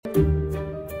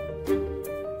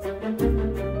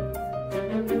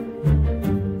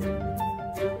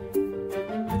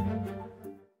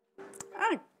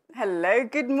So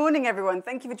good morning, everyone.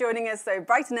 Thank you for joining us so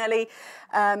bright and early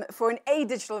for an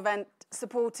Adigital event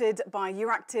supported by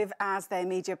Euractiv as their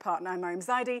media partner. I'm Mariam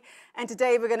Zaidi, and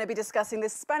today we're going to be discussing the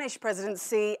Spanish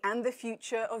Presidency and the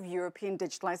future of European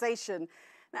digitalization.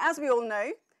 Now, as we all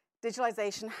know,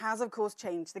 digitalization has, of course,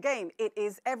 changed the game. It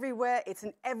is everywhere, it's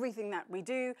in everything that we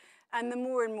do, and the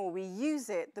more and more we use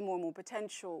it, the more and more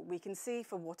potential we can see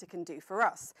for what it can do for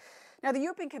us. Now, the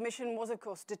European Commission was, of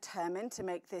course, determined to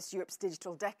make this Europe's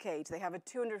digital decade. They have a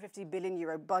 €250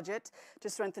 billion budget to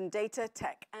strengthen data,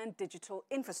 tech and digital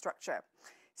infrastructure.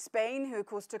 Spain, who, of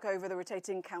course, took over the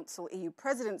rotating Council EU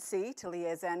presidency till the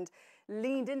year's end,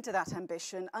 leaned into that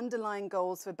ambition, underlying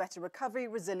goals for better recovery,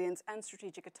 resilience and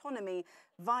strategic autonomy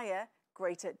via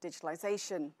greater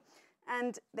digitalization.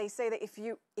 And they say that if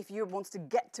Europe wants to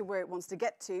get to where it wants to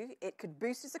get to, it could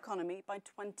boost its economy by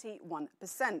 21%.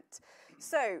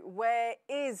 So where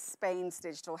is Spain's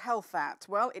digital health at?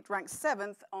 Well, it ranks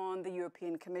 7th on the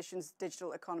European Commission's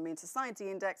Digital Economy and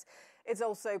Society Index. It's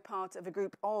also part of a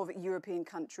group of European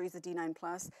countries, the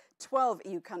D9+, 12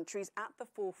 EU countries at the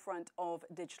forefront of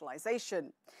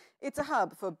digitalization. It's a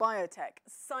hub for biotech,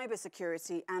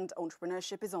 cybersecurity and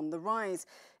entrepreneurship is on the rise.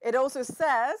 It also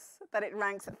says that it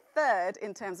ranks 3rd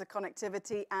in terms of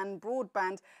connectivity and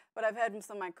broadband, but I've heard from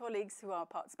some of my colleagues who are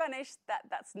part Spanish that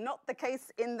that's not the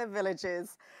case in the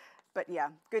villages. But yeah,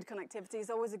 good connectivity is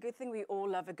always a good thing. We all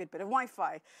love a good bit of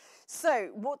Wi-Fi. So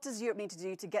what does Europe need to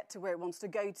do to get to where it wants to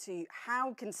go to?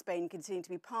 How can Spain continue to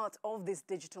be part of this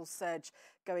digital surge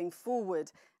going forward?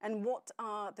 And what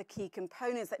are the key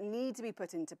components that need to be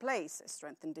put into place? A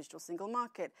strengthened digital single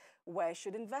market. Where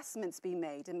should investments be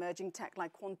made? Emerging tech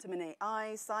like quantum and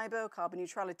AI, cyber, carbon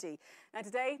neutrality. Now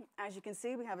today, as you can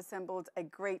see, we have assembled a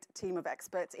great team of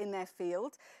experts in their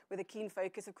field with a keen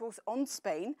focus, of course, on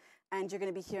Spain. And you're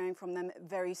going to be hearing from them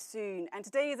very soon. And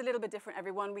today is a little bit different,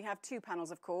 everyone. We have 2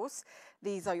 panels, of course.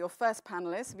 These are your first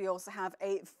panelists. We also have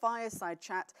a fireside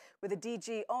chat with the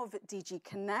DG of DG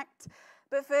Connect.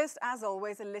 But first, as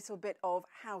always, a little bit of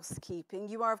housekeeping.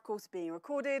 You are, of course, being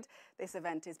recorded. This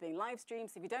event is being live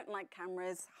streamed, so if you don't like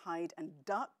cameras, hide and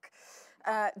duck.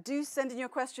 Do send in your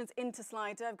questions into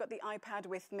Slido. I've got the iPad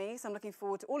with me, so I'm looking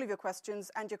forward to all of your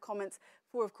questions and your comments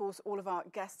for, of course, all of our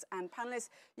guests and panelists.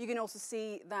 You can also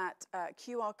see that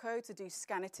QR code, so do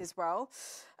scan it as well.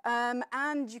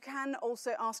 And you can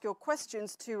also ask your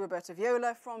questions to Roberto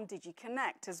Viola from DG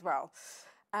Connect as well.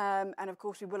 And of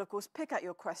course, we will, of course, pick out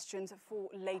your questions for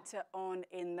later on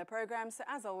in the programme. So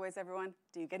as always, everyone,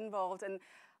 do get involved. And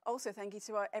also, thank you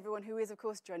to everyone who is, of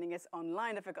course, joining us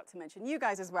online. I forgot to mention you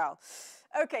guys as well.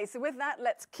 Okay, so with that,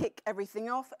 let's kick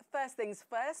everything off. First things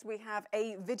first, we have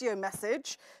a video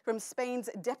message from Spain's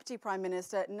Deputy Prime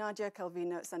Minister, Nadia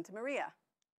Calvino Santamaria.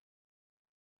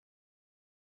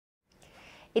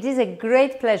 It is a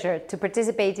great pleasure to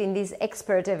participate in this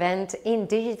expert event in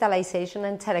digitalization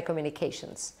and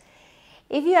telecommunications.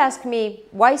 If you ask me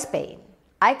why Spain,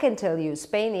 I can tell you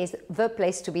Spain is the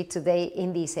place to be today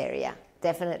in this area,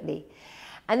 definitely.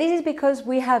 And this is because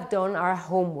we have done our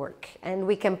homework, and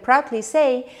we can proudly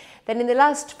say that in the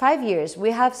last 5 years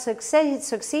we have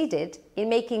succeeded in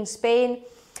making Spain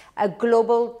a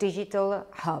global digital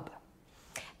hub.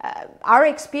 Our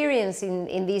experience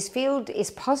in this field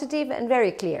is positive and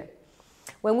very clear.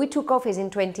 When we took office in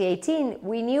 2018,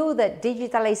 we knew that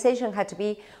digitalization had to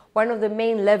be one of the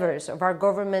main levers of our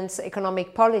government's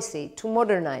economic policy to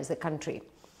modernize the country.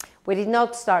 We did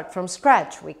not start from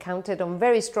scratch. We counted on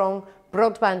very strong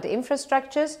broadband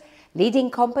infrastructures, leading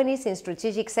companies in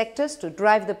strategic sectors to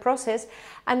drive the process,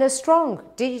 and a strong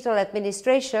digital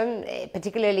administration,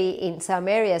 particularly in some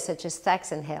areas such as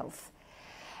tax and health.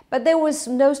 But there was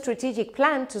no strategic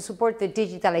plan to support the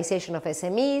digitalization of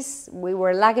SMEs. We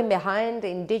were lagging behind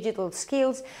in digital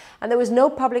skills, and there was no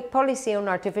public policy on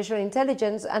artificial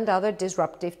intelligence and other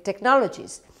disruptive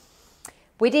technologies.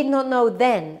 We did not know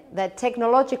then that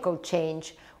technological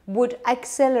change would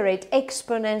accelerate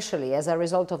exponentially as a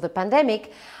result of the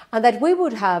pandemic, and that we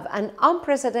would have an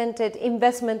unprecedented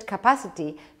investment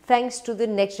capacity thanks to the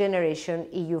Next Generation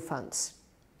EU funds.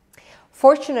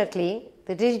 Fortunately,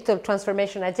 the digital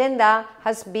transformation agenda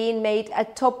has been made a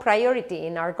top priority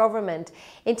in our government,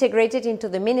 integrated into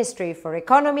the Ministry for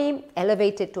Economy,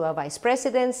 elevated to a vice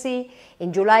presidency.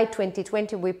 In July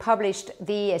 2020, we published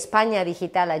the Spanish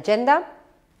Digital agenda,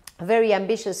 a very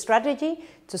ambitious strategy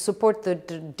to support the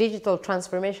digital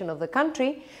transformation of the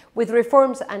country, with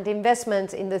reforms and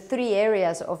investments in the 3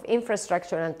 areas of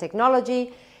infrastructure and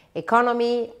technology,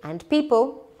 economy and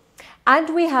people.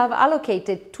 And we have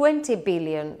allocated 20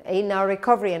 billion in our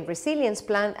Recovery and Resilience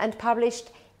Plan and published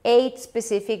 8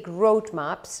 specific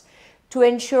roadmaps to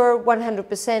ensure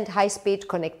 100% high-speed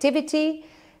connectivity,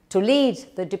 to lead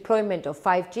the deployment of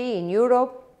 5G in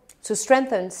Europe, to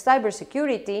strengthen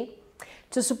cybersecurity,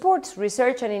 to support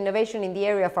research and innovation in the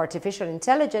area of artificial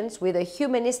intelligence with a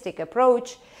humanistic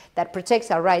approach that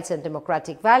protects our rights and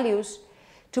democratic values,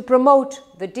 to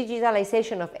promote the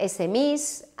digitalization of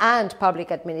SMEs and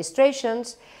public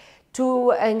administrations,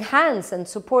 to enhance and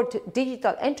support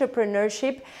digital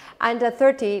entrepreneurship, and a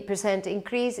 30%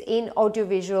 increase in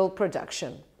audiovisual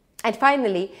production. And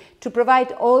finally, to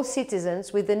provide all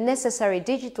citizens with the necessary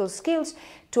digital skills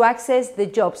to access the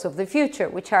jobs of the future,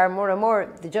 which are more and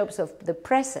more the jobs of the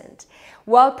present,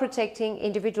 while protecting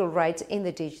individual rights in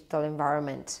the digital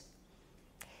environment.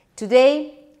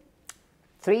 Today,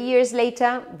 3 years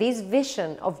later, this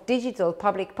vision of digital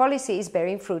public policy is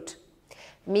bearing fruit.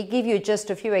 Let me give you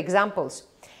just a few examples.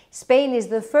 Spain is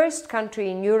the first country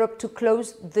in Europe to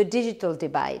close the digital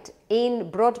divide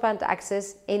in broadband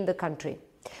access in the country.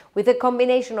 With a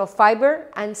combination of fiber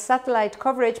and satellite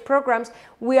coverage programs,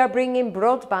 we are bringing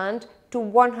broadband to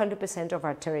 100% of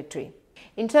our territory.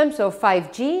 In terms of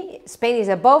 5G, Spain is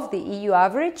above the EU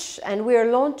average, and we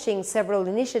are launching several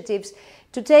initiatives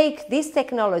to take this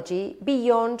technology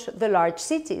beyond the large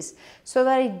cities so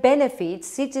that it benefits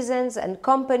citizens and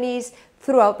companies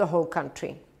throughout the whole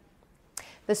country.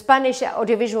 The Spanish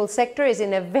audiovisual sector is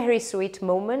in a very sweet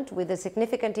moment with a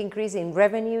significant increase in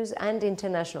revenues and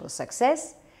international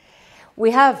success.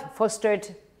 We have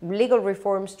fostered legal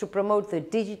reforms to promote the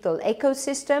digital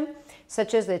ecosystem,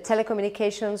 such as the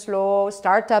telecommunications law,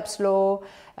 startups law,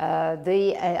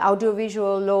 the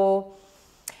audiovisual law.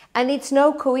 And it's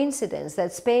no coincidence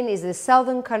that Spain is the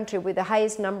southern country with the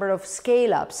highest number of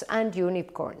scale-ups and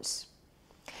unicorns.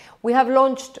 We have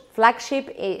launched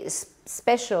flagship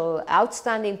special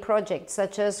outstanding projects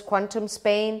such as Quantum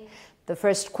Spain, the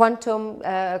first quantum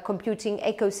computing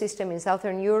ecosystem in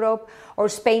Southern Europe, or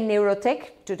Spain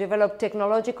Neurotech to develop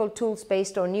technological tools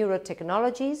based on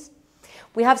neurotechnologies.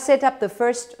 We have set up the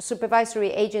first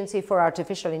supervisory agency for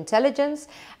artificial intelligence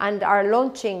and are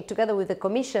launching, together with the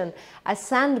Commission, a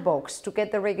sandbox to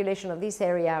get the regulation of this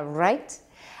area right.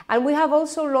 And we have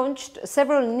also launched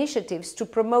several initiatives to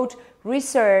promote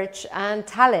research and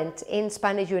talent in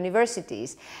Spanish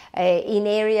universities in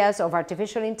areas of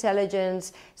artificial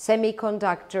intelligence,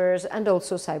 semiconductors, and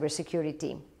also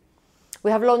cybersecurity.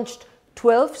 We have launched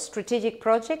 12 strategic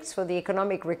projects for the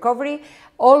economic recovery,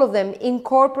 all of them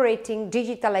incorporating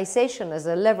digitalization as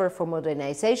a lever for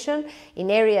modernization in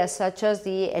areas such as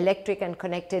the electric and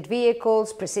connected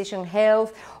vehicles, precision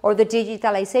health, or the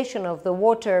digitalization of the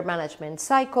water management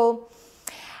cycle.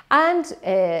 And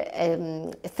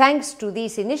thanks to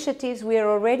these initiatives, we are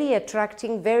already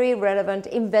attracting very relevant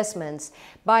investments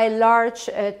by large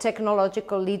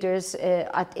technological leaders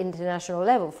at international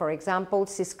level. For example,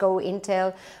 Cisco,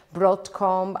 Intel,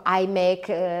 Broadcom,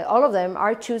 IMEC, all of them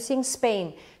are choosing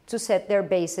Spain to set their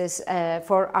bases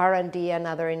for R&D and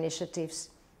other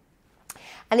initiatives.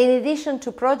 And in addition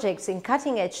to projects in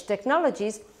cutting-edge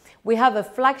technologies, we have a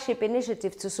flagship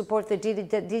initiative to support the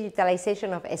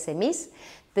digitalization of SMEs,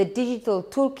 the Digital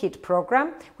Toolkit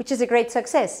program, which is a great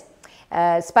success.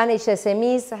 Spanish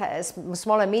SMEs,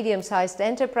 small and medium-sized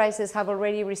enterprises, have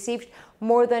already received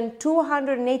more than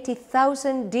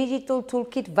 280,000 Digital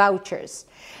Toolkit vouchers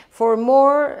for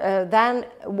more than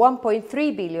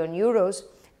 1.3 billion euros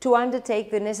to undertake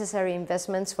the necessary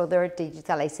investments for their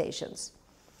digitalizations.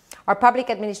 Our public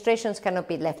administrations cannot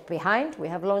be left behind. We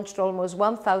have launched almost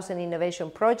 1,000 innovation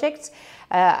projects.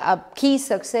 A key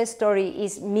success story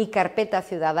is Mi Carpeta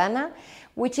Ciudadana,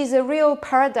 which is a real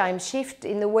paradigm shift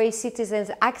in the way citizens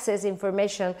access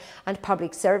information and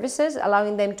public services,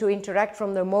 allowing them to interact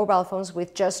from their mobile phones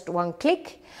with just one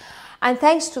click. And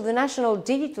thanks to the National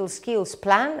Digital Skills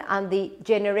Plan and the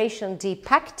Generation D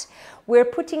Pact, we're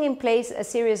putting in place a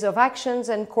series of actions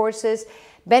and courses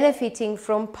benefiting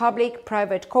from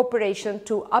public-private cooperation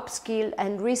to upskill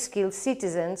and reskill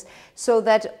citizens so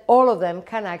that all of them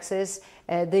can access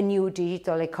the new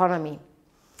digital economy.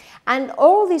 And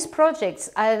all these projects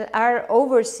are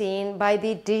overseen by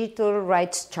the Digital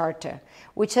Rights Charter,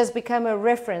 which has become a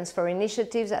reference for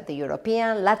initiatives at the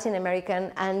European, Latin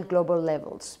American, and global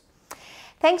levels.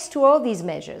 Thanks to all these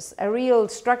measures, a real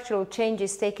structural change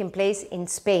is taking place in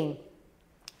Spain.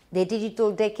 The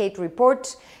Digital Decade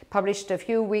report, published a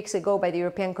few weeks ago by the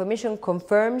European Commission,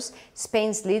 confirms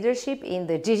Spain's leadership in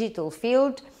the digital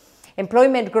field.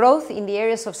 Employment growth in the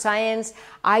areas of science,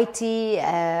 IT,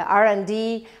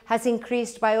 R&D has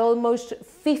increased by almost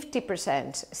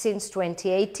 50% since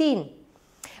 2018.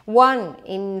 1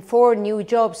 in 4 new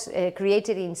jobs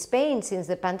created in Spain since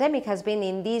the pandemic has been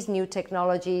in these new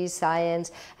technologies,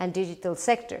 science, and digital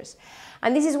sectors.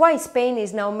 And this is why Spain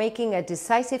is now making a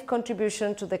decisive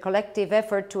contribution to the collective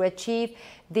effort to achieve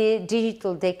the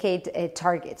digital decade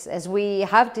targets, as we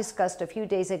have discussed a few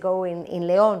days ago in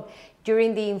León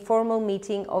during the informal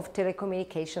meeting of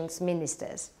telecommunications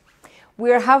ministers.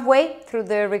 We are halfway through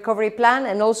the recovery plan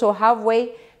and also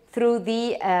halfway through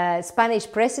the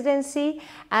Spanish Presidency,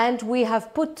 and we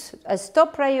have put as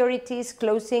top priorities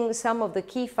closing some of the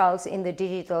key files in the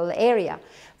digital area.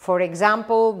 For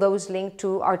example, those linked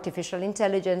to artificial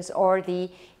intelligence or the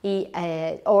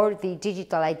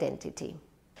digital identity.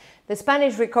 The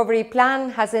Spanish recovery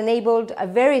plan has enabled a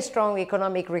very strong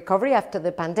economic recovery after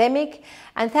the pandemic,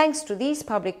 and thanks to these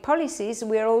public policies,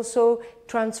 we are also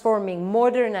transforming,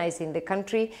 modernizing the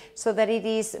country so that it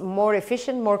is more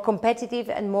efficient, more competitive,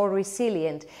 and more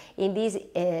resilient in this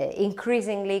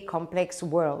increasingly complex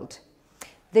world.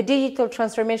 The digital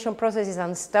transformation process is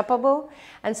unstoppable,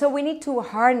 and so we need to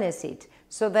harness it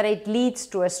so that it leads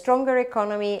to a stronger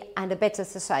economy and a better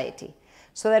society,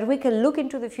 so that we can look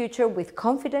into the future with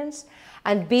confidence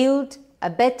and build a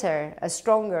better, a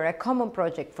stronger, a common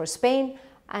project for Spain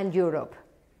and Europe.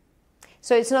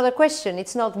 So it's not a question,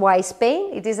 it's not why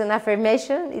Spain, it is an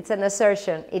affirmation, it's an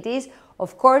assertion. It is,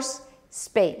 of course,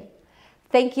 Spain.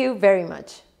 Thank you very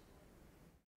much.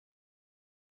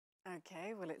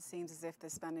 Okay, well, it seems as if the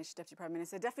Spanish Deputy Prime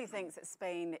Minister definitely thinks that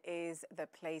Spain is the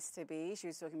place to be. She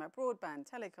was talking about broadband,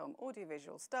 telecom,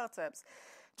 audiovisual, startups,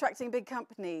 attracting big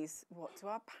companies. What do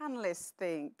our panellists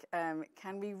think?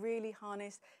 Can we really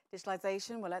harness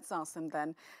digitalization? Well, let's ask them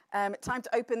then. Time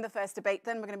to open the first debate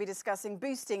then. We're going to be discussing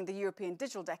boosting the European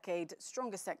digital decade,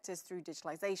 stronger sectors through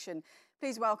digitalization.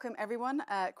 Please welcome everyone.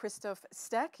 Christoph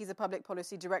Steck, he's a public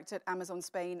policy director at Amazon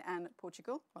Spain and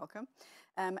Portugal. Welcome.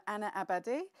 Anna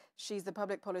Abade, she's the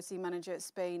public policy manager at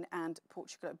Spain and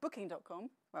Portugal at Booking.com.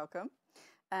 Welcome.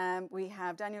 We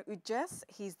have Daniel Ujes,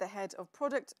 he's the head of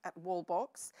product at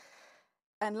Wallbox.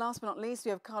 And last but not least, we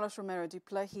have Carlos Romero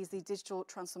Dupla, he's the digital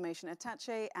transformation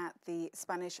attaché at the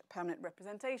Spanish Permanent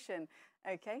Representation.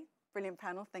 Okay, brilliant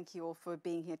panel. Thank you all for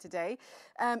being here today.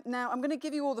 Now, I'm going to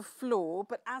give you all the floor,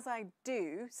 but as I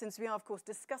do, since we are, of course,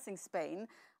 discussing Spain,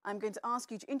 I'm going to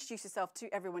ask you to introduce yourself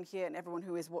to everyone here and everyone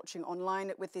who is watching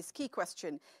online with this key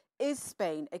question. Is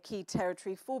Spain a key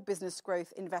territory for business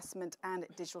growth, investment and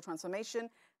digital transformation?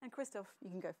 And Christoph,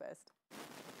 you can go first.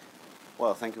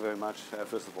 Well, thank you very much,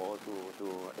 first of all,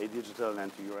 to Adigital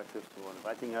and to Euractiv for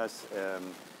inviting us.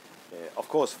 Of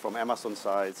course, from Amazon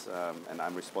side, and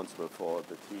I'm responsible for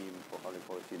the team for public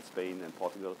policy in Spain and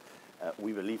Portugal,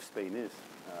 we believe Spain is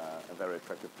a very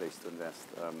attractive place to invest.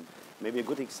 Maybe a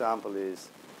good example is,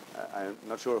 I'm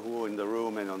not sure who in the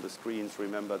room and on the screens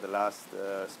remember the last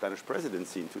Spanish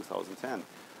presidency in 2010.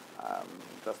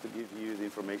 Just to give you the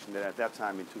information that at that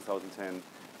time in 2010,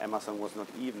 Amazon was not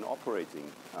even operating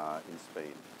in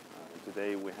Spain.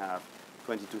 Today we have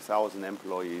 22,000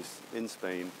 employees in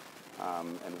Spain,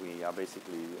 and we are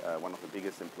basically one of the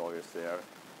biggest employers there.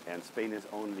 And Spain is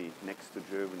only next to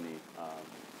Germany,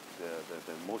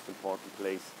 the most important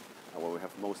place where we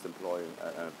have most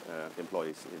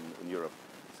employees in Europe.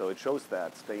 So it shows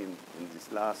that Spain in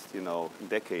this last,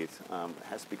 decade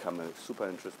has become a super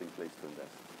interesting place to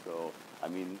invest. So, I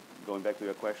mean, going back to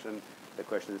your question, the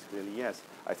question is clearly yes.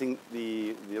 I think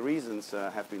the reasons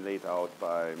have been laid out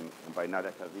by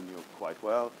Nadia Calvino quite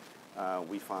well.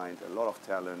 We find a lot of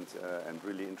talent and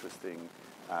really interesting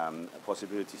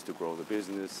possibilities to grow the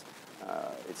business.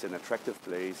 It's an attractive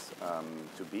place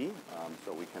to be,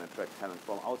 so we can attract talent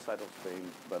from outside of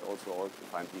Spain, but also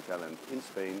find key talent in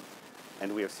Spain.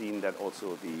 And we have seen that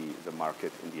also the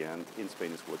market in the end in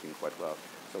Spain is working quite well.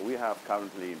 So we have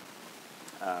currently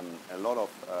a lot of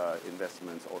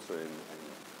investments also in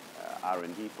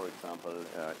R&D, for example,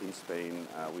 in Spain.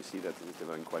 We see that it is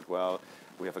developing quite well.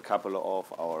 We have a couple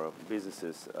of our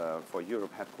businesses for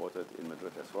Europe headquartered in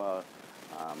Madrid as well.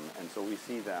 And so we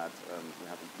see that we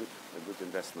have a good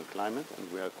investment climate,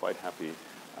 and we are quite happy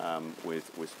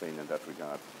with Spain in that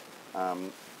regard.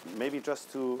 Maybe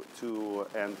just to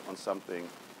end on something,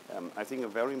 I think a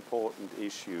very important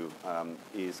issue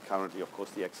is currently, of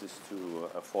course, the access to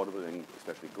affordable and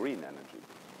especially green energy.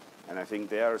 And I think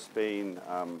there Spain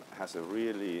has a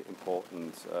really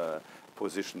important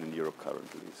position in Europe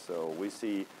currently. So we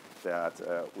see that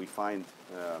we find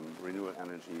renewable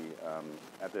energy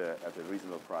at a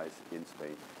reasonable price in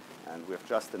Spain. And we have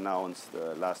just announced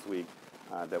last week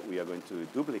that we are going to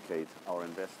duplicate our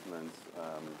investments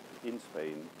in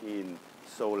Spain in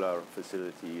solar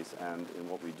facilities and in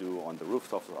what we do on the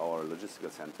rooftops of our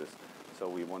logistical centers. So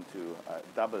we want to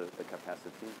double the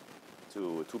capacity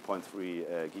to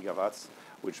 2.3 gigawatts,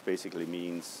 which basically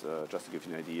means, just to give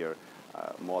you an idea,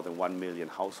 more than 1 million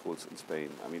households in Spain.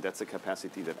 I mean, that's a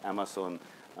capacity that Amazon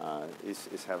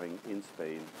is having in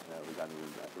Spain regarding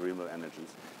renewable energies.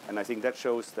 And I think that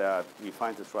shows that we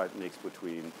find this right mix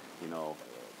between,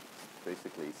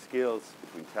 basically skills,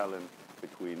 between talent,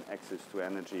 between access to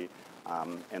energy,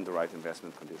 and the right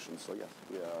investment conditions. So yes,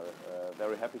 we are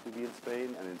very happy to be in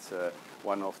Spain, and it's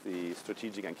one of the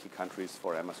strategic and key countries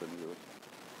for Amazon in Europe.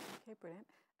 Okay, brilliant.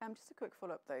 Just a quick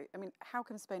follow-up though. I mean, how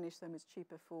come Spain is so much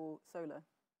cheaper for solar?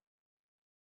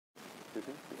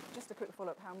 Just a quick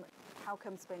follow-up. How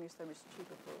come Spain is so much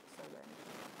cheaper for solar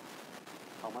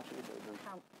energy? How much is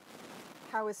it?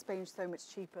 How is Spain so much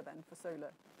cheaper then for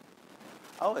solar?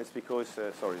 Oh, it's because,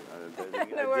 sorry,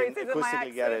 no worries, I didn't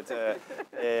acoustically get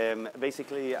it.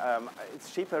 Basically,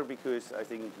 it's cheaper because I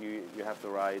think you have the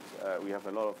right, we have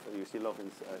you see a lot of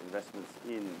investments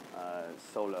in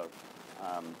solar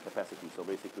capacity. So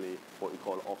basically what we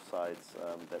call offsites,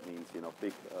 that means,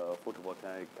 big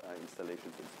photovoltaic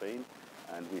installations in Spain.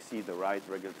 And we see the right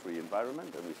regulatory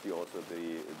environment, and we see also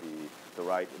the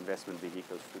right investment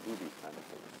vehicles to do these kind of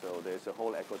things. So there's a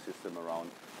whole ecosystem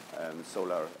around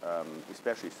solar,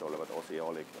 especially solar, but also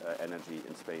eolic energy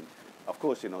in Spain. Of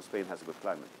course, Spain has a good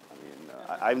climate. I mean,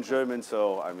 I'm German,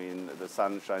 so I mean the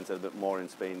sun shines a bit more in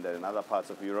Spain than in other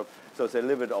parts of Europe. So it's a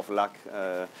little bit of luck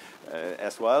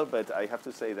as well. But I have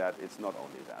to say that it's not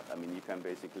only that. I mean, you can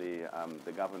basically,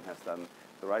 the government has done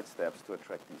the right steps to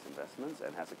attract these investments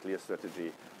and has a clear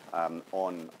strategy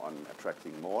on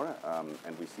attracting more.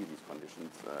 And we see these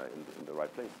conditions in the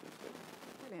right place in Spain.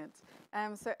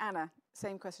 Brilliant. So Anna,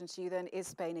 same question to you then. Is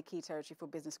Spain a key territory for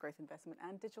business growth, investment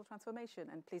and digital transformation?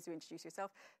 And please do introduce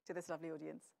yourself to this lovely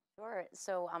audience. Sure.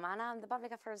 So I'm Anna. I'm the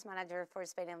Public Affairs Manager for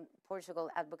Spain and Portugal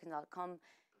at Booking.com.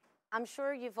 I'm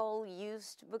sure you've all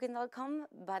used Booking.com,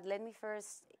 but let me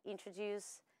first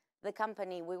introduce the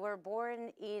company. We were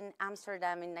born in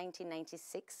Amsterdam in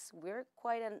 1996. We're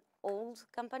quite an old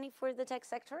company for the tech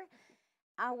sector.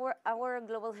 Our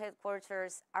global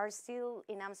headquarters are still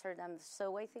in Amsterdam,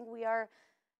 so I think we are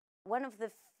one of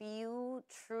the few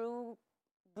true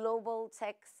global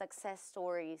tech success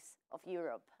stories of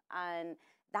Europe. And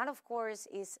that, of course,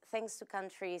 is thanks to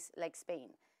countries like Spain.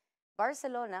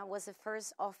 Barcelona was the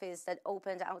first office that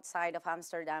opened outside of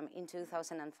Amsterdam in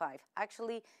 2005.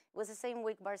 Actually, it was the same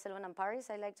week Barcelona and Paris.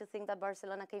 I like to think that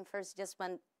Barcelona came first, just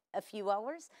a few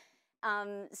hours.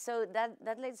 So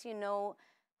that lets you know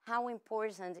how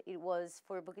important it was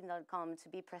for Booking.com to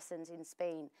be present in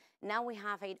Spain. Now we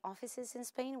have 8 offices in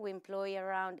Spain. We employ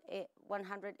around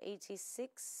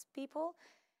 186 people,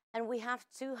 and we have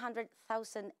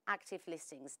 200,000 active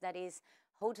listings. That is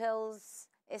hotels,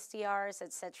 STRs,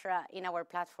 etc. in our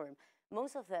platform.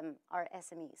 Most of them are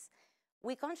SMEs.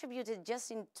 We contributed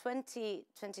just in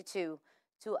 2022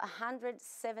 to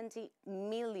 170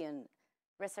 million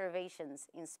reservations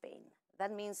in Spain.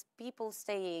 That means people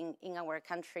staying in our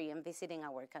country and visiting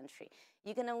our country.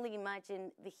 You can only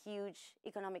imagine the huge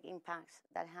economic impact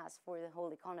that has for the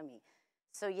whole economy.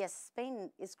 So yes, Spain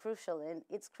is crucial, and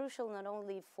it's crucial not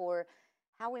only for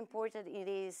how important it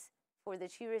is for the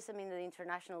tourism in the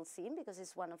international scene, because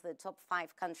it's one of the top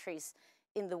 5 countries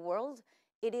in the world.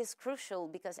 It is crucial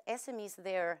because SMEs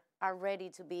there are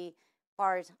ready to be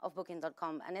part of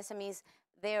Booking.com, and SMEs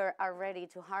there are ready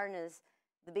to harness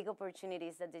the big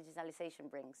opportunities that digitalization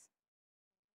brings.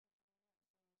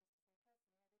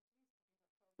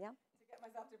 Yeah. To get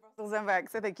myself to Brussels and back,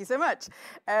 so thank you so much.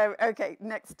 Okay,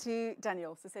 next to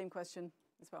Daniel, it's the same question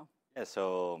as well. Yeah,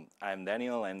 so I'm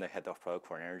Daniel, I'm the head of product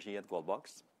for energy at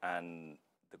Wallbox, and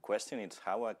the question is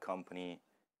how a company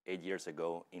 8 years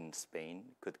ago in Spain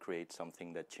could create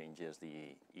something that changes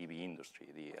the EV industry,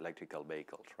 the electrical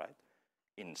vehicles, right,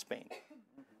 in Spain.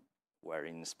 Where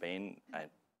in Spain, I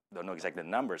don't know exactly the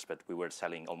numbers, but we were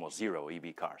selling almost 0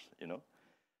 EV cars,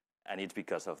 and it's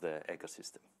because of the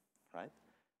ecosystem, right?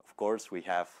 Of course, we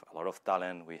have a lot of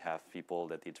talent. We have people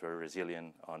that are very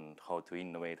resilient on how to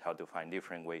innovate, how to find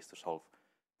different ways to solve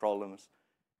problems.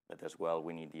 But as well,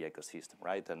 we need the ecosystem,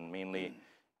 right? And mainly,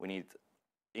 we need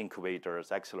incubators,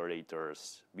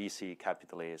 accelerators, VC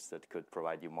capitalists that could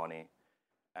provide you money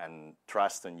and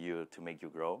trust in you to make you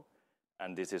grow.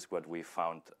 And this is what we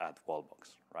found at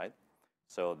Wallbox, right?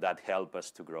 So that helped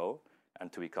us to grow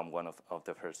and to become one of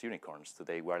the first unicorns.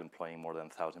 Today, we're employing more than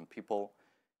 1,000 people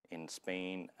in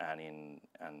Spain and in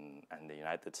the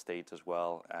United States as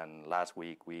well. And last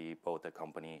week, we bought a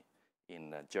company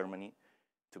in Germany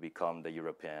to become the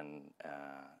European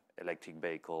electric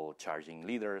vehicle charging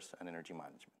leaders and energy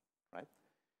management, right?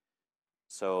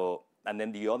 So And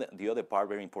then the other part,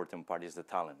 very important part, is the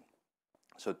talent.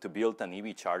 So to build an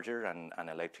EV charger and an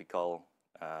electrical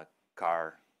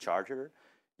car charger,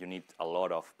 you need a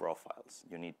lot of profiles.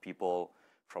 You need people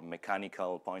from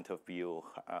mechanical point of view,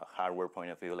 hardware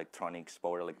point of view, electronics,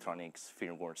 power electronics,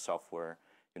 firmware, software.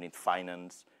 You need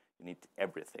finance. You need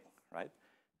everything, right?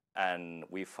 And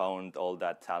we found all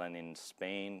that talent in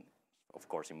Spain, of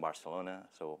course, in Barcelona.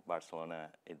 So Barcelona,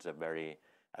 it's a very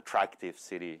attractive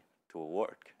city to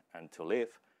work and to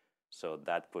live. So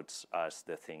that puts us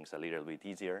the things a little bit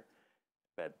easier,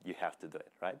 but you have to do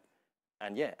it, right?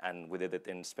 And yeah, and we did it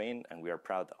in Spain, and we are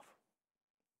proud of.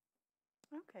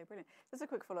 Okay, brilliant. Just a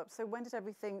quick follow-up. So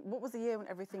what was the year when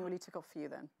everything really took off for you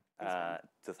then?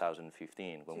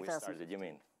 2015, when we started, you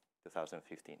mean?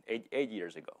 2015, eight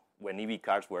years ago, when EV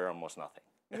cars were almost nothing.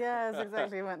 Yes,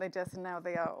 exactly, weren't they, Jess? And now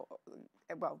they are,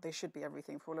 well, they should be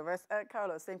everything for all of us.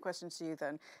 Carlos, same question to you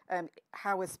then.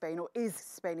 How is Spain, or is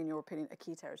Spain, in your opinion, a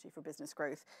key territory for business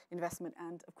growth, investment,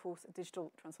 and, of course,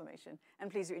 digital transformation?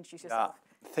 And please do introduce yourself.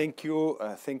 Thank you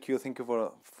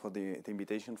for the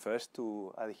invitation first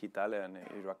to Adigital and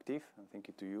Euractiv, and thank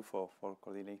you to you for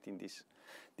coordinating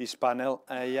this panel.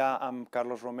 I'm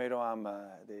Carlos Romero. I'm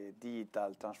the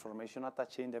Digital Transformation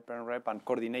Attaché in the Parent Rep and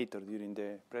coordinator during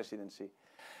the presidency,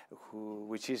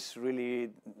 which is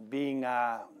really being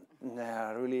a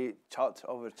really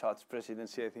overcharged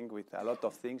presidency, I think, with a lot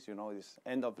of things. You know, this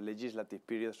end of legislative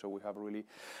period, so we have really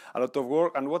a lot of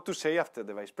work. And what to say after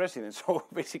the vice president? So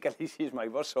basically, she's my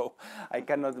boss, so I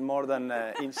cannot more than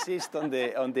insist on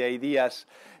the ideas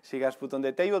she has put on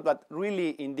the table. But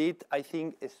really, indeed, I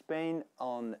think Spain,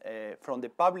 from the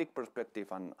public perspective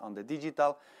and on the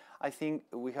digital, I think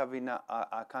we have been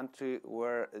a country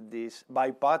where this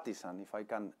bipartisan, if I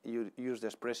can use the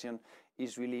expression,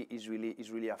 is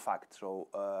really a fact. So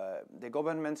the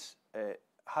governments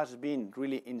has been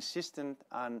really insistent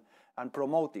and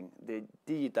promoting the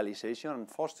digitalization and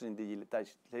fostering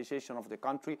digitalization of the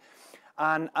country.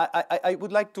 And I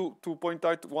would like to point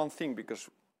out one thing, because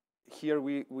here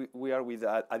we are with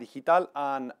Adigital,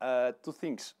 and two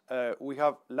things. We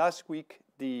have last week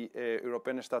the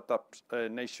European Startups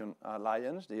Nation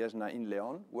Alliance, the ESNA in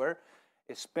León, where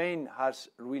Spain has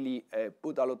really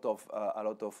put a lot of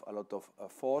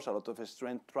force, a lot of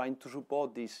strength, trying to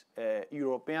support this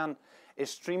European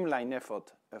streamline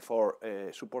effort for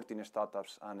supporting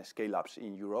startups and scale-ups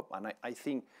in Europe. And I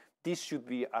think this should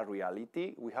be a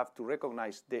reality. We have to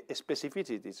recognize the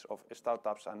specificities of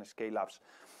startups and scale-ups,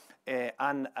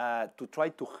 and to try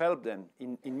to help them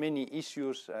in many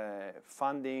issues,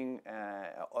 funding,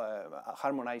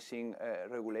 harmonizing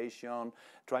regulation,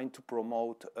 trying to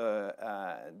promote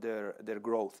their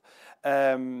growth.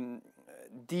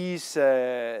 This,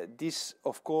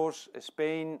 of course,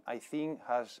 Spain, I think,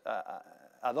 has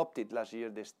adopted last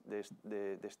year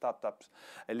the startups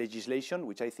legislation,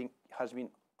 which I think has been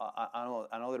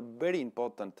another very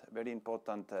important,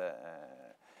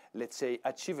 let's say,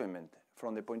 achievement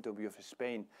from the point of view of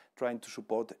Spain, trying to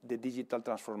support the digital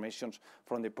transformations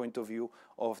from the point of view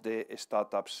of the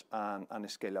startups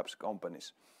and scale-ups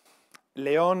companies.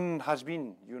 León has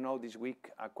been, you know, this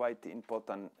week a quite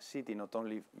important city, not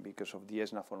only because of the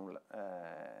ESNA Forum,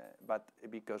 but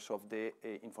because of the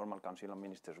Informal Council of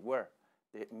Ministers, where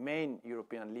the main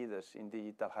European leaders in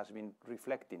digital has been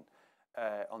reflecting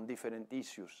on different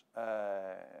issues.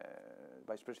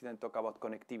 Vice President talked about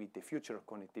connectivity. Future of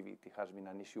connectivity has been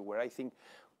an issue where I think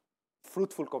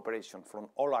fruitful cooperation from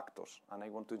all actors, and I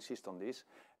want to insist on this,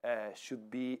 should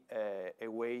be a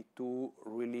way to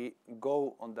really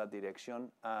go on that direction,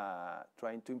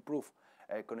 trying to improve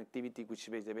connectivity, which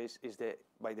is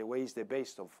the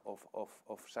base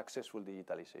of successful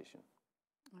digitalization.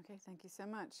 Okay, thank you so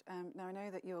much. Now, I know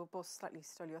that your boss slightly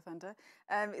stole your thunder.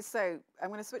 So I'm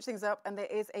going to switch things up, and there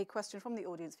is a question from the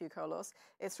audience for you, Carlos.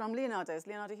 It's from Leonardo. Is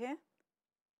Leonardo here?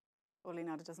 Or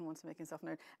Leonardo doesn't want to make himself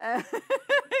known.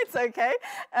 It's okay.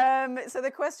 So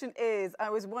the question is, I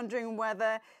was wondering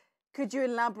could you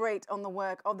elaborate on the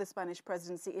work of the Spanish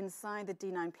presidency inside the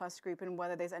D9 Plus group, and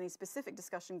whether there's any specific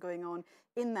discussion going on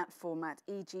in that format,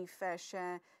 e.g. fair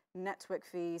share, network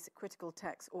fees, critical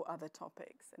techs, or other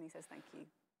topics? And he says, thank you.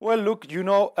 Well, look, you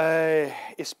know,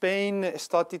 Spain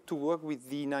started to work with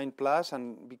D9 Plus,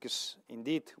 and because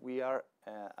indeed we are,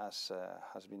 as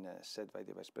has been said by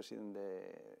the Vice President, the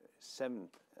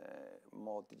seventh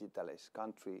more digitalized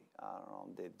country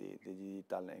around the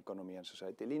digital economy and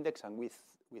societal index, and we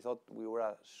thought we were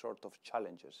a sort of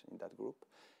challengers in that group,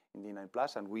 in D9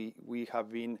 Plus, and we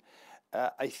have been.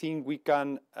 I think we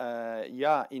can,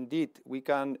 indeed, we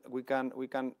can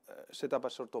set up a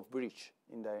sort of bridge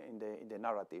in the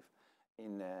narrative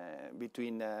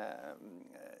between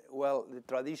well, the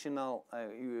traditional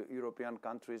European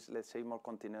countries, let's say more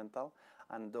continental,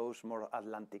 and those more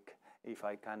Atlantic, if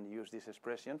I can use this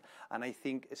expression. And I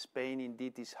think Spain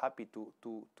indeed is happy to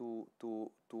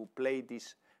play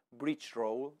this bridge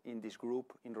role in this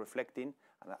group in reflecting,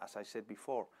 and as I said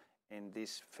before, in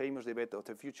this famous debate of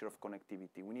the future of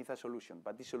connectivity. We need a solution,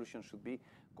 but this solution should be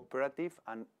cooperative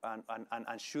and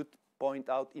should point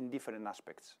out in different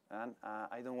aspects. And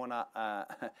I don't want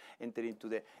to enter into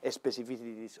the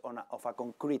specificities of a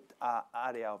concrete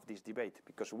area of this debate,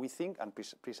 because we think, and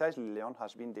precisely Leon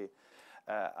has been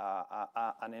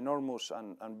an enormous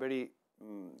and very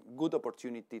good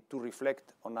opportunity to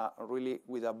reflect on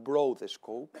with a broader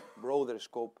scope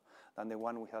than the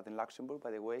one we had in Luxembourg,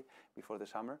 by the way, before the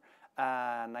summer.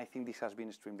 And I think this has been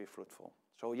extremely fruitful.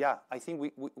 So yeah, I think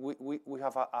we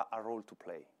have a role to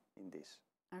play in this.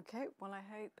 Okay, well, I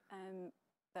hope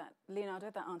that,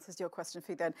 Leonardo, that answers your question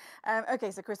for you then.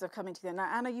 Okay, so Christoph, coming to you then. Now,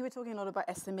 Anna, you were talking a lot about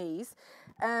SMEs.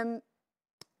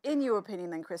 In your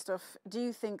opinion then, Christoph, do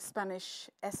you think Spanish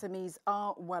SMEs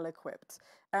are well equipped?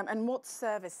 And what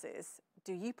services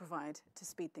do you provide to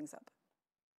speed things up?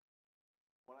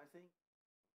 Well, I think...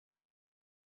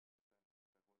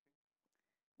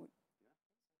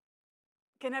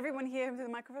 Can everyone hear him through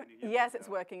the microphone? Yes, it's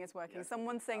working, it's working. Yes.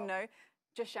 Someone's saying no.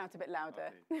 Just shout a bit louder.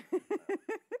 Okay.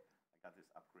 I got this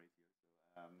upgrade here.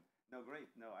 So, no, great.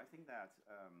 No, I think that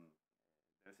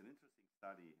there's an interesting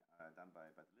study done by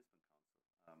the Lisbon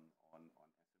Council on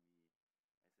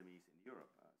SMEs in Europe.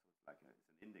 So it's like it's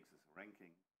an index, it's a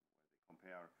ranking where they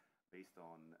compare based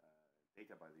on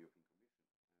data by the European Commission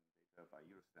and data by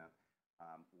Eurostat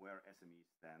where SMEs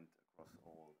stand across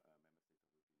all member states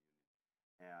of the European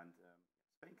Union. And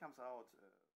Spain comes out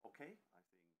okay, I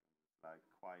think. Like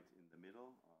quite in the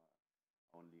middle,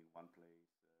 only one place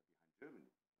behind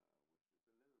Germany,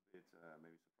 which is a little bit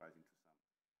maybe surprising to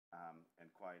some,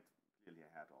 and quite clearly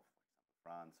ahead of, for example,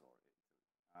 France or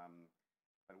Italy.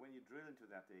 But when you drill into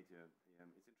that data, it's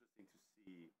interesting to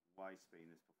see why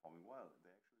Spain is performing well.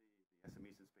 The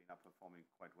SMEs in Spain are performing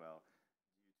quite well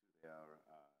due to their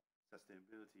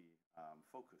sustainability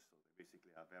focus. So they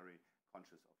basically are very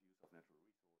conscious of use of natural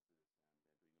resources.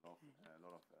 A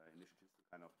lot of initiatives to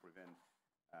kind of prevent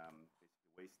basically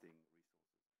wasting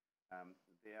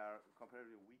resources. They are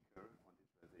comparatively weaker on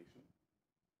digitalization,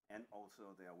 and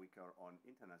also they are weaker on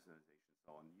internationalization,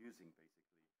 so on using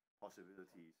basically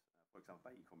possibilities, for example,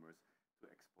 by e-commerce to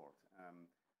export. And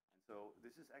so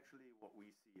this is actually what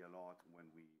we see a lot when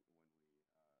we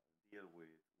deal with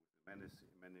many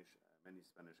Spanish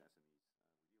SMEs.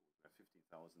 We have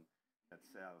 15,000 that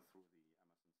sell through the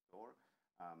Amazon store.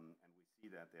 And we see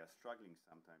that they are struggling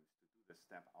sometimes to do the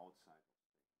step outside of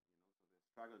Spain. So they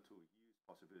struggle to use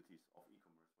possibilities of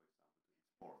e-commerce, for example, to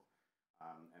export.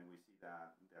 And we see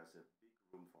that there's a big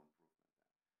room for improvement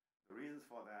there. The reasons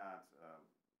for that,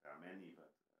 there are many, but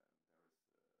there is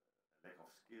a lack of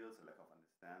skills, a lack of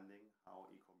understanding how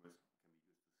e-commerce can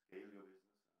be used to scale your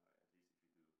business,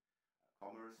 at least if you do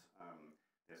commerce.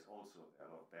 There's also a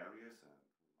lot of barriers, and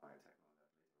we might tackle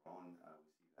on that later on.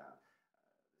 We see that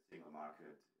single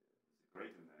market is a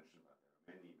great invention, but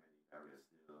there are many barriers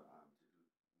still to do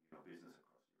business across Europe.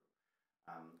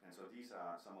 And so these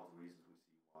are some of the reasons we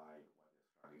see why they're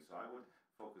struggling. So I would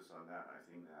focus on that. I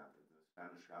think that the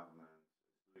Spanish government is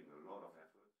doing a lot of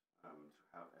effort to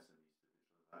help SMEs to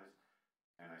digitalize.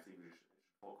 And I think we should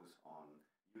focus on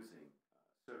using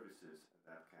services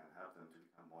that can help them to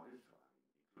become more digital,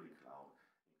 including cloud,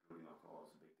 including, of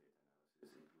course, big data analysis,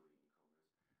 including e-commerce.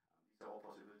 These are all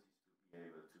possibilities to be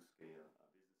able to scale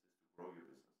businesses, to grow your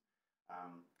business.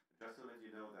 Just to let you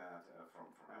know that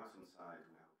from Amazon's side,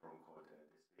 we have a program called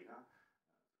DESI, take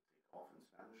off in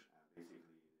Spanish, and basically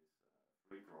it is a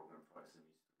free program for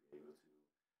SMEs to be able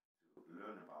to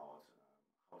learn about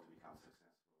how to become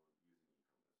successful using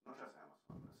e-commerce. Not just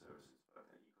Amazon services, but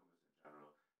e-commerce in general,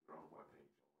 your own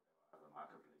webpage or whatever other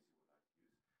marketplace you would like to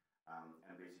use.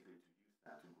 And basically to use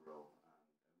that to grow. And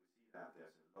we see that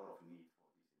there's a lot of need for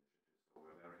these initiatives. So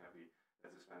we're very happy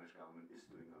that the Spanish government is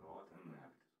doing a lot, and we're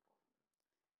happy to support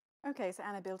them. Okay, so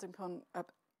Anna, building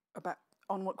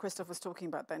on what Christoph was talking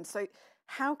about then. So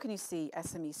how can you see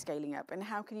SME scaling up, and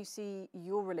how can you see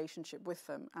your relationship with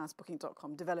them as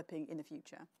Booking.com developing in the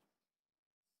future?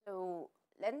 So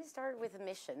let me start with a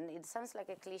mission. It sounds like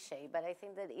a cliche, but I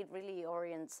think that it really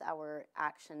orients our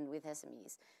action with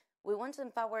SMEs. We want to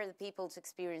empower the people to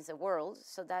experience the world,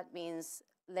 so that means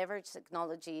leverage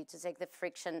technology to take the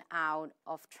friction out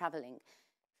of traveling.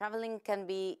 Traveling can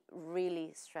be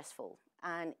really stressful,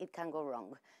 and it can go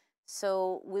wrong.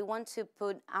 So we want to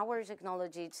put our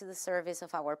technology to the service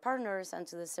of our partners and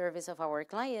to the service of our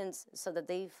clients so that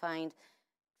they find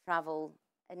travel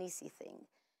an easy thing.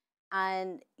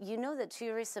 And you know that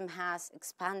tourism has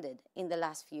expanded in the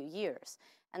last few years,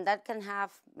 and that can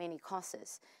have many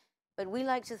causes. But we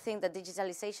like to think that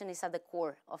digitalization is at the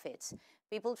core of it.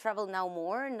 People travel now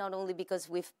more, not only because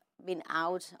we've been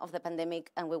out of the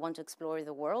pandemic and we want to explore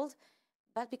the world,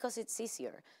 but because it's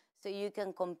easier. So you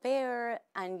can compare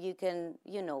and you can,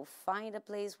 find a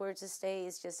place where to stay.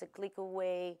 It's just a click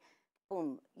away,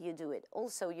 boom, you do it.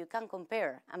 Also, you can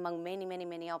compare among many, many,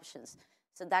 many options.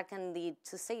 So that can lead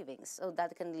to savings. So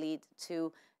that can lead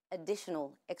to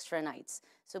additional extra nights.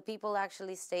 So people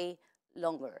actually stay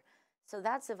longer. So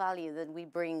that's the value that we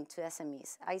bring to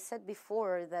SMEs. I said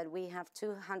before that we have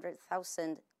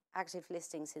 200,000 active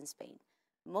listings in Spain.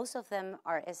 Most of them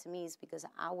are SMEs because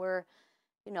our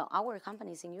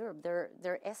companies in Europe,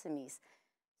 they're SMEs.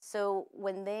 So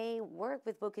when they work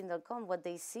with Booking.com, what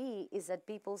they see is that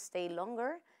people stay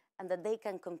longer and that they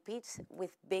can compete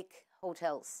with big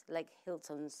hotels like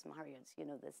Hilton's, Marriott's,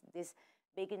 this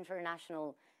big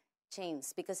international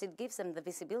chains, because it gives them the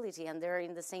visibility and they're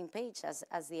in the same page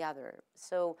as the other.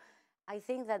 So I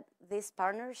think that this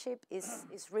partnership is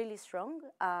really strong.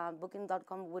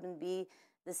 Booking.com wouldn't be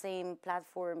the same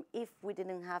platform if we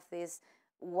didn't have this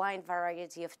wide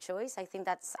variety of choice. I think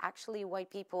that's actually why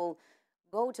people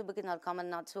go to Booking.com and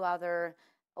not to other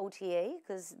OTA,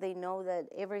 because they know that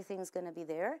everything's going to be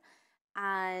there.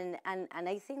 And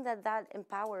I think that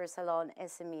empowers a lot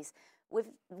SMEs.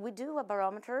 We do a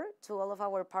barometer to all of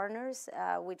our partners.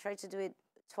 We try to do it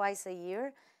twice a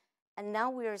year. And now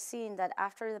we are seeing that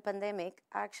after the pandemic,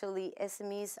 actually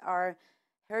SMEs are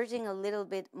hurting a little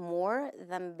bit more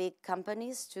than big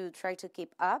companies to try to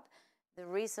keep up. The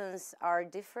reasons are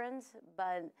different,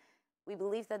 but we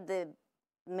believe that the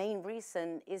main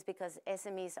reason is because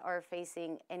SMEs are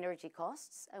facing energy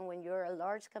costs. And when you're a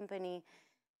large company,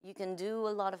 you can do a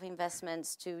lot of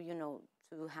investments to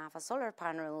have a solar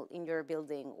panel in your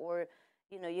building, or,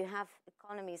 you have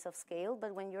economies of scale.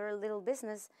 But when you're a little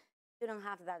business, you don't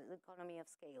have that economy of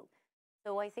scale.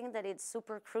 So I think that it's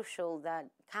super crucial that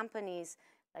companies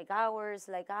like ours,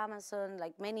 like Amazon,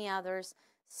 like many others,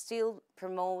 still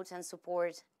promote and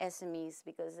support SMEs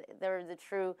because they're the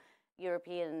true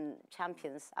European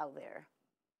champions out there.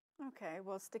 Okay,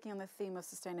 well, sticking on the theme of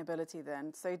sustainability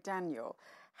then. So Daniel,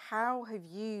 how have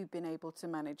you been able to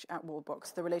manage at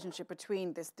Wallbox the relationship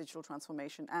between this digital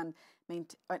transformation and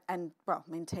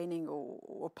maintaining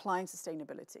or applying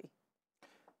sustainability?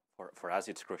 For us,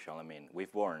 it's crucial. I mean,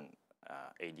 we've born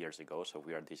 8 years ago, so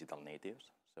we are digital natives.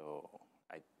 So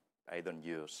I don't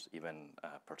use even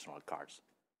personal cars.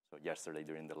 So yesterday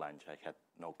during the lunch, I had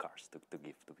no cars to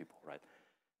give to people, right?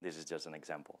 This is just an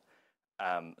example.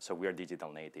 So we are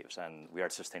digital natives and we are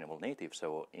sustainable natives.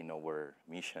 So in our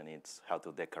mission, it's how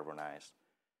to decarbonize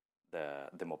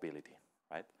the mobility,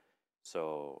 right?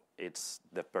 So it's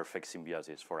the perfect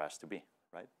symbiosis for us to be,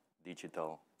 right?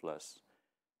 Digital plus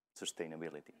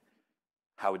sustainability.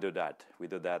 How we do that? We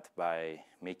do that by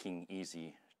making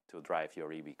easy to drive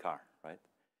your EV car, right?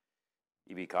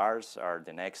 EV cars are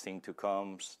the next thing to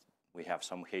come. We have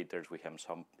some haters. We have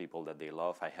some people that they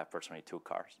love. I have personally two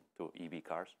EV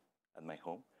cars at my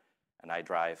home, and I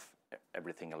drive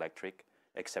everything electric,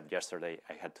 except yesterday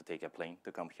I had to take a plane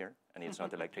to come here, and it's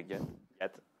not electric yet,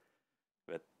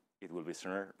 but it will be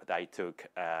sooner. But I took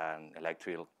an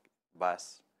electric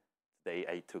bus. Today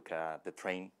I took the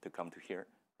train to come to here,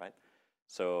 right?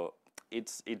 So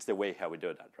it's the way how we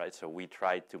do that, right? So we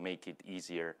try to make it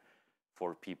easier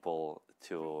for people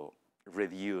to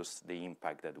reduce the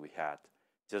impact that we had.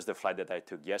 Just the flight that I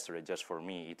took yesterday, just for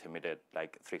me, it emitted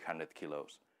like 300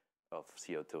 kilos of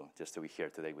CO2 just to be here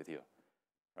today with you,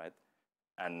 right?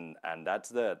 And that's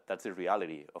the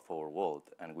reality of our world,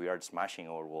 and we are smashing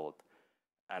our world.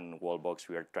 And Wallbox,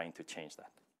 we are trying to change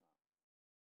that.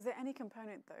 Is there any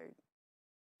component though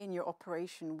in your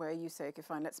operation where you say, okay,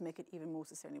 fine, let's make it even more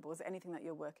sustainable? Is there anything that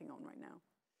you're working on right now?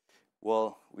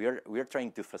 Well, we are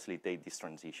trying to facilitate this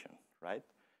transition, right?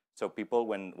 So people,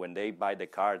 when they buy the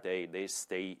car, they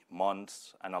stay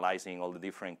months analyzing all the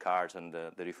different cars and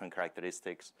the different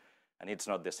characteristics. And it's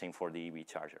not the same for the EV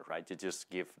charger, right? You just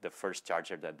give the first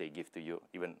charger that they give to you.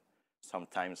 Even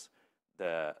sometimes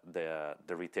the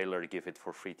retailer give it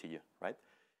for free to you, right?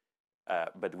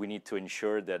 But we need to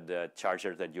ensure that the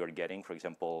charger that you're getting, for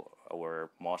example, our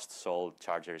most sold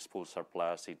charger is Pulsar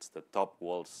Plus. It's the top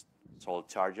world's sold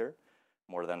charger,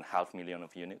 more than 500,000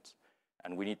 of units.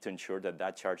 And we need to ensure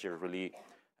that charger really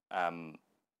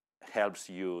helps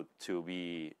you to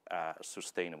be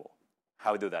sustainable.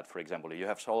 How do that? For example, you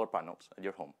have solar panels at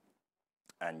your home.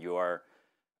 and you are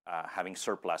having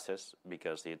surpluses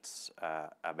because it's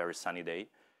a very sunny day,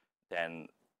 then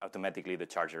automatically the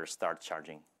charger starts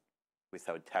charging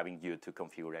without having you to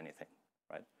configure anything,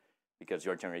 right? Because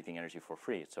you're generating energy for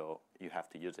free, so you have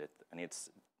to use it, and it's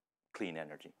clean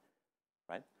energy,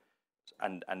 right?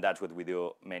 And that's what we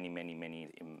do many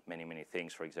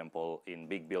things. For example, in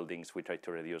big buildings, we try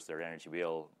to reduce their energy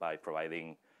bill by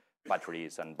providing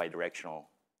batteries and bidirectional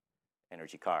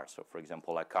energy cars. So for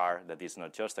example, a car that is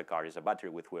not just a car, is a battery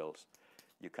with wheels.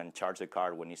 You can charge the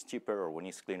car when it's cheaper or when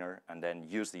it's cleaner, and then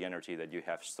use the energy that you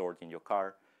have stored in your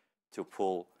car to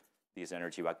pull this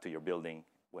energy back to your building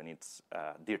when it's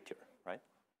dirtier, right?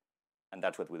 And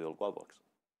that's what we do at Wallbox.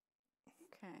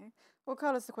 Okay. Well,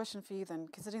 Carlos, the question for you then,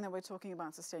 considering that we're talking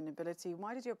about sustainability,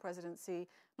 why did your presidency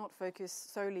not focus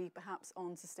solely perhaps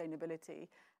on sustainability?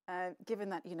 Given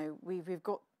that, you know, we've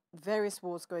got various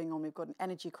wars going on, we've got an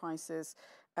energy crisis,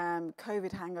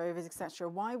 COVID hangovers, etc.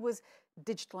 Why was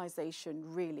digitalization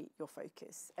really your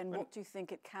focus? And what do you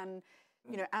think it can,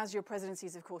 you know, as your presidency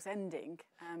is of course ending,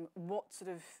 what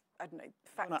sort of, I don't know,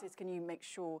 factors can you make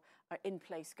sure are in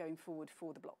place going forward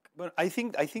for the bloc? But I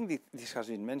think this has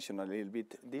been mentioned a little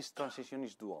bit. This transition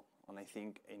is dual, and I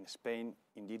think in Spain,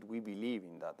 indeed, we believe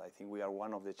in that. I think we are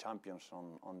one of the champions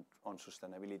on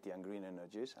sustainability and green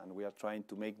energies, and we are trying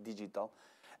to make digital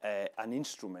an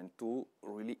instrument to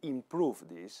really improve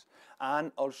this,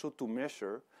 and also to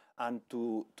measure and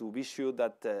to be sure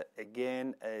that,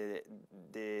 again,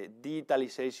 the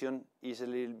digitalization is a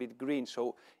little bit green.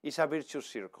 So it's a virtuous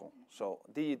circle. So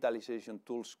digitalization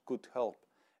tools could help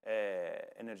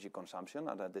energy consumption,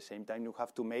 and at the same time, you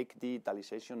have to make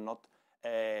digitalization not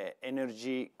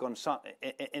energy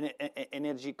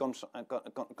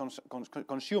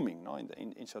consuming, no,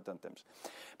 in certain terms.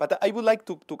 But I would like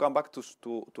to come back to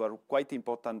a quite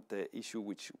important issue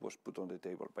which was put on the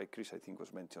table by Chris, I think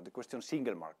was mentioned, the question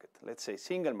single market. Let's say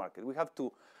single market. We have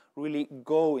to really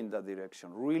go in that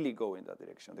direction,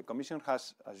 The Commission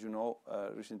has, as you know,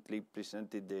 recently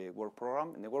presented the work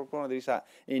program. In the work program, there is an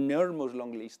enormous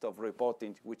long list of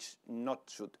reporting which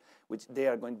they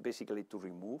are going basically to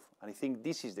remove. And I think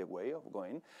this is the way of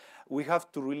going. We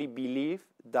have to really believe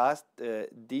that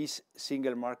this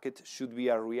single market should be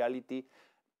a reality,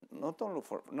 not only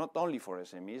for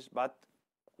SMEs, but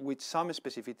with some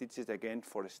specificities, again,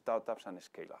 for startups and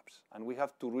scale-ups. And we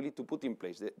have to really to put in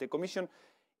place. The Commission,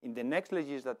 in the next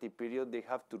legislative period, they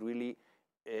have to really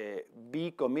be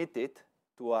committed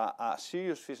to a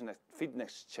serious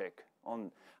fitness check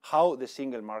on how the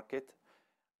single market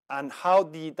and how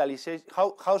digitalization,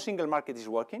 how single market is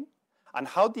working, and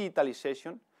how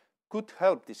digitalization could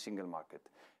help this single market.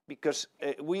 Because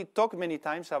we talk many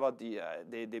times about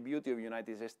the beauty of the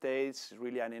United States,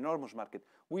 really an enormous market.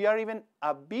 We are even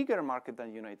a bigger market than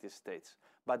the United States.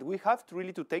 But we have to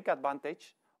really to take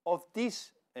advantage of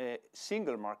this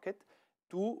single market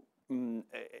to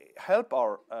help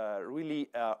our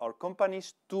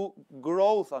companies to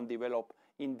grow and develop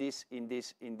in this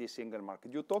single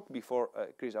market. You talked before,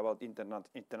 Chris, about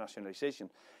internationalization.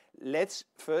 Let's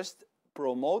first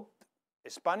promote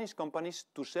Spanish companies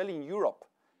to sell in Europe,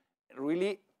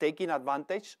 really taking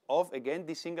advantage of, again,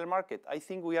 the single market. I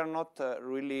think we are not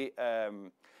really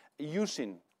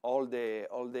using all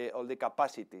the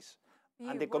capacities.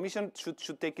 And the Commission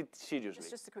should take it seriously.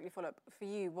 Just to quickly follow up, for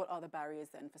you, what are the barriers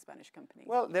then for Spanish companies?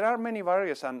 Well, there are many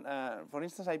barriers, and for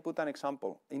instance, I put an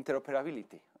example: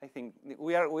 interoperability. I think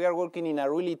we are working in a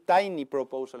really tiny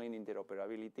proposal in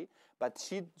interoperability, but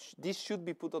this should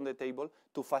be put on the table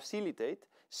to facilitate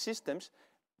systems,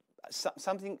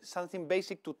 something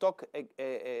basic to talk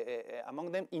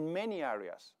among them in many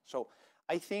areas. So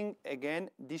I think,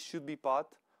 again, this should be part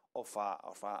of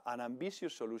an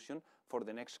ambitious solution for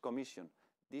the next Commission.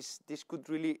 This could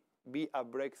really be a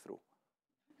breakthrough.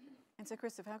 And so,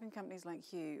 Christoph, how can companies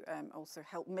like you also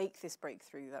help make this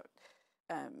breakthrough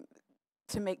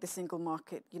to make the single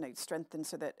market, strengthen,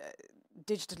 so that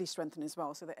digitally strengthen as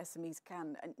well, so that SMEs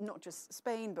can, and not just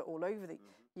Spain but all over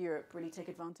Europe, really take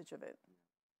advantage of it?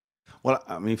 Well,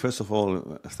 I mean, first of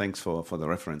all, thanks for the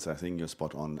reference. I think you're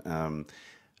spot on.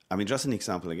 I mean, just an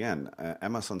example again,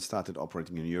 Amazon started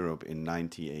operating in Europe in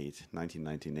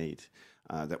 1998.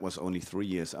 That was only 3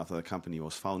 years after the company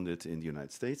was founded in the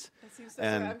United States.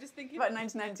 I'm just thinking about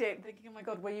 1998, thinking, oh my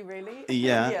God, were you really?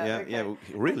 Yeah,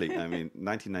 really. I mean,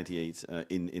 1998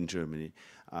 in Germany.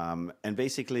 And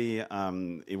basically,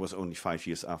 it was only 5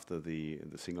 years after the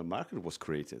single market was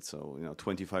created. So,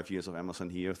 25 years of Amazon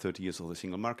here, 30 years of the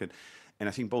single market. And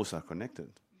I think both are connected.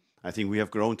 I think we have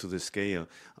grown to the scale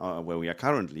where we are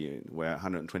currently, where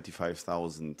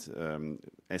 125,000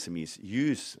 SMEs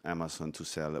use Amazon to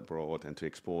sell abroad and to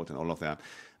export and all of that.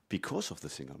 because of the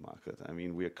single market. I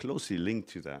mean, we are closely linked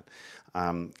to that.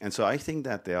 And so I think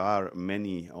that there are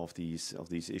many of these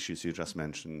issues you just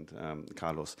mentioned,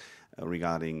 Carlos,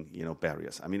 regarding,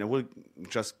 barriers. I mean,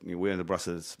 we're in the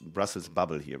Brussels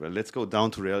bubble here, but let's go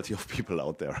down to reality of people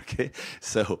out there, okay?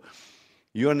 So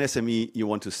you're an SME, you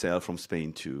want to sell from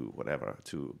Spain to whatever,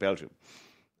 to Belgium.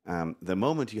 The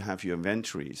moment you have your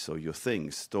inventory, so your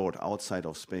things stored outside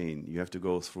of Spain, you have to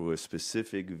go through a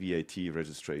specific VAT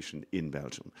registration in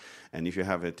Belgium. And if you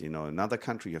have it in another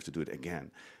country, you have to do it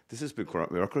again. This is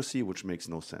bureaucracy which makes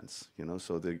no sense.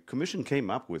 So the Commission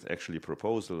came up with actually a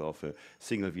proposal of a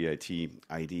single VAT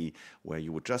ID where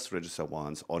you would just register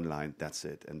once online, that's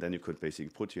it. And then you could basically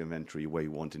put your inventory where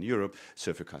you want in Europe,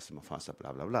 serve your customer faster,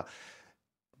 blah, blah, blah.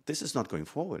 This is not going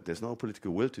forward. There's no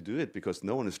political will to do it because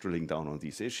no one is drilling down on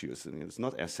these issues. And it's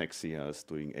not as sexy as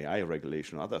doing AI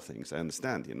regulation or other things, I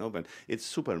understand, but it's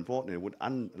super important. It would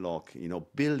unlock,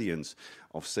 billions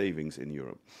of savings in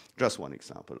Europe. Just one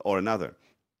example. Or another.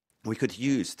 We could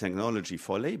use technology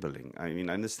for labeling. I mean,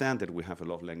 I understand that we have a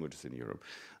lot of languages in Europe.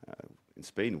 In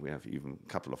Spain, we have even a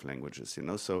couple of languages,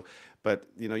 So, but,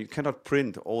 you cannot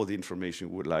print all the information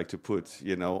you would like to put,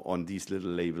 on these little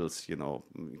labels,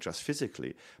 just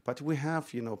physically. But we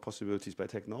have, possibilities by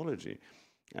technology.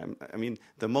 I mean,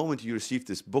 the moment you receive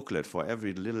this booklet for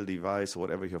every little device or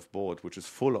whatever you have bought, which is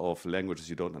full of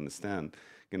languages you don't understand,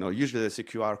 usually there's a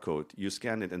QR code. You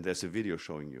scan it and there's a video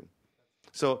showing you.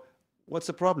 So, what's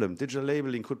the problem? Digital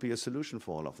labeling could be a solution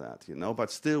for all of that,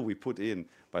 But still, we put in,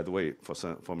 by the way,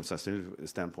 from a sustainability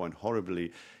standpoint,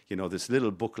 horribly, this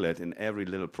little booklet in every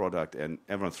little product, and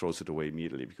everyone throws it away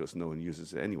immediately because no one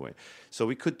uses it anyway. So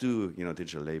we could do,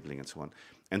 digital labeling and so on.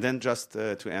 And then just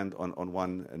to end on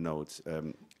one note,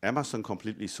 Amazon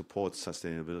completely supports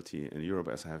sustainability in Europe,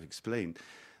 as I have explained.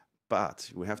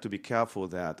 But we have to be careful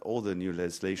that all the new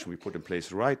legislation we put in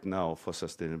place right now for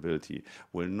sustainability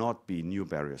will not be new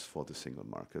barriers for the single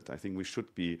market. I think we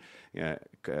should be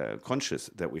conscious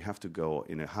that we have to go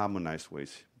in a harmonized way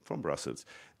from Brussels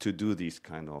to do these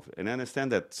kind of, and I understand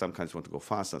that some countries want to go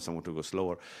faster, some want to go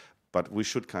slower, but we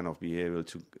should kind of be able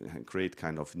to create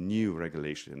kind of new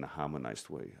regulation in a harmonized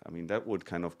way. I mean, that would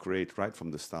kind of create right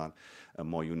from the start a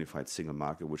more unified single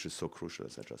market, which is so crucial,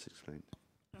 as I just explained.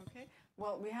 Okay.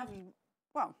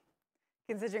 Well,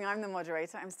 considering I'm the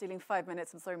moderator, I'm stealing 5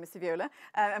 minutes. I'm sorry, Mr. Viola.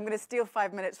 I'm going to steal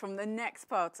 5 minutes from the next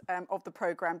part of the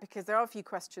programme because there are a few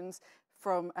questions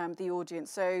from the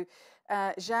audience. So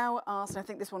Zhao asked, and I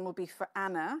think this one will be for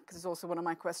Anna, because it's also one of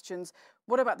my questions,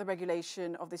 what about the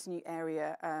regulation of this new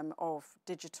area of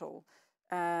digital?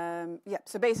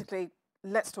 So basically,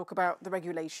 let's talk about the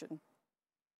regulation.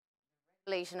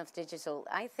 Of digital.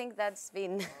 I think that's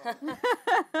been,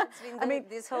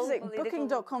 this whole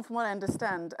Booking.com, from what I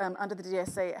understand, under the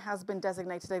DSA, has been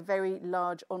designated a very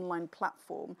large online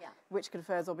platform, which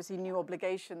confers obviously new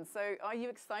obligations. So are you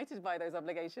excited by those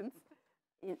obligations?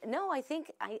 No, I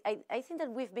think that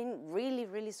we've been really,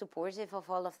 really supportive of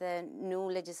all of the new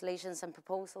legislations and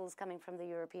proposals coming from the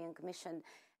European Commission.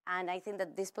 And I think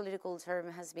that this political term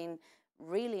has been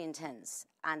really intense,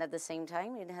 and at the same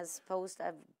time it has posed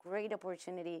a great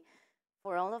opportunity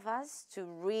for all of us to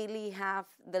really have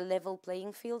the level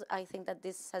playing field. I think that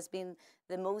this has been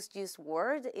the most used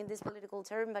word in this political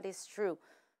term, but it's true.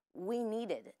 We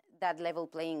needed that level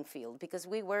playing field because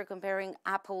we were comparing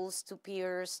apples to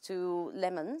pears to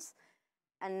lemons,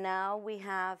 and now we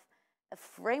have a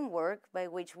framework by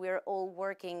which we're all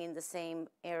working in the same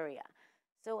area.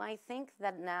 So I think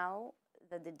that now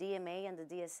that the DMA and the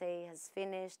DSA has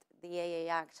finished, the AA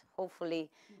Act hopefully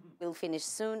will finish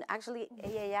soon. Actually,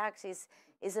 AA Act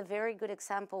is a very good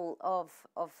example of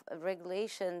a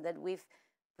regulation that we've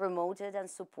promoted and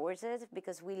supported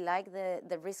because we like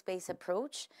the risk-based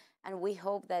approach, and we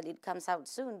hope that it comes out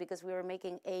soon because we are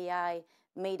making AI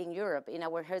made in Europe in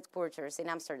our headquarters in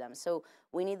Amsterdam. So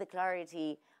we need the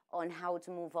clarity on how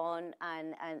to move on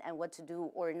and what to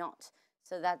do or not.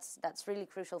 So that's really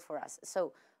crucial for us.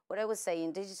 So what I was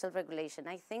saying, digital regulation,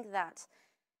 I think that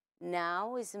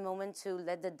now is the moment to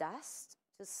let the dust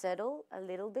to settle a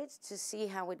little bit, to see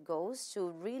how it goes, to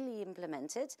really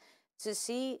implement it, to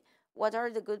see what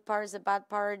are the good parts, the bad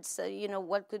parts,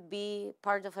 what could be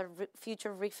part of a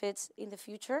future refit in the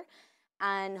future.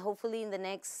 And hopefully in the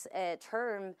next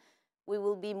term, we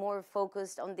will be more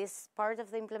focused on this part of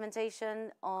the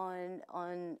implementation, on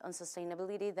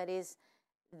sustainability. That is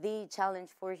the challenge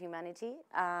for humanity.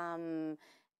 And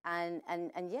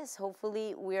yes,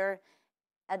 hopefully we're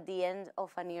at the end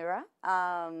of an era.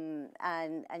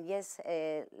 And yes,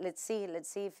 let's see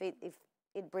if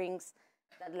it brings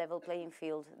that level playing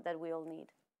field that we all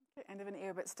need. End of an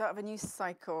era, but start of a new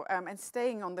cycle. And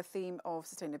staying on the theme of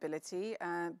sustainability,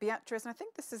 Beatrice, and I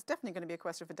think this is definitely going to be a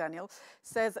question for Daniel,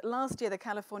 says last year the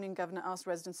Californian governor asked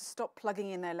residents to stop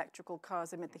plugging in their electrical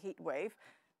cars amid the heat wave.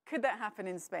 Could that happen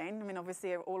in Spain? I mean,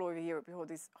 obviously, all over Europe, we hold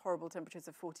these horrible temperatures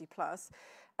of 40 plus.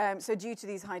 So due to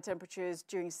these high temperatures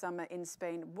during summer in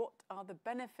Spain, what are the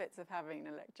benefits of having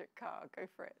an electric car? Go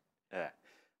for it. Yeah.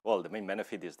 Well, the main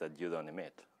benefit is that you don't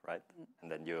emit, right?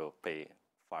 And then you pay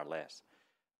far less.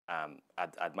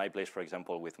 At my place, for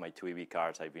example, with my 2 EV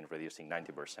cars, I've been reducing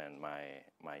 90%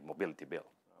 my mobility bill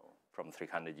from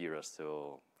 300 euros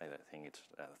to, I think it's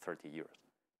 30 euros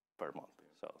per month.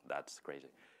 So that's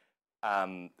crazy.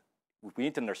 We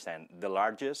need to understand the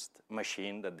largest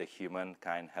machine that the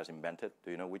humankind has invented.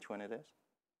 Do you know which one it is?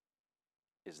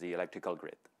 It's the electrical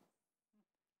grid.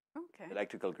 Okay. The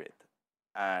electrical grid.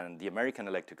 And the American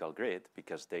electrical grid,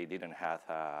 because they didn't have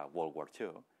World War II,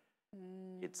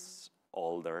 it's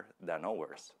older than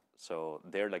ours. So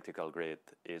their electrical grid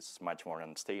is much more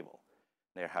unstable.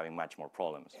 They're having much more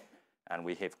problems. And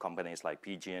we have companies like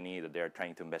PG&E that they're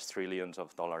trying to invest trillions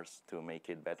of dollars to make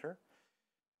it better.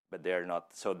 But they're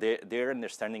not. So they're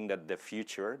understanding that the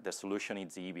future, the solution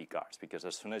is the EV cars, because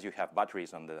as soon as you have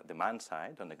batteries on the demand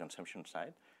side, on the consumption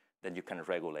side, then you can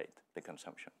regulate the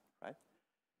consumption, right?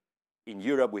 In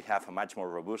Europe, we have a much more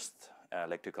robust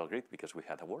electrical grid because we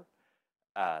had a war.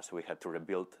 So we had to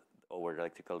rebuild our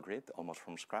electrical grid almost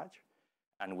from scratch.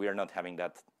 And we are not having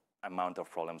that amount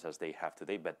of problems as they have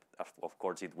today, but of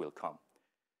course it will come.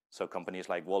 So companies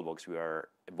like Wallbox, we are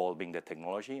evolving the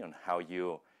technology on how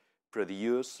you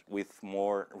produce with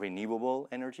more renewable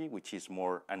energy, which is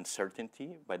more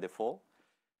uncertainty by default,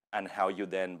 and how you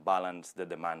then balance the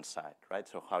demand side, right?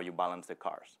 So how you balance the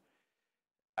cars.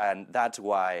 And that's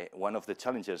why one of the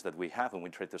challenges that we have when we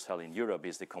try to sell in Europe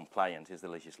is the compliance, is the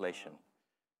legislation,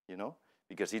 you know?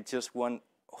 Because it's just one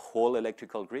whole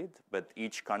electrical grid, but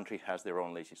each country has their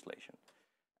own legislation.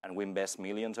 And we invest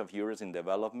millions of euros in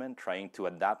development trying to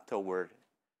adapt our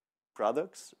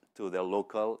products to the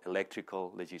local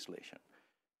electrical legislation.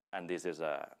 And this is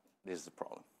a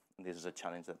problem. This is a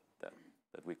challenge that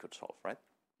we could solve, right?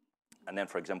 And then,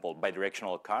 for example,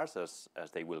 bidirectional cars,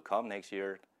 as they will come next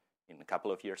year, in a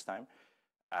couple of years' time,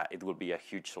 it will be a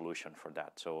huge solution for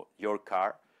that. So your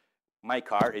car, my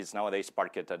car is nowadays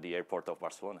parked at the airport of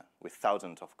Barcelona with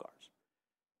thousands of cars.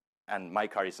 And my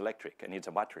car is electric and it's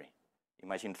a battery.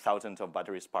 Imagine thousands of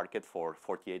batteries parked for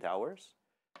 48 hours,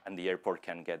 and the airport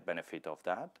can get benefit of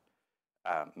that.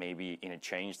 Maybe in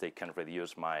exchange, they can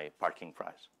reduce my parking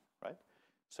price, right?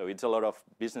 So it's a lot of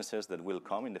businesses that will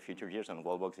come in the future years, and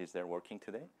Wallbox is there working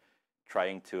today,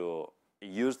 trying to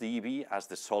use the EV as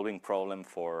the solving problem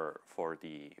for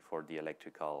the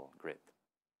electrical grid.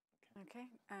 Okay,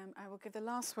 I will give the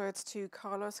last words to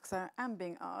Carlos, because I am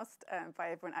being asked by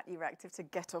everyone at Euractiv to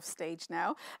get off stage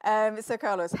now. So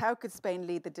Carlos, how could Spain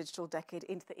lead the digital decade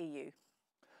into the EU?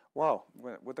 Wow,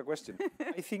 what a question.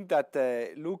 I think that,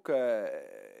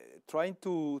 trying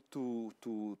to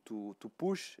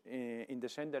push in the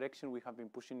same direction we have been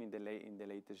pushing in the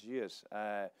latest years.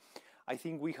 I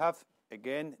think we have,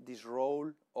 again, this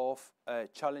role of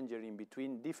challenger in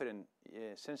between different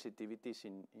sensitivities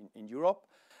in Europe.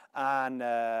 And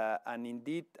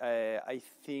indeed, I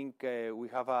think we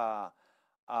have a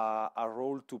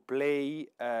role to play,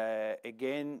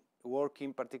 again,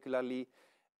 working particularly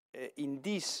in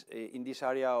this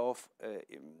area of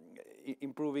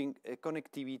improving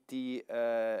connectivity,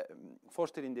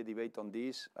 fostering the debate on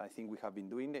this. I think we have been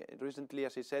doing it recently,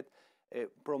 as I said,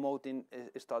 promoting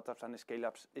startups and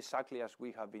scale-ups exactly as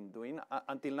we have been doing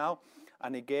until now.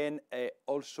 And again,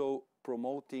 also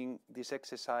promoting this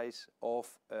exercise of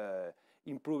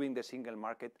improving the single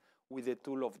market with the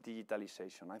tool of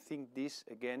digitalization. I think this,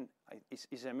 again,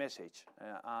 is a message.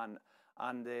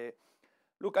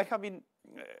 Look, I have been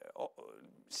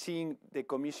seeing the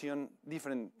Commission,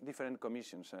 different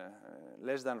commissions,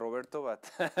 less than Roberto,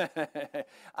 but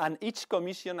and each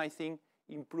commission, I think,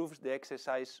 improves the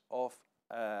exercise of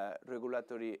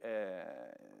regulatory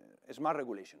smart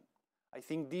regulation. I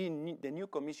think the new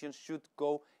commission should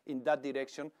go in that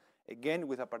direction, again,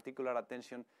 with a particular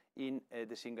attention in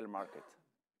the single market.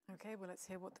 Okay, well, let's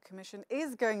hear what the Commission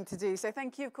is going to do. So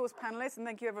thank you, of course, panellists, and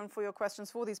thank you, everyone, for your questions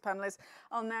for these panellists.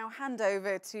 I'll now hand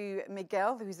over to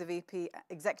Miguel, who's the VP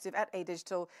Executive at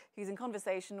Adigital, who's in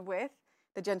conversation with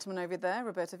the gentleman over there,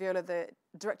 Roberto Viola, the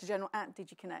Director General at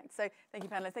DigiConnect. So thank you,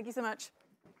 panellists. Thank you so much.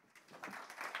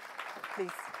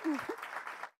 Please.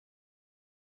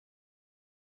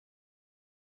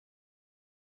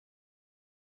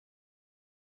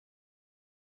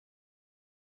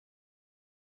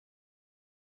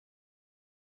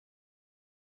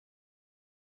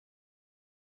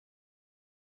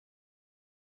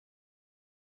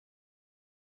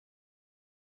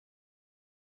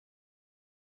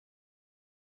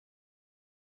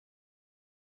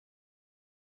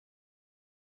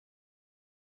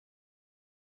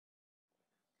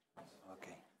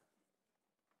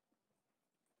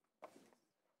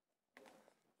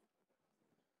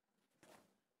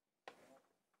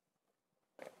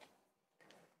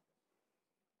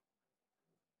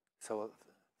 So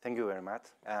thank you very much.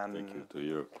 Thank you to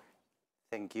you.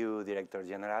 Thank you, Director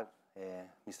General,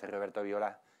 Mr. Roberto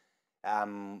Viola.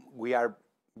 We are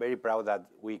very proud that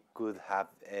we could have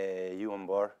you on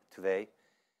board today.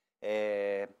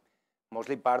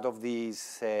 Mostly part of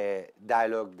this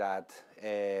dialogue that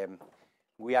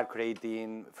we are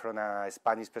creating from a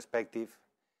Spanish perspective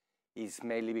is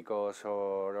mainly because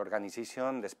our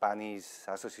organization, the Spanish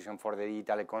Association for the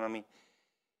Digital Economy,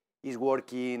 is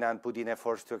working and putting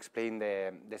efforts to explain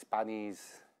the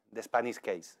Spanish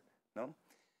case, no?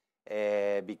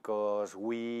 Because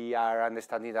we are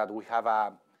understanding that we have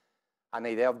an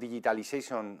idea of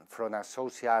digitalization from a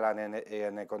social and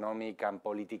an economic and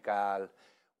political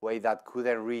way that could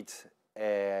enrich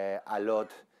a lot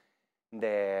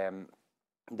the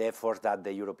efforts that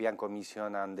the European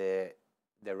Commission and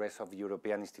the rest of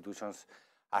European institutions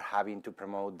are having to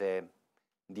promote the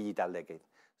digital decade.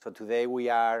 So today we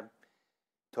are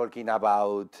talking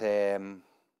about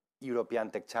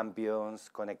European tech champions,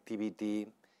 connectivity,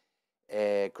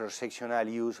 cross-sectional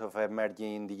use of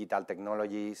emerging digital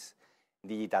technologies,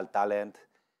 digital talent,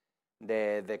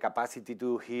 the capacity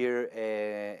to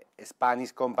hear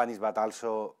Spanish companies, but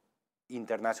also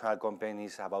international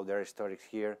companies about their stories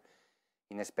here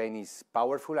in Spain is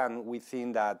powerful, and we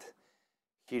think that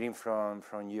hearing from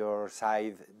your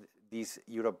side this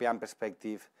European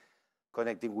perspective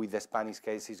connecting with the Spanish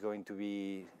case is going to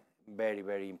be very,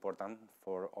 very important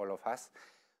for all of us.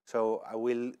 So I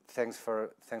will thanks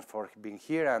for being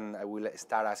here, and I will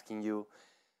start asking you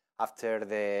after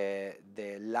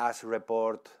the last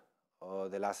report or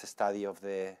the last study of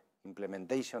the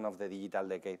implementation of the digital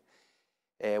decade.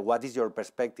 What is your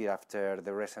perspective after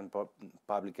the recent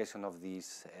publication of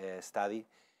this study?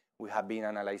 We have been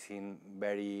analyzing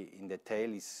very in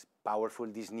detail. It's powerful,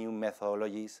 these new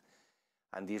methodologies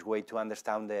and this way to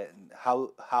understand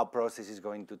how process is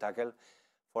going to tackle.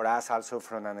 For us, also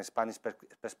from a Spanish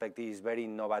perspective, is very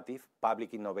innovative,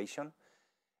 public innovation,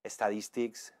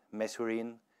 statistics,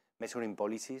 measuring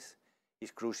policies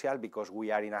is crucial because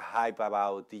we are in a hype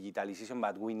about digitalization,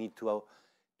 but we need to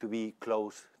be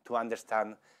close to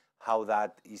understand how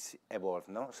that is evolved.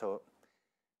 No? So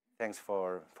thanks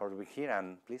for being here,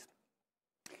 and please.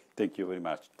 Thank you very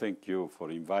much. Thank you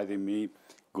for inviting me.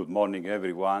 Good morning,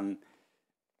 everyone.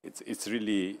 It's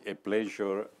really a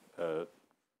pleasure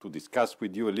to discuss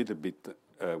with you a little bit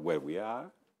where we are.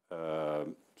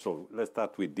 So let's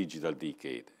start with digital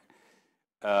decade.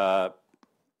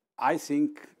 I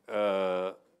think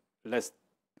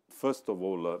first of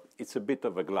all, it's a bit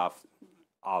of a glass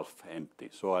half empty.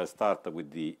 So I'll start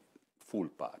with the full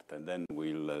part, and then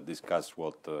we'll discuss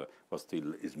what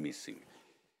still is missing.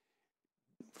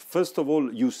 First of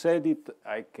all, you said it,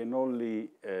 I can only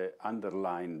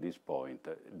underline this point.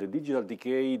 The digital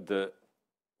decade,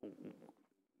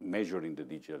 measuring the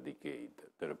digital decade,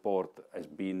 the report has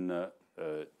been,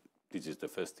 this is the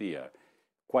first year,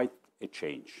 quite a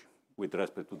change with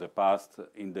respect to the past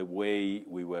in the way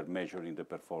we were measuring the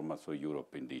performance of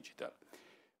Europe in digital.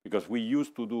 Because we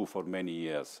used to do for many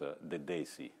years the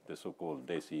DESI, the so-called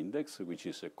DESI index, which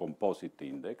is a composite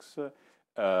index,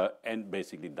 and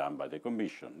basically done by the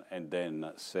Commission, and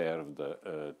then served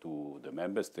to the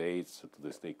member states, to the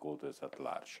stakeholders at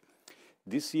large.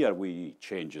 This year we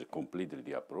changed completely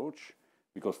the approach,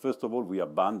 because first of all we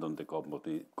abandoned the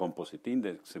composite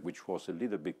index, which was a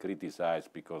little bit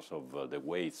criticized because of the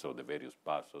weights of the various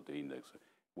parts of the index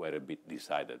were a bit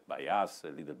decided by us, a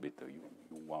little bit,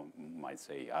 one might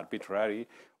say, arbitrary,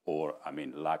 or, I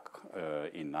mean, lack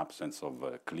in absence of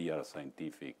a clear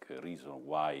scientific reason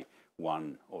why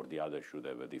one or the other should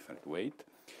have a different weight.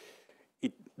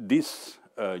 This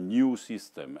new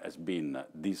system has been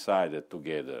decided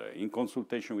together in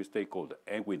consultation with stakeholders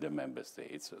and with the member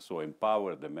states, so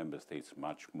empower the member states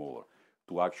much more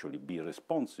to actually be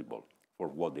responsible for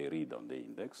what they read on the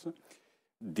index.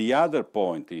 The other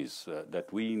point is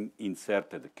that we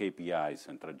inserted KPIs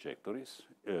and trajectories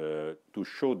to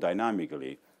show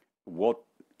dynamically what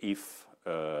if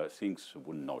things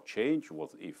would not change,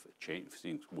 what if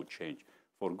things would change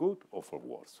for good or for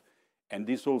worse. And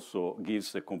this also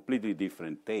gives a completely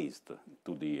different taste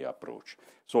to the approach.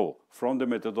 So from the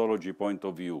methodology point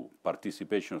of view,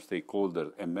 participation of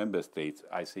stakeholders and member states,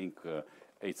 I think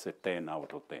it's a 10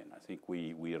 out of 10. I think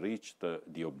we reached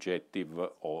the objective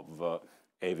of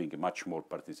having much more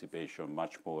participation,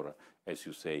 much more, as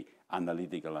you say,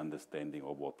 analytical understanding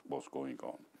of what was going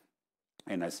on.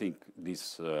 And I think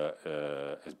this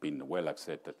has been well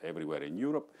accepted everywhere in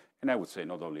Europe, and I would say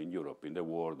not only in Europe, in the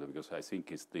world, because I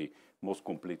think it's the most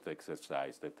complete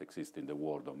exercise that exists in the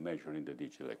world of measuring the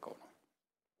digital economy.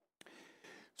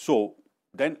 So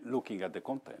Then looking at the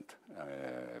content,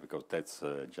 because that's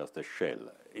just a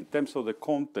shell. In terms of the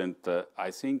content,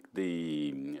 I think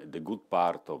the good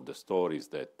part of the story is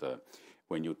that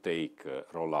when you take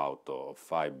rollout of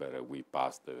fiber, we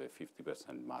passed the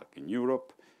 50% mark in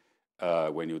Europe.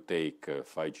 When you take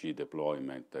 5G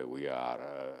deployment, we are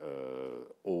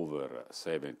over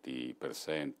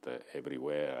 70%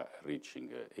 everywhere, reaching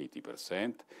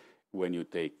 80%. When you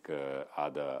take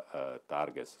other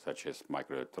targets such as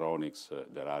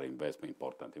microelectronics, there are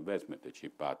important investment. The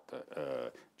CHIP Act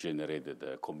generated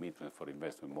a commitment for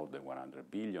investment more than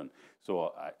 100 billion.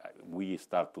 So we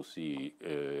start to see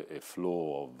a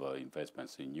flow of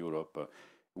investments in Europe,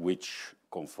 which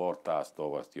comfort us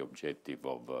towards the objective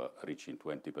of reaching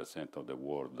 20% of the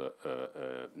world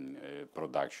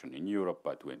production in Europe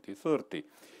by 2030.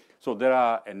 So there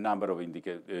are a number of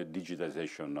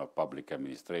digitization of public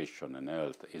administration and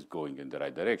health is going in the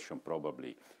right direction.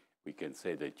 Probably we can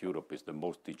say that Europe is the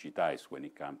most digitized when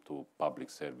it comes to public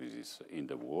services in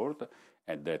the world,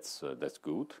 and that's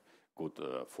good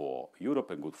for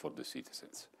Europe and good for the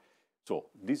citizens. So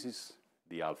this is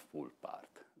the half full part.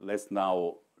 Let's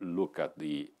now look at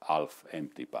the half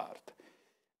empty part.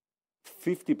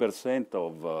 50%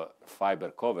 of fiber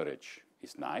coverage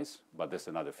is nice, but there's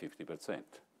another 50%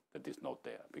 that is not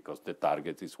there because the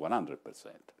target is 100%.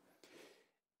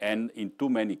 And in too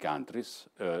many countries,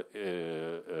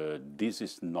 this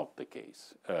is not the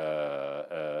case.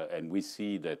 And we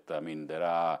see that, I mean, there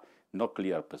are no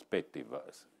clear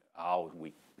perspectives how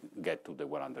we get to the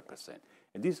 100%.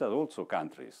 And these are also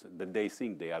countries that they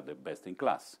think they are the best in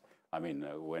class. I mean,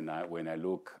 when I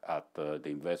look at the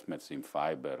investments in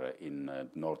fiber in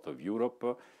north of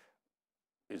Europe,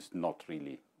 it's not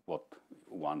really what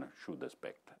one should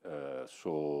expect.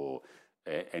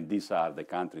 And these are the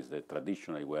countries that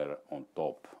traditionally were on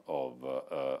top of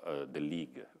the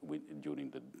league during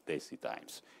the DESI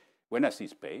times. When I see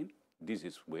Spain, this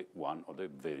is one of the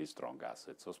very strong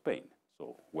assets of Spain.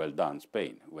 So well done,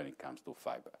 Spain, when it comes to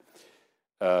fiber.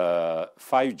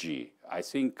 5G, I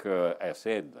think, as I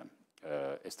said,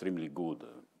 extremely good,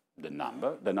 the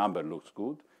number. The number looks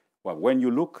good. But when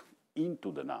you look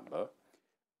into the number,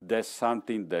 there's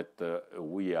something that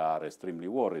we are extremely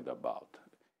worried about.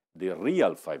 The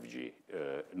real 5G,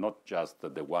 not just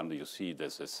the one that you see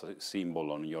there's a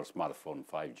symbol on your smartphone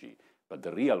 5G, but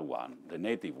the real one, the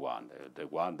native one, the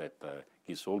one that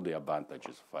gives all the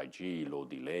advantages of 5G, low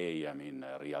delay, I mean,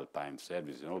 real-time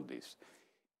service and all this,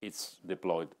 it's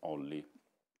deployed only,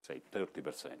 say,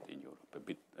 30% in Europe.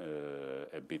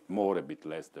 A bit more, a bit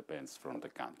less, depends from the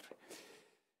country.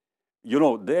 You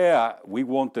know, there we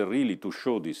wanted really to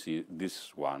show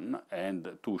this one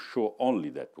and to show only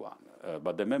that one.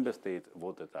 But the member state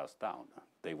voted us down.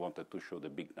 They wanted to show the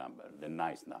big number, the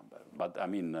nice number. But I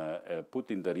mean,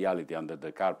 putting the reality under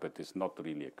the carpet is not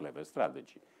really a clever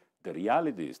strategy. The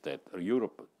reality is that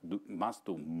Europe must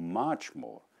do much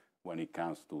more when it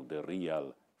comes to the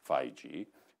real 5G,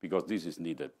 because this is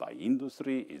needed by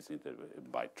industry, it's needed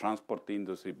by transport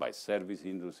industry, by service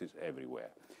industries,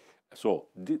 everywhere. So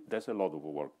there's a lot of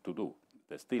work to do.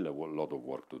 There's still a lot of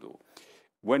work to do.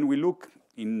 When we look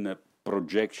in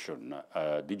projection,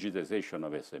 digitization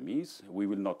of SMEs, we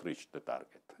will not reach the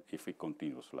target if it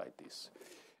continues like this.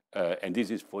 And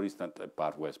this is, for instance, a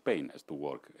part where Spain has to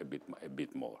work a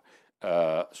bit more.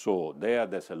 So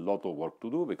there's a lot of work to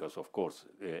do because, of course,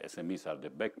 SMEs are the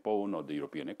backbone of the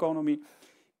European economy.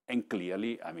 And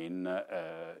clearly, I mean,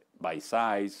 by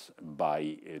size,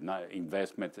 by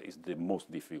investment is the most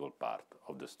difficult part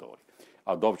of the story.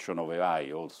 Adoption of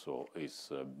AI also is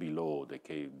below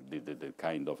the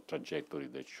kind of trajectory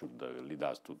that should lead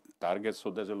us to targets.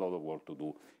 So there's a lot of work to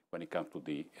do when it comes to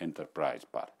the enterprise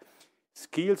part.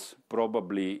 Skills,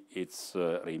 probably it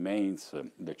remains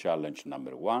the challenge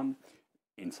number one.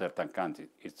 In certain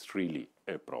countries, it's really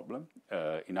a problem.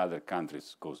 In other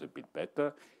countries, it goes a bit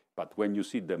better. But when you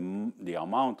see the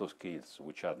amount of skills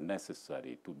which are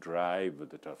necessary to drive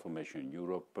the transformation in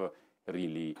Europe,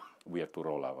 really we have to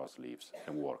roll our sleeves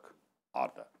and work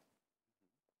harder.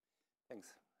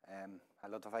 Thanks. A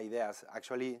lot of ideas.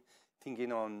 Actually,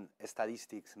 thinking on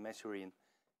statistics, measuring,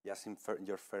 just in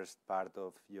your first part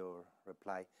of your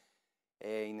reply.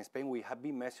 In Spain, we have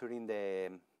been measuring the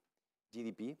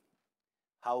GDP,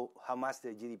 how much the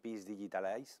GDP is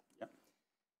digitalized. Yeah.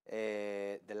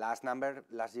 The last number,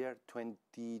 last year,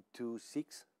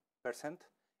 22.6%,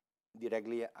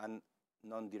 directly and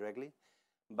non-directly.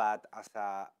 But as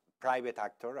a private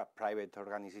actor, a private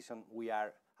organization, we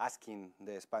are asking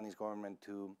the Spanish government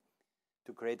to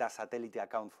create a satellite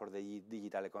account for the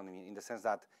digital economy, in the sense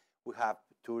that we have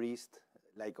tourists,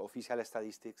 like official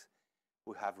statistics,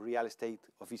 We have real estate,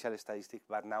 official statistics,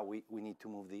 but now we need to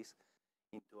move this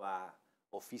into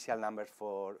official numbers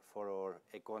for our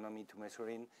economy to measure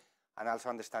in, and also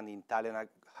understanding talent,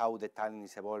 how the talent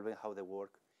is evolving, how they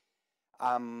work.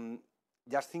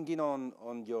 Just thinking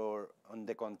on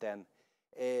the content,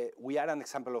 we are an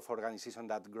example of organization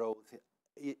that growth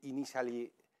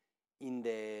initially in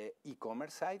the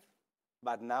e-commerce side,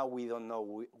 but now we don't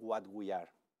know what we are,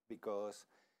 because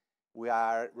we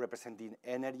are representing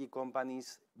energy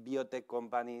companies, biotech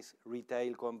companies,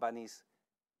 retail companies,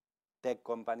 tech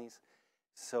companies.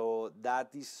 So that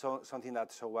is something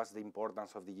that shows us the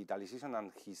importance of digitalization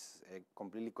and his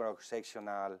completely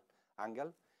cross-sectional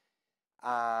angle.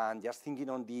 And just thinking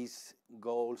on these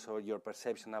goals or your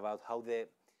perception about how the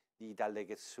digital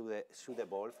decades should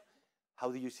evolve,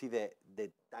 how do you see the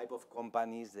type of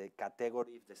companies, the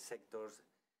categories, the sectors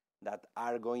that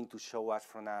are going to show us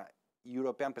from a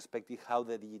European perspective how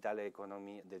the digital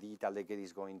economy, the digital decade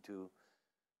is going to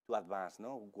advance?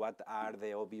 No? What are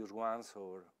the obvious ones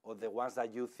or the ones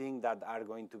that you think that are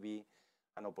going to be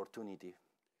an opportunity?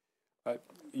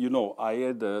 You know, I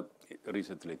had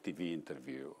recently a TV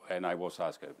interview, and I was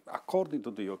asked, according to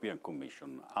the European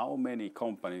Commission, how many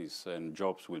companies and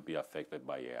jobs will be affected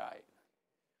by AI?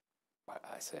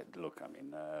 I said, look, I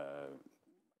mean,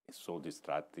 it's so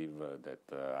destructive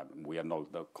that we are not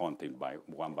counting by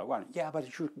one. Yeah, but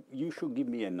you should give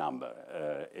me a number.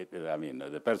 I mean,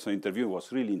 the person interviewed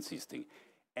was really insisting.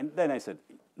 And then I said,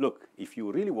 look, if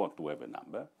you really want to have a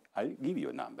number, I'll give you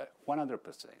a number, 100%.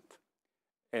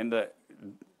 And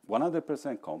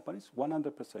 100% companies,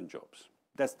 100% jobs.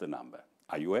 That's the number.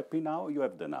 Are you happy now? You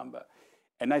have the number.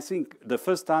 And I think the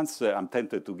first answer I'm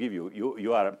tempted to give you,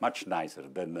 you are much nicer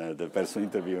than the person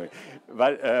interviewing.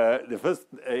 But the first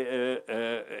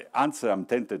answer I'm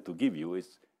tempted to give you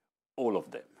is all of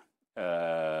them.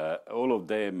 All of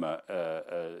them,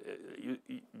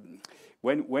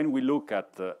 when we look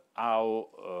at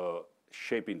how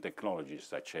shaping technologies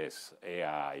such as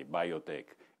AI, biotech,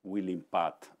 will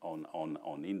impact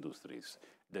on industries,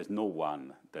 there's no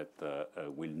one that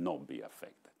will not be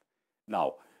affected.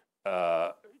 Now,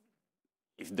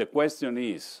 if the question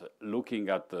is, looking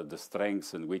at the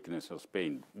strengths and weaknesses of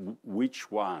Spain, which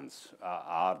ones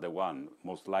are the ones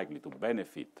most likely to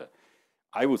benefit,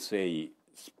 I would say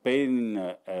Spain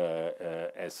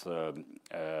as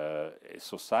a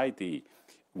society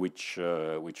which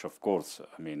of course,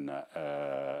 I mean,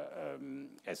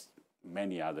 as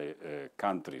many other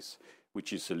countries,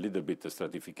 which is a little bit a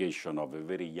stratification of a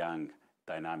very young,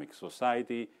 dynamic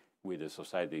society with a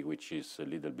society which is a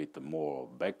little bit more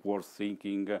backward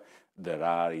thinking. There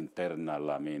are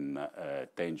internal, I mean,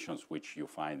 tensions which you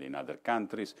find in other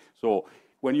countries. So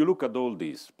when you look at all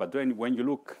this, but when you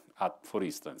look at, for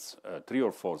instance, 3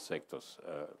 or 4 sectors,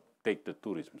 take the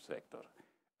tourism sector.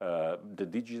 The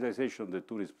digitization of the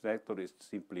tourism sector is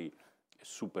simply a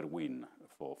super win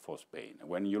for Spain.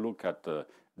 When you look at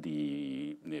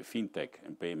the fintech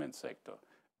and payment sector,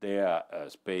 there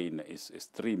Spain is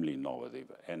extremely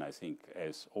innovative, and I think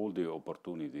has all the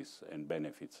opportunities and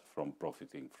benefits from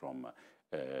profiting from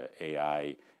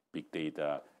AI, big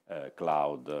data,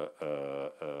 cloud,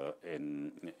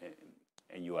 and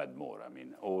you add more. I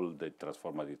mean, all the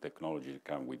transformative technologies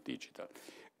come with digital.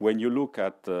 When you look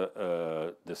at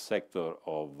the sector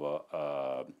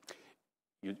of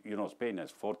you know, Spain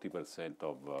has 40%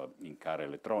 of in-car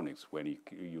electronics when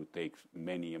you take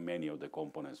many of the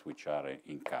components which are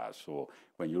in cars. So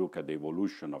when you look at the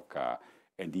evolution of car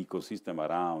and the ecosystem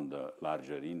around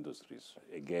larger industries,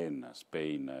 again,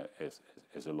 Spain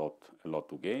has a lot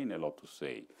to gain, a lot to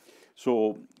say.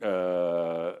 So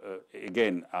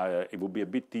again, it would be a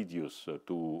bit tedious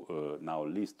to now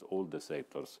list all the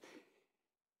sectors.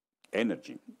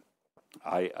 Energy.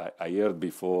 I heard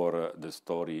before the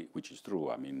story, which is true.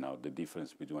 I mean, now the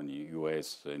difference between the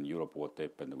US and Europe, what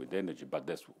happened with energy. But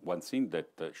there's one thing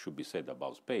that should be said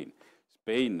about Spain.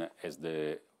 Spain has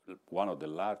one of the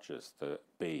largest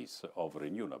base of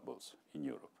renewables in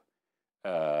Europe.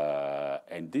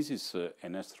 And this is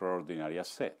an extraordinary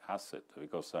asset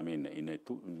because, I mean,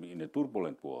 in a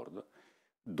turbulent world,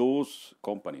 those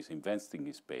companies investing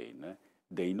in Spain,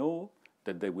 they know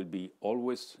that there will be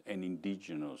always an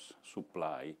indigenous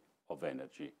supply of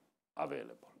energy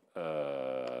available.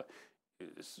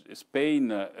 Spain,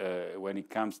 when it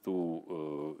comes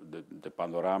to the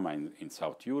panorama in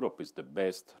South Europe, is the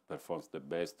best, performs the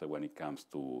best when it comes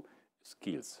to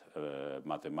skills,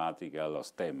 mathematical or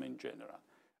STEM in general.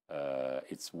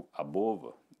 It's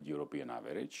above European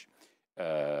average.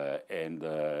 And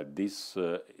this,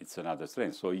 it's another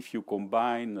strength. So if you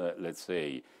combine, let's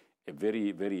say, a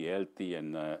very, very healthy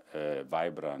and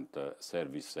vibrant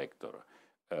service sector,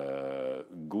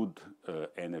 good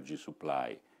energy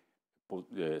supply,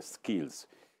 skills,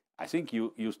 I think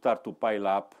you start to pile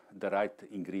up the right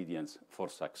ingredients for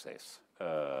success.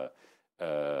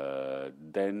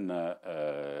 Then,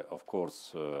 of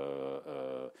course,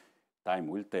 time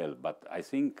will tell. But I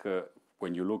think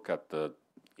when you look at,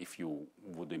 if you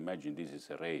would imagine this is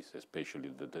a race, especially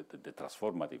the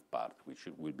transformative part, which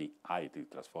will be highly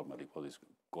transformative, what is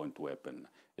going to happen,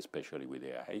 especially with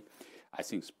AI, I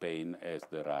think Spain has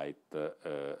the right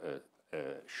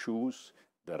shoes,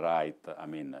 the right,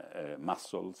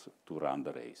 muscles to run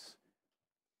the race.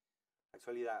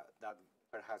 Actually, that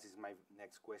perhaps is my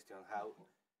next question. How,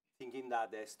 thinking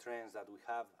that the strengths that we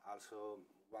have, also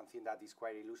one thing that is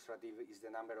quite illustrative is the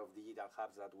number of digital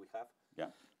hubs that we have.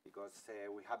 Yeah. Because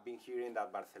we have been hearing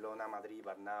that Barcelona, Madrid,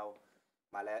 but now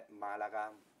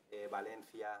Malaga,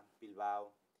 Valencia,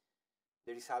 Bilbao,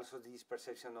 there is also this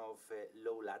perception of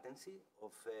low latency.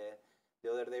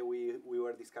 The other day we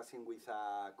were discussing with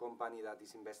a company that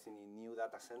is investing in new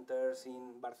data centers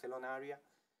in Barcelona area,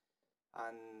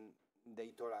 and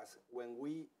they told us when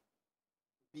we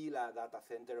build a data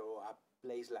center or a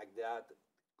place like that,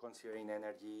 considering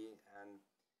energy, and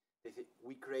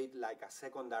we create like a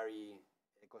secondary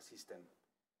ecosystem.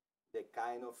 The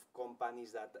kind of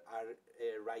companies that are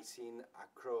rising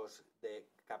across the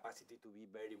capacity to be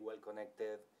very well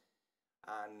connected.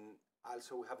 And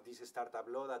also we have this startup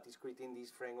law that is creating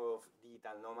this frame of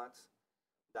digital nomads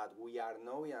that we are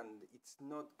knowing, and it's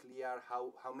not clear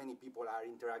how many people are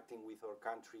interacting with our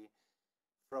country,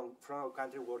 from our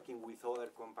country working with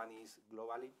other companies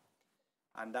globally.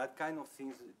 And that kind of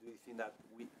things, do you think that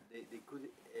they could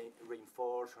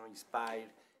reinforce or inspire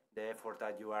the effort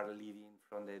that you are leading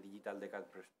from the digital decade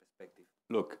perspective?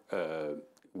 Look,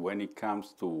 when it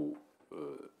comes to,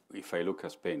 if I look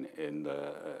at Spain, and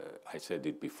I said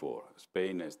it before,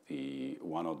 Spain is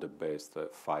one of the best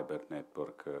fiber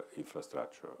network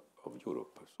infrastructure of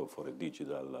Europe. So for a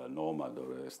digital nomad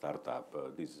or a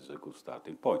startup, this is a good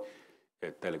starting point.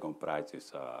 Telecom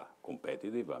prices are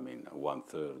competitive,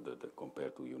 1/3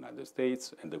 compared to United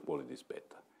States, and the quality is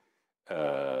better.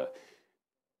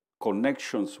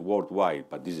 Connections worldwide,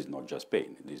 but this is not just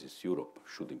Spain, this is Europe,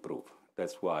 should improve.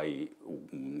 That's why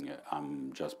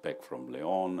I'm just back from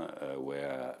Leon,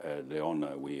 where Leon,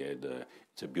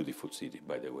 it's a beautiful city,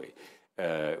 by the way.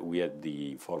 We had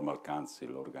the informal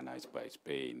council organized by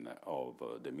Spain of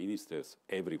the ministers.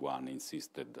 Everyone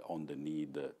insisted on the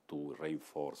need to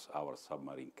reinforce our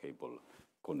submarine cable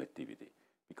connectivity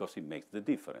because it makes the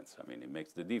difference. It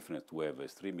makes the difference to have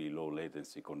extremely low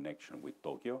latency connection with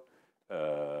Tokyo.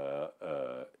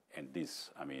 And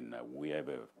this, we have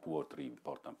 2 or 3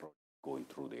 important projects going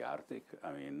through the Arctic.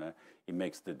 It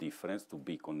makes the difference to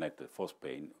be connected for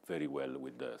Spain very well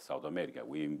with South America.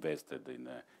 We invested in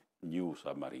a new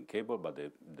submarine cable, but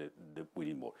we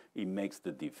need more. It makes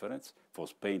the difference for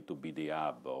Spain to be the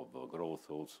hub of growth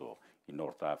also in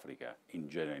North Africa, in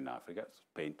general in Africa,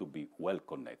 Spain to be well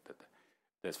connected.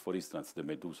 There's, for instance, the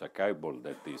Medusa cable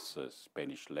that is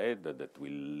Spanish-led, that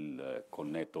will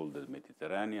connect all the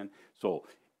Mediterranean. So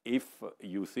if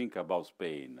you think about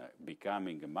Spain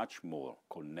becoming much more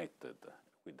connected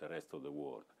with the rest of the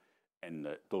world,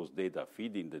 and those data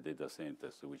feeding the data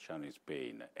centers which are in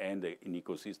Spain, and an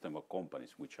ecosystem of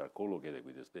companies which are co-located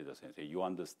with this data center, you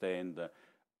understand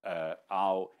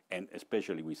how, and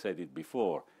especially we said it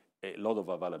before, a lot of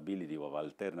availability of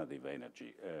alternative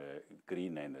energy,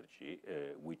 green energy,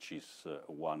 which is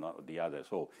one or the other.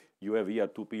 So you have here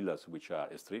 2 pillars which are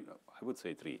extreme, I would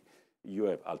say 3. You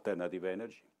have alternative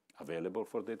energy available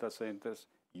for data centers.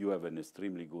 You have an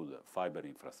extremely good fiber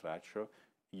infrastructure.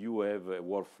 You have a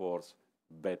workforce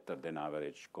better than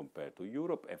average compared to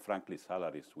Europe, and frankly,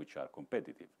 salaries which are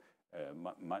competitive,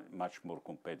 much more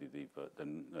competitive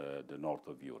than the north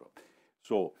of Europe.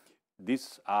 So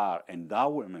these are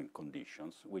endowment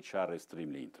conditions which are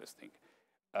extremely interesting.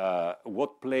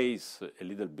 What plays a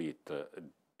little bit,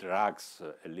 drags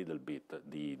a little bit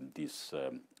this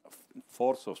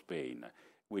force of Spain,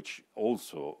 which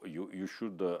also you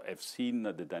should have seen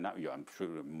the dynamic. I'm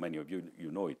sure many of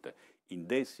you know it. In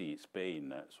DESI,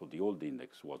 Spain, so the old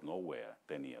index was nowhere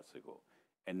 10 years ago,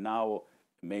 and now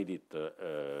made it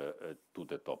to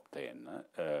the top 10.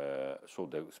 So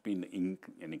there's been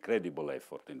an incredible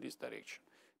effort in this direction.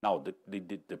 Now,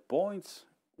 the points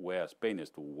where Spain has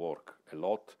to work a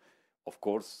lot, of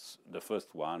course, the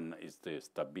first one is the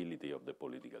stability of the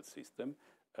political system,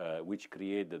 which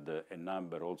created a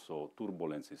number also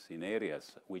turbulences in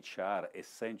areas which are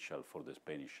essential for the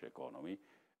Spanish economy.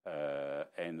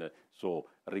 And so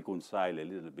reconcile a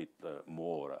little bit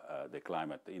more the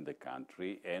climate in the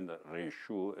country and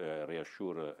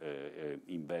reassure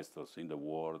investors in the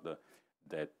world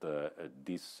that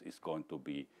this is going to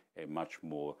be a much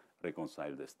more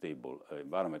reconciled, stable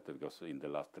environment, because in the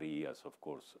last 3 years, of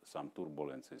course, some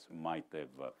turbulences might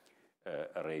have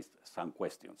raised some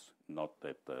questions. Not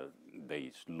that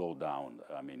they slow down,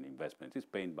 investment in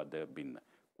Spain, but there have been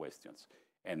questions.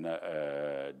 And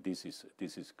this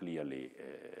is clearly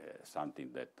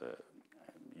something that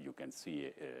you can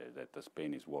see that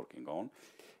Spain is working on.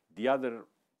 The other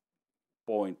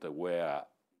point where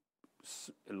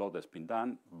a lot has been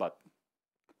done, but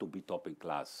to be top in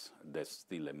class, there's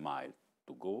still a mile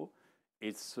to go.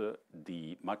 It's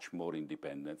the much more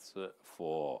independence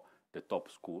for the top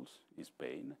schools in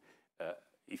Spain.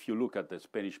 If you look at the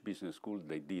Spanish business school,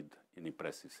 they did an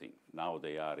impressive thing. Now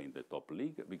they are in the top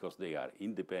league because they are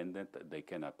independent, they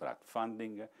can attract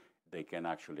funding, they can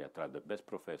actually attract the best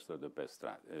professors, the best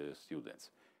students.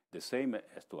 The same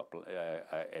has to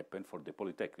happen for the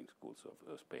polytechnic schools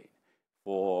of Spain.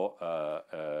 For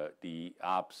the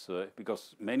hubs,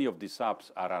 because many of these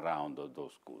hubs are around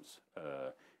those schools,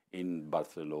 in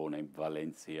Barcelona, in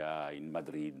Valencia, in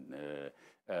Madrid.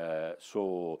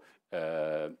 So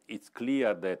it's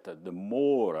clear that the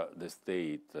more the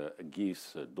state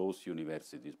gives those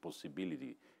universities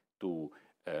possibility to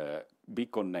be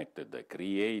connected,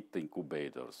 create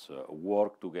incubators,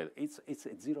 work together, it's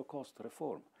a zero-cost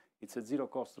reform. It's a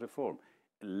zero-cost reform.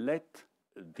 Let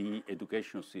the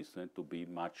education system to be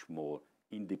much more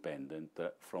independent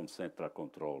from central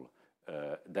control.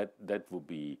 That would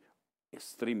be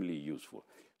extremely useful.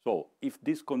 So if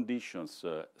these conditions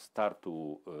start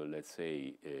to, let's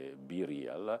say, be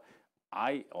real,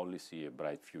 I only see a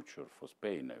bright future for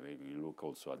Spain. We look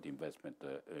also at the investment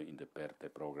in the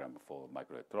PERTE program for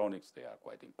microelectronics. They are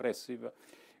quite impressive.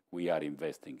 We are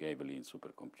investing heavily in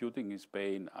supercomputing in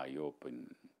Spain. I hope in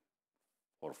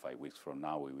 4 or 5 weeks from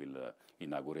now we will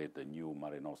inaugurate the new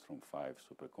Mare Nostrum 5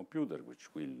 supercomputer,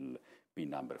 which will be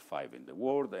number 5 in the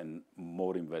world, and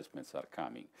more investments are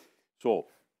coming. So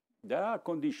there are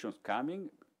conditions coming.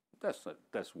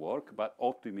 That's work, but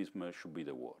optimism should be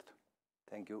the word.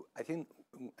 Thank you. I think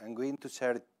I'm going to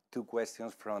share 2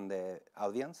 questions from the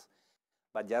audience,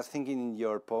 but just thinking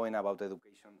your point about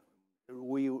education,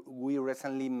 we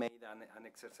recently made an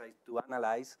exercise to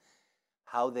analyze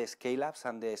how the scale-ups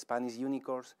and the Spanish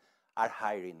unicorns are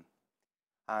hiring.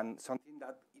 And something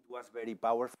that it was very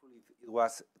powerful, it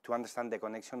was to understand the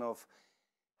connection of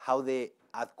how they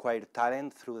acquire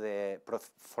talent through the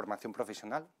formación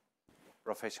profesional,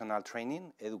 professional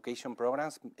training, education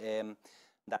programs,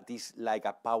 that is like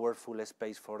a powerful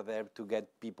space for them to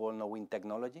get people knowing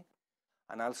technology.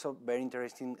 And also very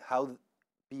interesting how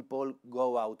people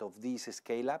go out of these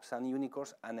scale-ups and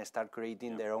unicorns and start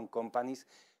creating their own companies,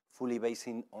 fully based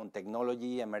on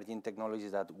technology, emerging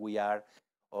technologies that we are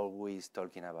always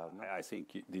talking about. No? I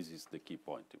think this is the key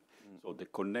point. So the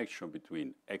connection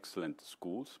between excellent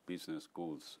schools, business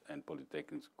schools and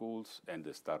polytechnic schools and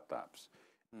the startups,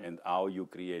 and how you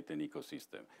create an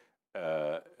ecosystem.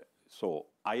 So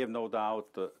I have no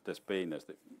doubt that Spain,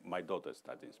 my daughter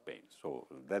studied in Spain, so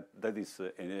that is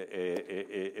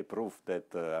a proof that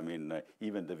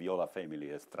even the Viola family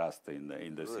has trust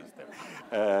in the system.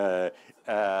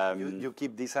 You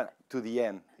keep this to the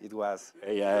end. It was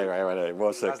it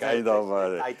was a kind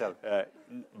of title.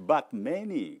 But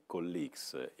many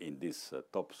colleagues in this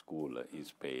top school in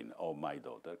Spain, or my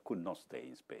daughter, could not stay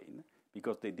in Spain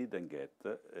because they didn't get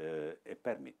a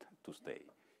permit to stay.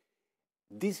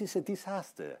 This is a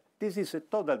disaster. This is a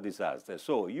total disaster.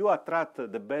 So you attract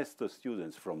the best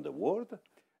students from the world.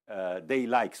 They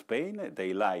like Spain.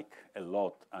 They like a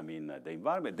lot, the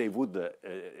environment. They would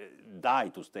die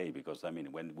to stay because,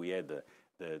 when we had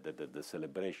the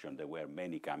celebration, there were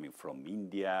many coming from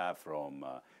India, from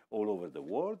all over the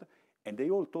world. And they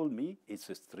all told me it's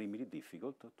extremely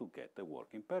difficult to get a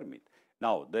working permit.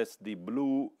 Now, that's the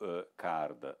blue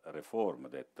card reform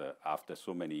that after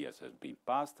so many years has been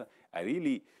passed. I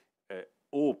really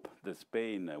hope that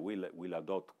Spain will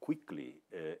adopt quickly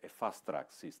a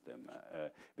fast-track system.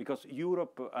 Because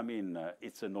Europe,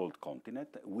 it's an old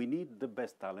continent. We need the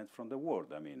best talent from the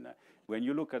world. When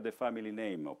you look at the family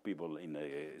name of people in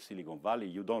Silicon Valley,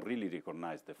 you don't really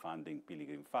recognize the founding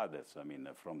Pilgrim Fathers,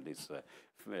 from these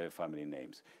family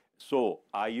names. So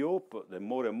I hope that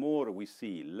more and more we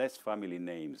see less family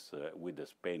names with the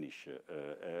Spanish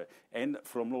and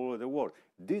from all over the world.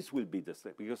 This will be the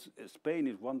step, because Spain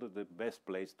is one of the best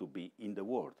places to be in the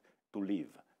world, to live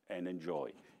and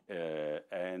enjoy.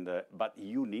 But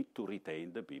you need to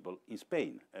retain the people in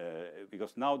Spain,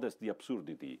 because now there's the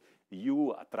absurdity.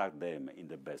 You attract them in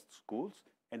the best schools,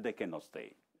 and they cannot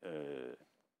stay.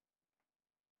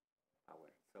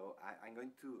 So I'm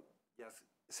going to just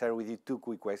share with you two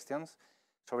quick questions.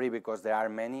 Sorry, because there are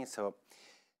many. So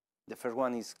the first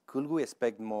one is, could we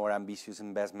expect more ambitious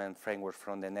investment frameworks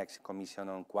from the next Commission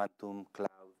on Quantum, Cloud,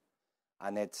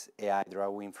 and Edge AI,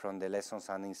 drawing from the lessons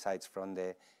and insights from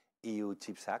the EU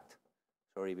Chips Act?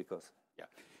 Sorry, because... Yeah.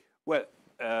 Well,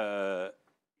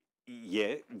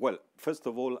 yeah. Well, first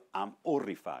of all, I'm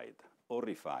horrified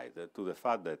to the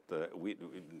fact that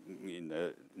in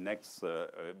the next,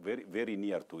 very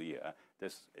near to here,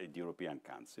 there's a European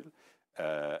Council,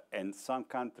 and some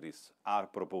countries are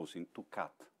proposing to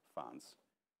cut funds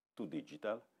to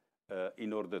digital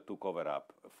in order to cover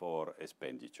up for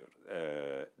expenditure.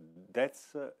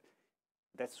 That's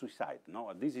suicide.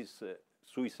 No, this is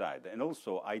suicide. And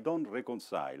also, I don't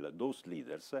reconcile those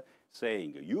leaders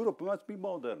saying Europe must be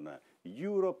modern,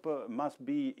 Europe must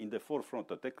be in the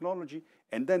forefront of technology,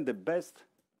 and then the best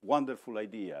wonderful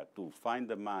idea to find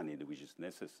the money which is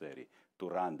necessary to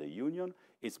run the union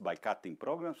is by cutting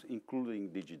programs, including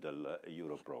Digital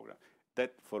Europe program.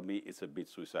 That, for me, is a bit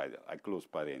suicidal. I close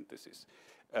parentheses.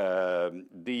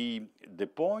 The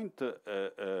point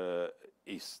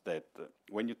is that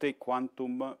when you take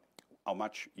quantum, how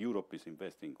much Europe is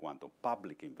investing in quantum,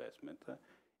 public investment,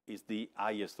 is the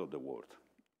highest of the world.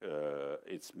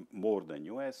 It's more than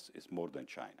US, it's more than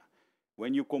China.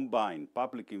 When you combine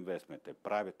public investment and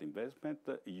private investment,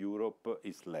 Europe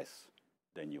is less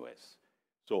than US.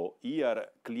 So here,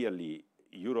 clearly,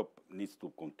 Europe needs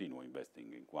to continue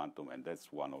investing in quantum, and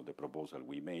that's one of the proposals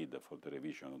we made for the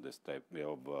revision of the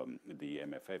the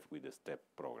MFF with the STEP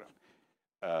program.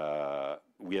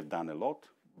 We have done a lot,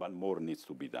 but more needs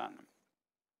to be done.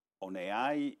 On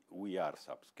AI, we are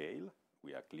subscale.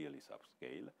 We are clearly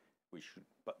subscale. We should,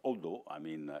 but although, I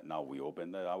mean, now we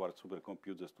opened our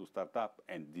supercomputers to start up,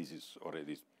 and this is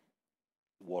already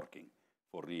working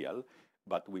for real,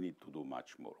 but we need to do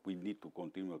much more. We need to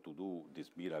continue to do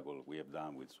this miracle we have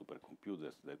done with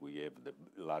supercomputers, that we have the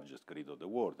largest grid of the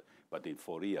world. But in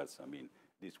 4 years, I mean,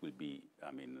 this will be,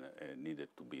 I mean, needed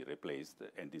to be replaced,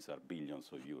 and these are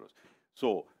billions of euros.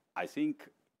 So I think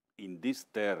in this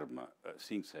term,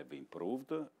 things have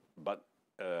improved, but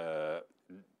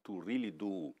to really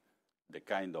do the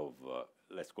kind of,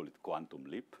 let's call it quantum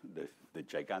leap, the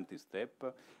gigantic step,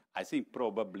 I think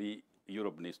probably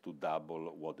Europe needs to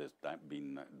double what has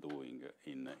been doing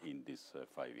in these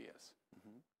 5 years.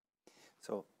 Mm-hmm.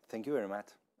 So thank you very much.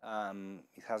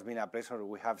 It has been a pleasure.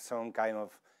 We have some kind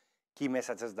of key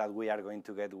messages that we are going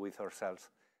to get with ourselves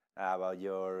about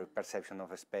your perception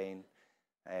of Spain,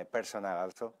 personal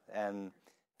also. And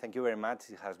thank you very much.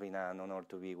 It has been an honor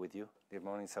to be with you this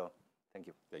morning. So thank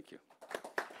you. Thank you.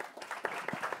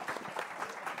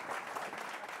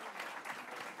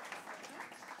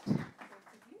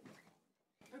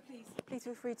 Please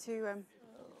feel free to.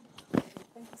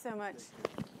 Thank you so much.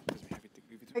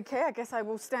 Okay, I guess I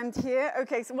will stand here.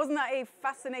 Okay, so wasn't that a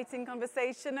fascinating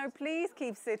conversation? No, please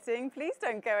keep sitting. Please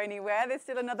don't go anywhere. There's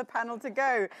still another panel to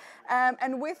go.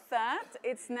 And with that,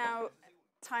 it's now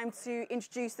time to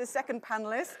introduce the second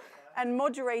panelist. And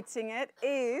moderating it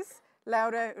is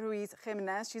Laura Ruiz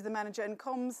Jimenez. She's the manager in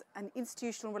comms and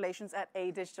institutional relations at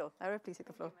Adigital. Laura, please take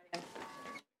the floor.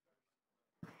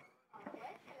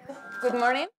 Good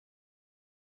morning.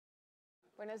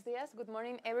 Buenos dias. Good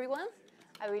morning, everyone.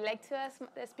 I would like to ask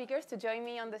the speakers to join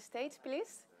me on the stage,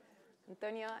 please.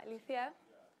 Antonio, Alicia,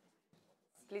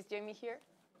 please join me here.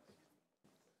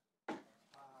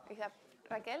 We have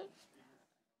Raquel.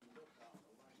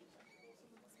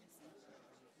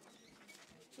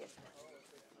 Yes.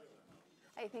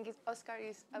 I think Oscar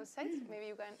is outside. Maybe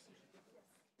you can.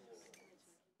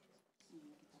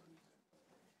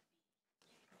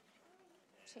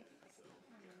 Sí.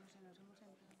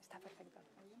 Está perfecto.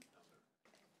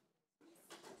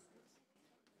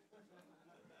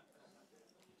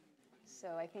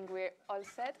 So I think we're all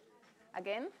set.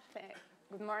 Again,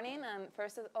 good morning. And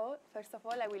first of all,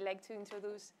 I would like to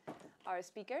introduce our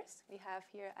speakers. We have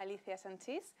here Alicia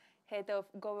Sanchez, Head of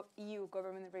EU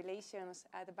Government Relations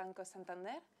at Banco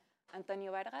Santander,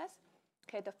 Antonio Vargas,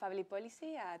 Head of Public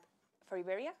Policy for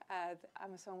Iberia at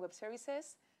Amazon Web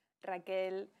Services,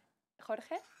 Raquel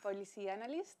Jorge, Policy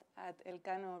Analyst at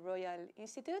Elcano Royal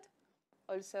Institute,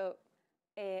 also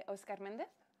Oscar Mendez,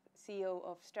 CEO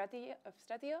of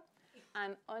Stratio,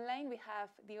 and online we have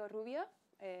Diego Rubio,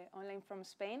 online from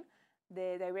Spain,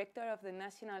 the Director of the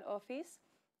National Office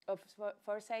of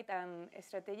Foresight and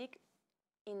Strategic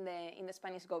in the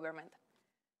Spanish government.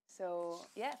 So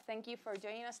yeah, thank you for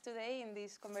joining us today in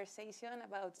this conversation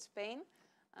about Spain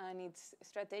and its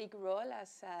strategic role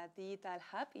as a digital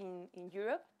hub in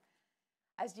Europe.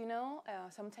 As you know,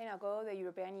 some time ago, the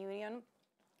European Union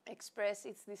expressed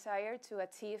its desire to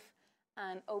achieve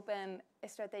an open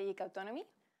strategic autonomy,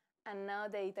 and now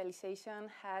digitalization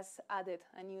has added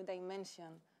a new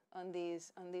dimension on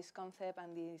this concept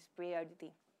and this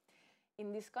priority.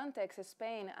 In this context,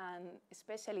 Spain, and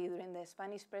especially during the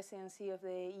Spanish presidency of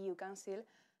the EU Council,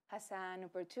 has an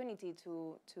opportunity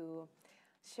to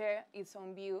share its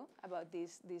own view about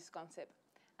this concept.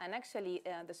 And actually,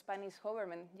 the Spanish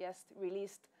government just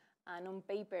released a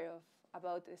non-paper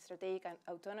about strategic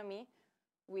autonomy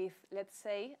with, let's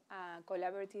say, a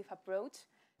collaborative approach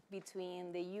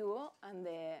between the EU and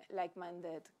the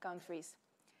like-minded countries.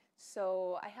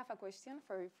 So I have a question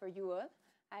for you all.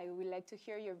 I would like to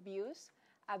hear your views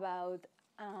about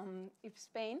if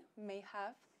Spain may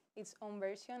have its own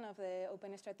version of the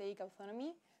open strategic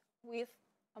autonomy with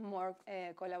a more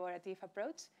collaborative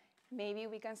approach. Maybe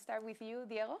we can start with you,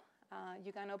 Diego.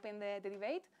 You can open the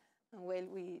debate, and while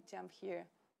we jump here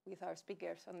with our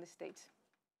speakers on the stage.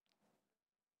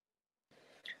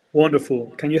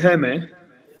 Wonderful. Can you hear me?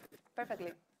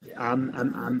 Perfectly.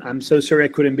 I'm so sorry I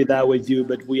couldn't be there with you,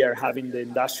 but we are having the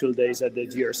industrial days at the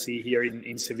GRC here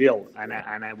in Seville, and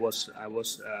I was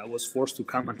forced to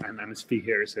come and speak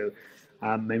here. So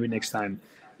maybe next time.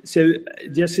 So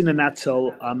just in a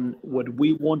nutshell, what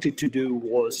we wanted to do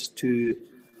was to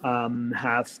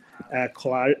have a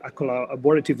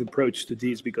collaborative approach to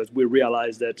this, because we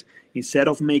realized that instead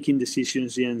of making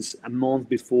decisions a month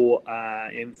before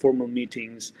informal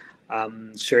meetings,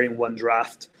 sharing one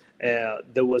draft,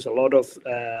 there was a lot of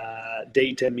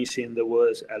data missing. There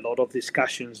was a lot of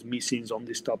discussions missing on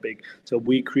this topic. So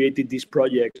we created this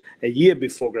project a year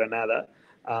before Granada,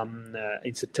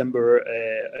 in September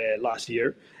last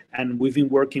year. And we've been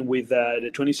working with the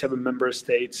 27 member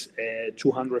states,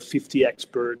 250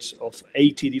 experts of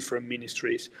 80 different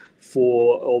ministries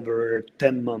for over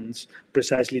 10 months,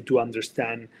 precisely to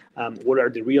understand what are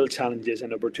the real challenges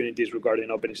and opportunities regarding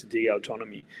open strategic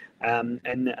autonomy.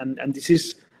 And this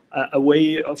is a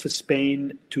way of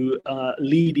Spain to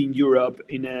lead in Europe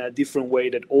in a different way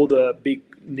that all the big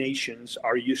nations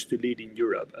are used to lead in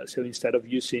Europe. So instead of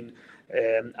using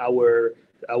our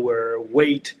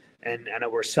weight and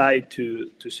our side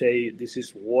to say this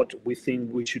is what we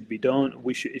think we should be done,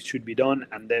 it should be done,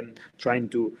 and then trying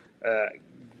to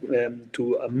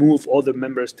move other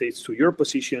member states to your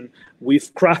position,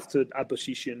 we've crafted a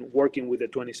position working with the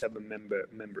 27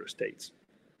 member states.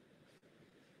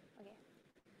 Okay,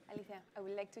 Alicia, I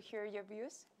would like to hear your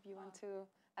views. If you want to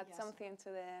add something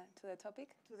to the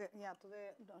topic.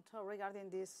 So regarding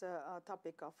this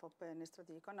topic of open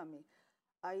strategic economy,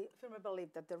 I firmly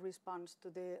believe that the response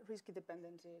to the risky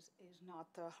dependencies is not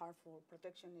harmful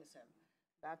protectionism,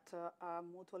 but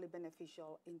mutually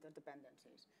beneficial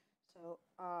interdependencies. So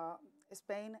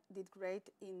Spain did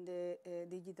great in the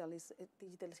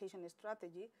digitalization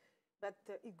strategy, but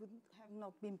it could have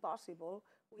not been possible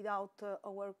without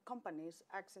our companies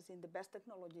accessing the best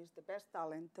technologies, the best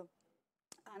talent,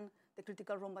 and the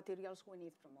critical raw materials we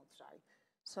need from outside.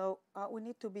 So we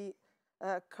need to be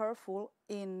careful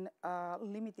in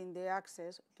limiting the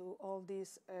access to all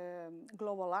these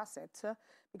global assets,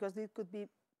 because it could be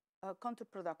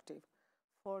counterproductive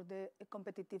for the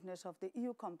competitiveness of the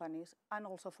EU companies and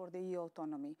also for the EU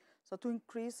autonomy. So to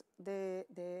increase the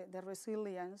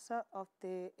resilience of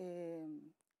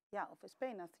of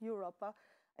Spain as Europe,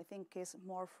 I think is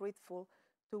more fruitful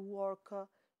to work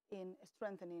in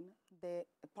strengthening the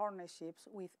partnerships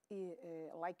with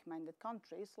like-minded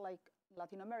countries like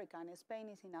Latin America, and Spain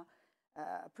is in a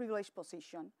privileged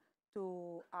position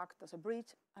to act as a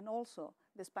bridge, and also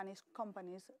the Spanish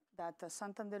companies that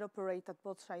Santander operate at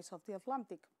both sides of the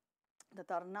Atlantic, that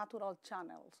are natural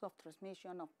channels of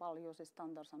transmission of values,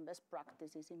 standards, and best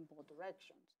practices in both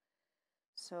directions.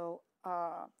 So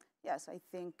yes, I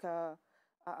think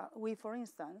we, for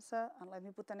instance, and let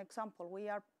me put an example, we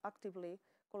are actively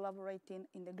collaborating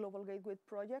in the Global Gateway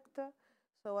project.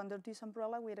 So under this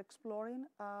umbrella, we're exploring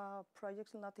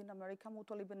projects in Latin America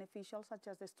mutually beneficial, such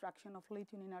as the extraction of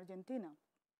lithium in Argentina.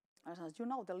 As you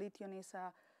know, the lithium is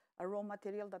a raw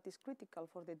material that is critical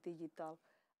for the digital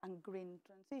and green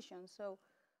transition. So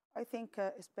I think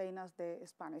Spain, as the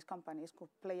Spanish companies, could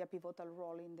play a pivotal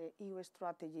role in the EU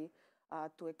strategy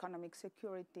to economic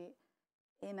security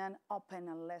in an open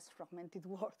and less fragmented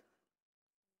world.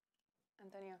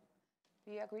 Antonio,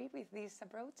 do you agree with this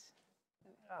approach?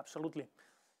 Absolutely.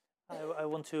 I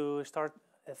want to start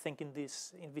thanking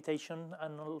this invitation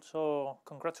and also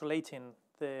congratulating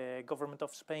the government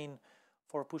of Spain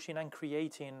for pushing and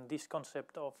creating this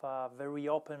concept of very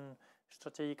open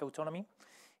strategic autonomy.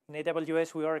 In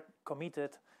AWS, we are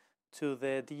committed to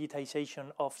the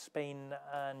digitization of Spain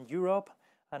and Europe,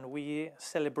 and we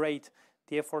celebrate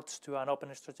the efforts to an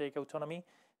open strategic autonomy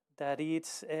that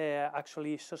is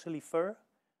actually socially fair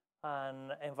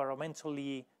and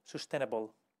environmentally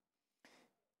sustainable.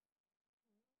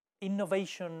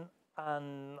 Innovation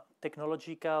and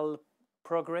technological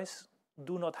progress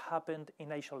do not happen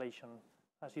in isolation,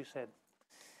 as you said.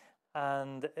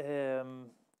 And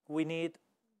we need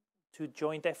to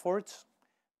joint efforts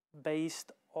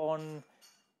based on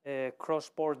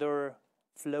cross-border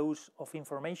flows of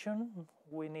information.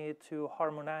 We need to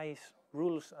harmonize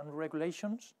rules and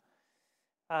regulations,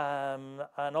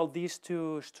 and all this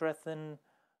to strengthen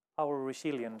our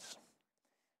resilience.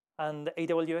 And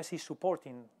AWS is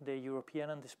supporting the European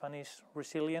and the Spanish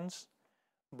resilience,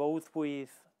 both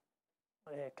with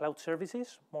cloud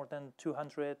services, more than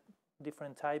 200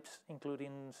 different types,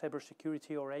 including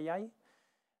cybersecurity or AI,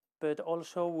 but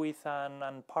also with an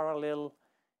unparalleled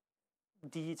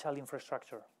digital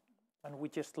infrastructure. And we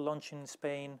just launched in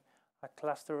Spain a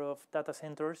cluster of data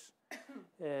centers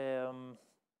that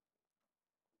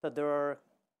they are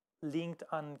linked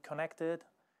and connected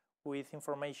with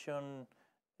information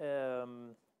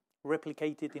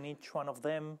replicated in each one of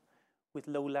them with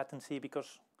low latency,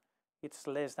 because it's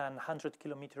less than 100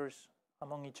 kilometers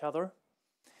among each other.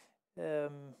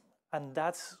 And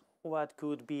that's what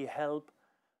could be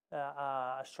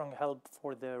a strong help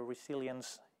for the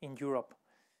resilience in Europe.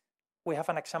 We have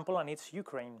an example, and it's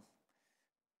Ukraine,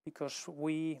 because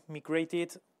we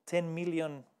migrated 10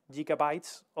 million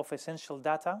gigabytes of essential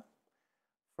data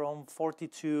from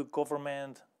 42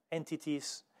 government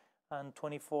entities and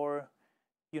 24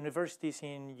 universities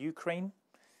in Ukraine.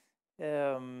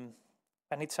 And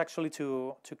it's actually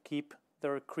to keep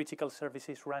their critical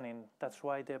services running. That's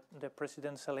why the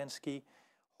President Zelensky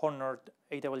honored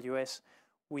AWS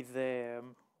with the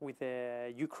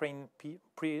Ukraine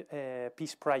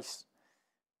Peace Prize,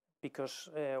 because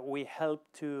we help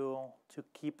to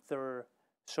keep their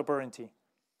sovereignty.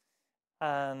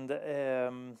 And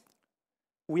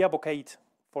we advocate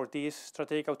for this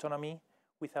strategic autonomy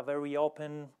with a very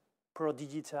open,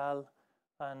 pro-digital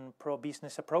and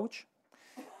pro-business approach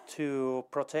to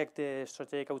protect the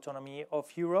strategic autonomy of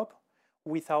Europe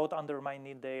without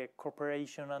undermining the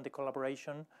cooperation and the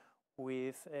collaboration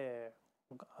with a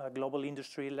global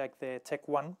industry like the tech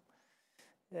one,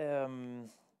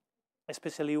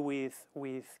 especially with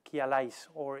key allies,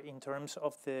 or in terms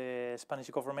of the Spanish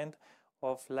government,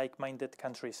 of like-minded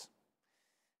countries.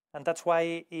 And that's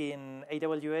why in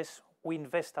AWS we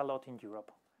invest a lot in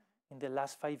Europe. In the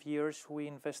last 5 years, we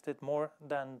invested more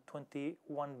than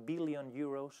 21 billion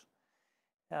euros,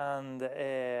 and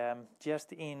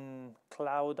just in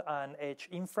cloud and edge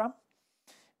infra.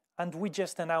 And we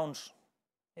just announced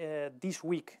this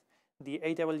week the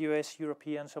AWS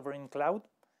European Sovereign Cloud,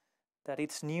 that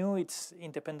it's new, it's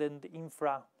independent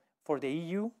infra for the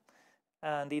EU,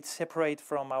 and it's separate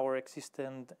from our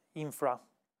existing infra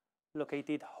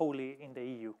located wholly in the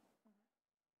EU.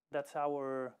 That's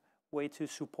our way to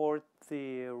support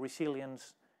the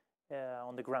resilience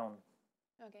on the ground.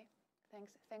 Okay,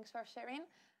 thanks for sharing.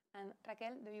 And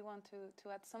Raquel, do you want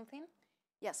to add something?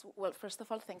 Yes, well, first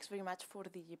of all, thanks very much for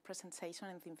the presentation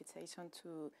and the invitation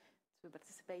to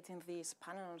participate in this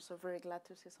panel. I'm also very glad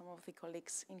to see some of the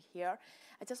colleagues in here.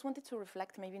 I just wanted to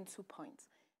reflect maybe in 2 points.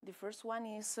 The first one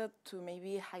is to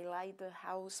maybe highlight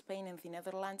how Spain and the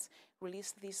Netherlands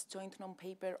released this joint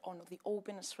non-paper on the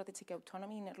open strategic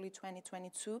autonomy in early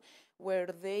 2022, where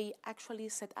they actually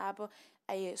set up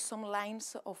some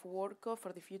lines of work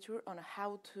for the future on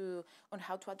how to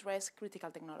address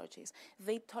critical technologies.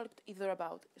 They talked either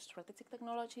about strategic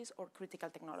technologies or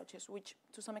critical technologies, which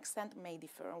to some extent may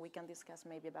differ, and we can discuss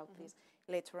maybe about this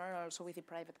later on, also with the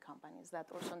private companies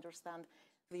that also understand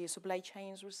the supply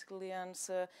chains resilience,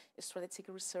 strategic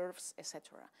reserves,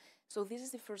 etc. So this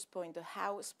is the first point,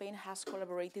 how Spain has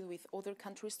collaborated with other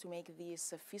countries to make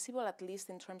this feasible, at least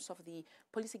in terms of the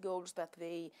policy goals that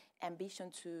they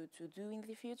ambition to do in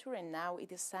the future, and now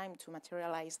it is time to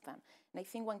materialize them. And I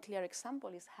think one clear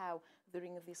example is how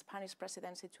during the Spanish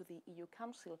presidency to the EU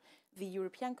Council, the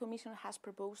European Commission has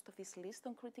proposed this list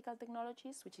on critical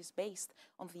technologies, which is based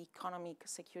on the economic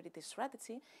security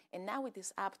strategy, and now it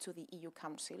is up to the EU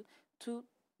Council to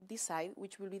decide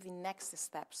which will be the next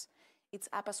steps. It's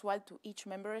up as well to each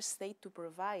member state to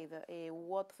provide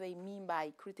what they mean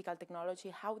by critical technology,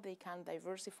 how they can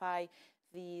diversify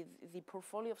the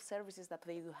portfolio of services that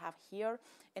they do have here,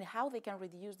 and how they can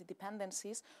reduce the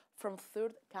dependencies from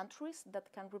third countries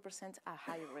that can represent a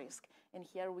high risk. And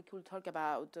here we could talk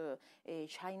about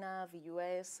China, the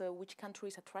US, which country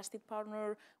is a trusted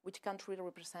partner, which country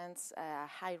represents a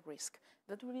high risk.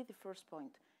 That would be the first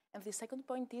point. And the second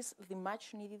point is the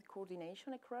much needed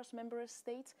coordination across member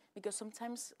states, because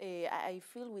sometimes I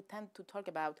feel we tend to talk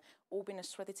about open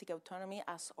strategic autonomy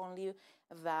as only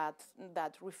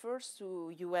that refers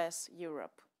to US,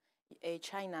 Europe,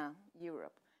 China,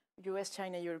 Europe, US,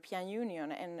 China, European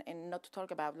Union, and not to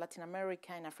talk about Latin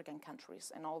America and African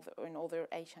countries and other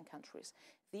Asian countries.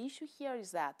 The issue here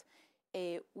is that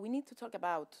we need to talk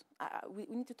about, we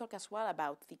need to talk as well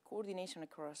about the coordination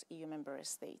across EU member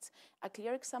states. A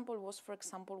clear example was, for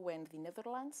example, when the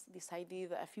Netherlands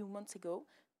decided a few months ago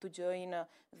to join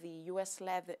the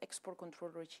US-led export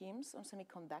control regimes on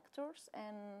semiconductors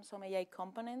and some AI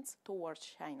components towards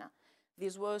China.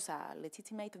 This was a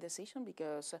legitimate decision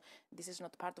because this is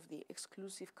not part of the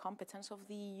exclusive competence of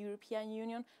the European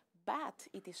Union, but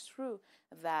it is true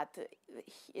that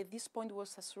at this point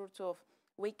was a sort of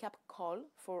wake-up call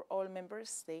for all member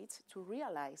states to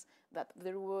realize that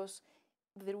there was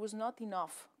not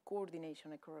enough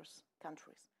coordination across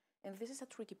countries. And this is a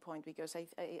tricky point because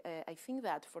I think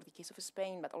that for the case of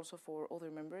Spain, but also for other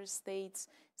member states'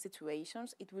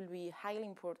 situations, it will be highly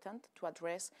important to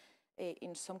address,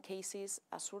 in some cases,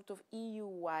 a sort of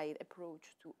EU-wide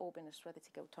approach to open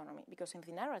strategic autonomy. Because in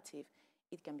the narrative,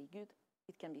 it can be good,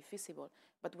 it can be feasible.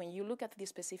 But when you look at the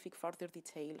specific further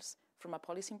details from a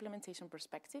policy implementation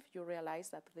perspective, you realize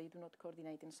that they do not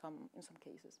coordinate in some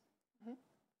cases. Mm-hmm.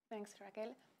 Thanks,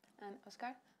 Raquel. And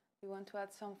Oscar, you want to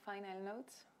add some final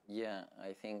notes? Yeah,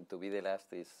 I think to be the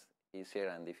last is easier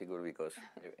and difficult because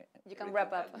you can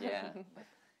wrap up. Yeah,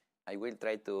 I will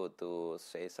try to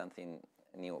say something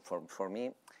new. For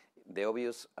me, the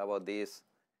obvious about this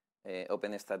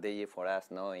open strategy for us,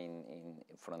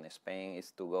 from Spain,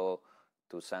 is to go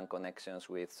to some connections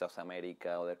with South America,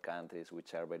 other countries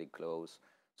which are very close.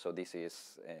 So this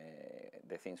is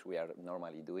the things we are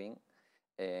normally doing.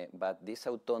 But this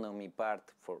autonomy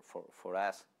part for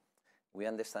us, we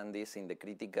understand this in the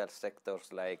critical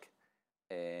sectors like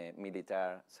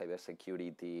military,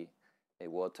 cybersecurity,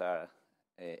 water,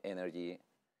 energy.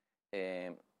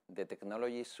 The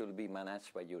technology should be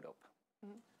managed by Europe.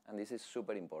 Mm-hmm. And this is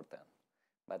super important.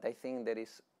 But I think there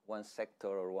is one sector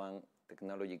or one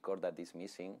technology core that is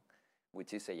missing,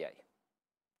 which is AI.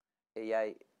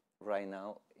 AI right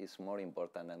now is more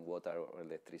important than water or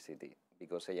electricity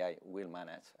because AI will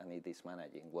manage, and it is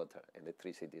managing water,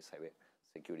 electricity,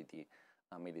 cybersecurity,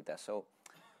 and military. So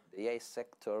the AI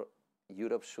sector,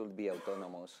 Europe should be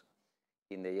autonomous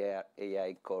in the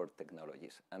AI core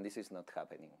technologies, and this is not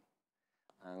happening.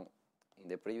 And in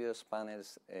the previous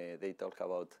panels, they talk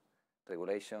about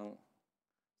regulation,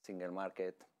 single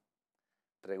market.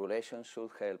 Regulation should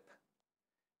help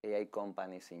AI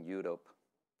companies in Europe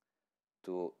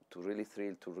to really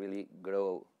thrill, to really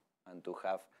grow, and to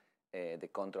have the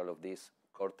control of this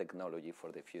core technology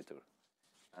for the future.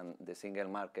 And the single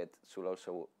market should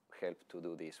also help to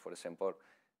do this. For example,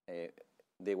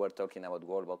 they were talking about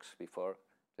wallbox before.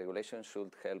 Regulation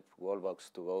should help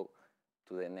wallbox to go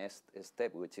to the next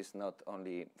step, which is not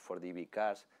only for the EV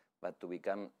cars, but to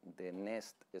become the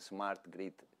next smart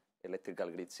grid, electrical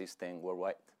grid system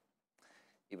worldwide.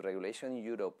 If regulation in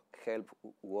Europe help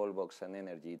wallbox and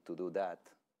energy to do that,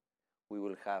 we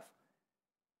will have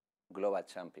global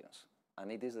champions.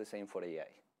 And it is the same for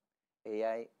AI.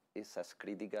 AI is as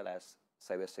critical as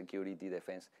cybersecurity,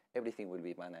 defense. Everything will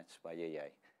be managed by AI.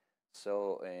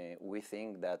 So we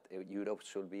think that Europe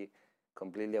should be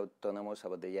completely autonomous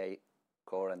about the AI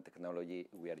core and technology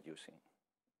we are using.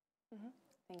 Mm-hmm.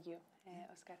 Thank you,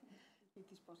 Oscar. It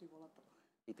is possible.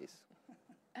 It is.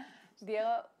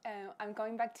 Diego, I'm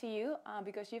coming back to you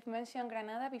because you've mentioned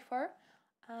Granada before.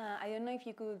 I don't know if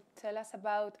you could tell us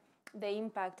about the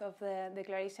impact of the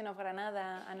Declaration of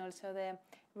Granada and also the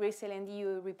Resilient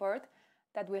EU report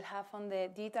that will have on the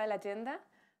digital agenda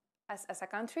as a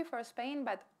country for Spain,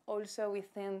 but also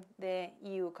within the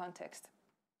EU context.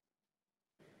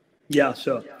 Yeah,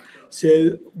 sure.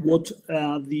 So what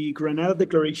the Granada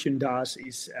Declaration does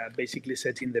is basically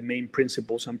setting the main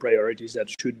principles and priorities that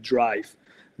should drive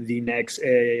the next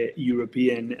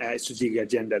European strategic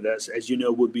agenda that, as you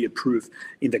know, will be approved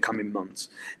in the coming months.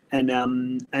 And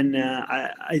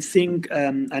I think,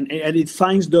 and it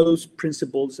finds those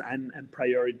principles and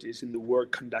priorities in the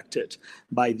work conducted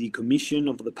by the Commission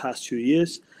over the past 2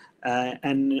 years,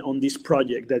 and on this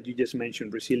project that you just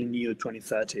mentioned, Resilient EU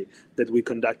 2030, that we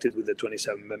conducted with the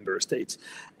 27 member states.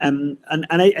 And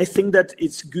I think that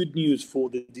it's good news for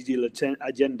the digital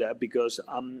agenda because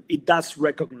it does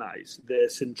recognize the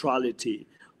centrality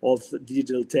of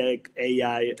digital tech,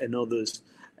 AI, and others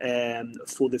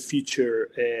for the future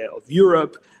of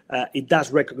Europe. It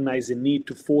does recognize the need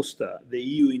to foster the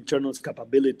EU internal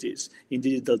capabilities in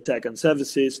digital tech and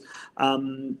services,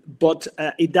 but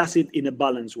it does it in a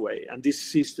balanced way. And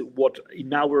this is what,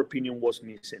 in our opinion, was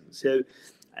missing. So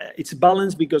it's a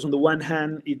balance because on the one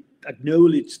hand, it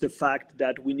acknowledges the fact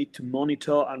that we need to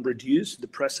monitor and reduce the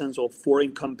presence of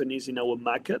foreign companies in our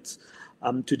markets.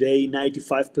 Today,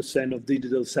 95% of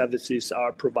digital services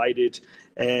are provided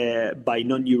by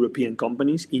non-European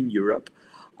companies in Europe.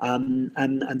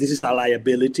 And this is a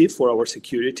liability for our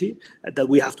security that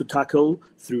we have to tackle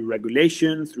through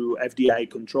regulation, through FDI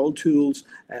control tools,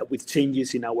 with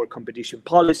changes in our competition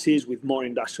policies, with more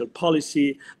industrial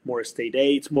policy, more state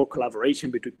aids, more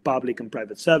collaboration between public and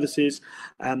private services,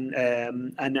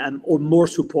 or more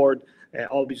support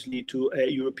obviously to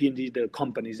European digital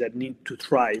companies that need to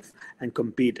thrive and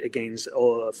compete against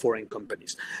foreign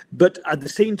companies. But at the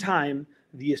same time,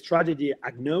 the strategy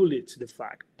acknowledges the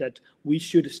fact that we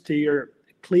should steer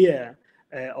clear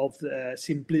of the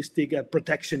simplistic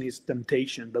protectionist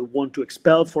temptation that want to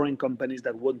expel foreign companies,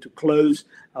 that want to close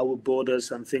our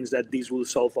borders and things that this will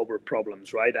solve our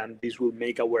problems, right? And this will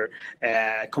make our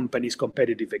companies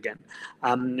competitive again.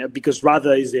 Because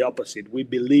rather is the opposite. We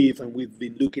believe, and we've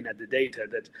been looking at the data,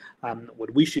 that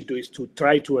what we should do is to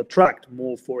try to attract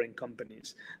more foreign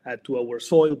companies to our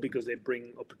soil because they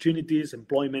bring opportunities,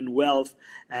 employment, wealth,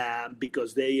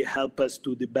 because they help us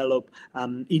to develop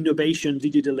innovation,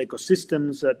 digital ecosystems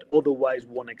that otherwise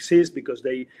won't exist because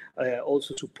they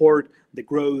also support the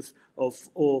growth of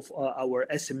our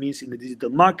SMEs in the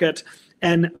digital market,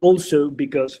 and also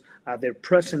because their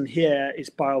presence here is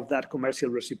part of that commercial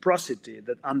reciprocity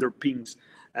that underpins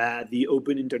the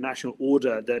open international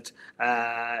order that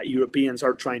Europeans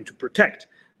are trying to protect.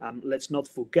 Let's not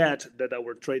forget that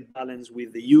our trade balance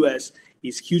with the US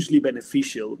is hugely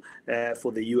beneficial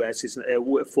for the US.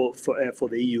 For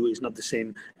the EU is not the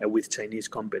same with Chinese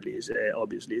companies,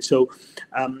 obviously. So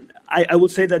I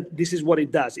would say that this is what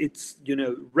it does. It's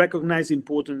recognize the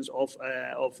importance of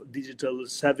digital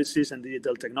services and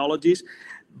digital technologies,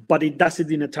 but it does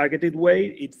it in a targeted way.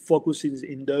 It focuses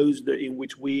in those in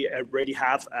which we already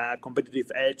have a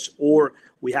competitive edge, or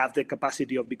we have the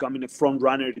capacity of becoming a front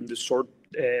runner in a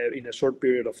short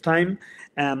period of time,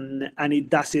 and it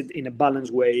does it in a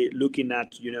balanced way, looking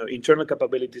at internal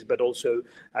capabilities, but also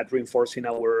at reinforcing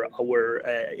our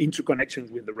interconnections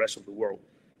with the rest of the world.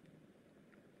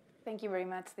 Thank you very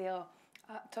much, Theo.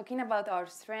 Talking about our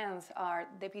strengths, our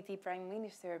Deputy Prime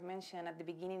Minister mentioned at the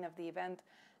beginning of the event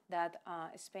that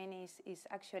Spain is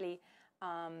actually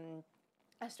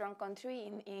a strong country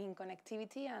in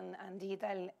connectivity and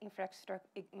digital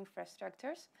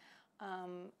infrastructures.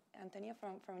 Antonio,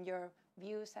 from your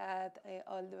views at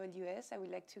AWS, I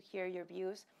would like to hear your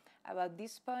views about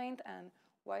this point and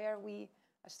why are we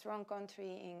a strong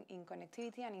country in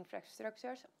connectivity and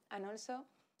infrastructures, and also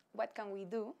what can we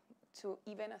do to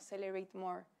even accelerate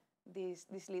more this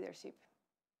leadership?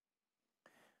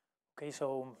 Okay,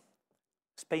 so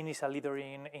Spain is a leader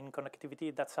in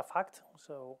connectivity, that's a fact.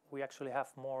 So we actually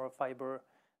have more fiber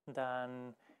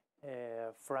than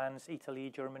France,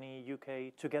 Italy, Germany,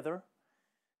 UK together.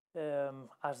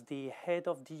 As the head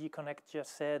of DG Connect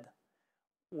just said,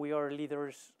 we are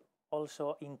leaders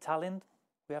also in talent.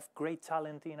 We have great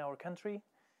talent in our country.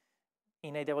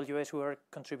 In AWS, we are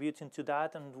contributing to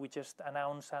that, and we just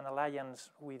announced an alliance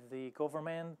with the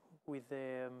government, with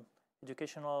the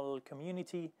educational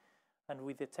community, and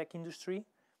with the tech industry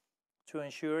to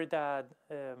ensure that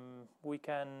we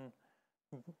can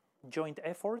joint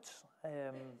efforts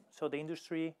so the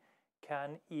industry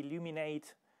can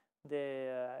illuminate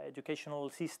the educational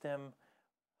system,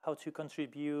 how to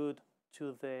contribute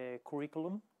to the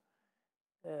curriculum.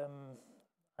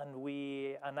 And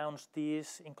we announced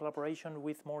this in collaboration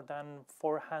with more than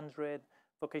 400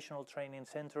 vocational training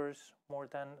centers, more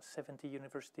than 70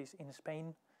 universities in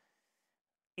Spain.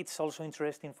 It's also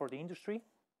interesting for the industry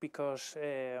because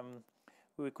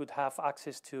we could have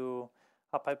access to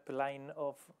a pipeline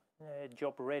of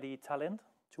job-ready talent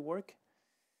to work.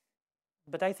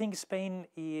 But I think Spain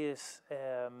is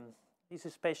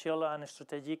special and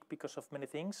strategic because of many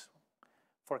things.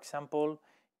 For example,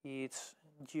 its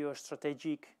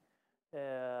geostrategic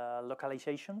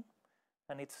localization,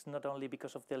 and it's not only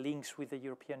because of the links with the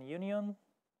European Union,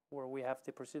 where we have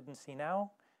the presidency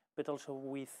now, but also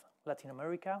with Latin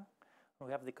America.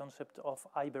 We have the concept of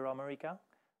Iberoamerica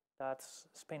That's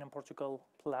Spain and Portugal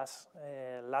plus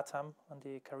LATAM and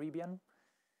the Caribbean.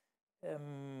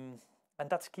 And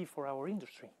that's key for our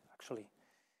industry, actually.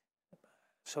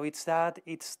 So it's that,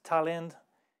 it's talent,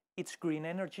 it's green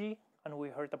energy, and we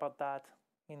heard about that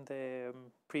in the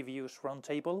previous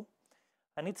roundtable.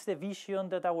 And it's the vision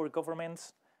that our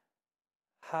governments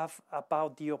have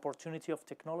about the opportunity of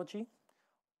technology,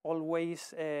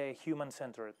 always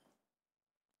human-centered.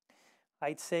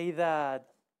 I'd say that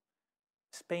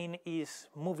Spain is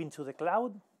moving to the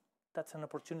cloud. That's an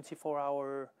opportunity for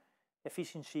our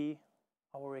efficiency,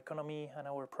 our economy, and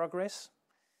our progress.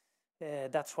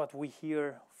 That's what we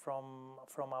hear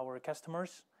from our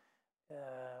customers.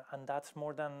 And that's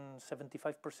more than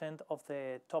 75% of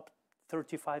the top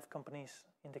 35 companies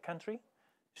in the country,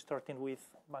 starting with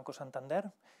Banco Santander,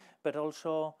 but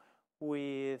also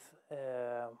with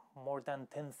more than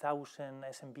 10,000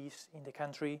 SMBs in the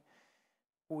country,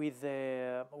 with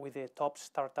the top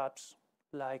startups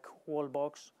like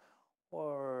Wallbox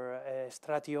or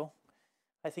Stratio.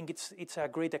 I think it's a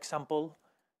great example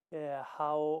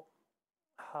how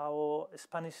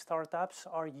Spanish startups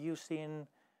are using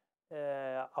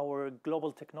our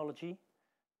global technology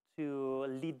to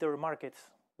lead their markets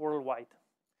worldwide.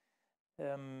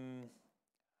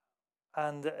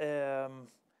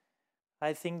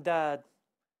 I think that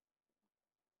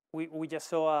we just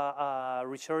saw a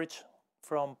research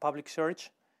from Public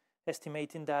Search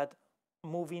estimating that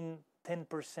moving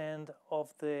 10%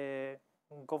 of the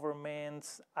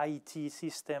government's IT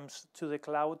systems to the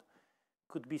cloud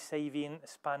could be saving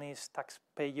Spanish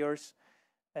taxpayers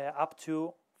up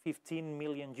to 15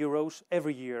 million euros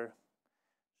every year.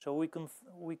 So we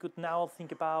could now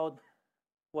think about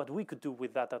what we could do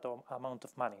with that amount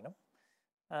of money. No?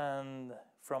 And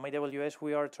from AWS,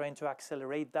 we are trying to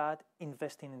accelerate that,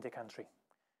 investing in the country.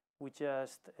 We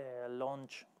just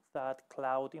launched that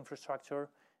cloud infrastructure,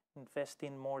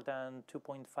 investing more than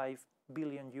 2.5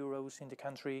 billion euros in the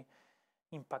country,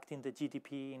 impacting the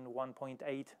GDP in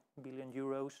 1.8 billion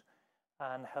euros,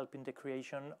 and helping the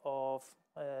creation of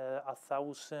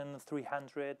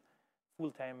 1,300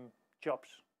 full-time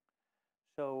jobs.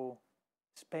 So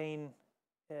Spain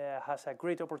has a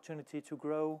great opportunity to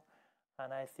grow,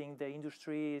 and I think the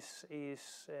industry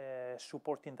is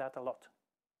supporting that a lot.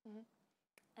 Mm-hmm.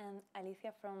 And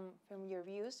Alicia, from your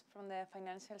views from the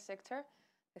financial sector,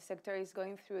 the sector is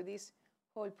going through this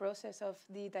whole process of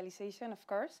digitalization, of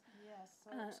course. Yes.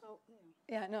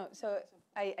 So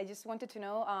I just wanted to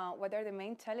know what are the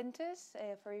main challenges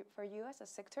for you as a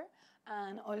sector,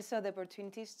 and also the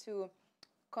opportunities to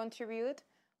contribute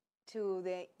to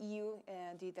the EU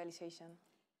digitalization.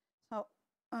 So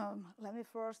let me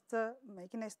first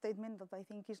make a statement that I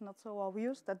think is not so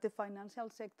obvious, that the financial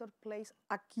sector plays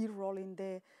a key role in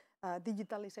the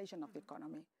digitalization of the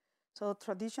economy. So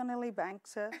traditionally,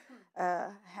 banks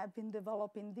have been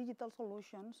developing digital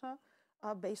solutions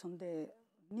based on the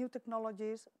new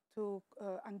technologies to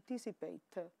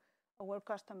anticipate our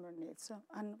customer needs.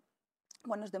 And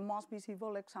one of the most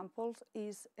visible examples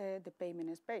is the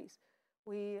payment space.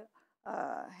 We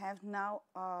have now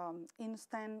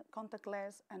instant,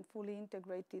 contactless, and fully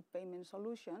integrated payment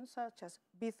solutions, such as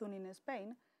Bizum in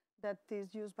Spain, that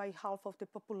is used by half of the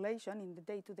population in the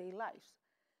day-to-day lives.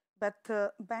 But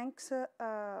banks'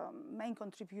 main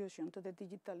contribution to the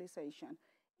digitalization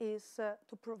is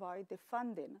to provide the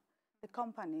funding the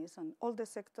companies and all the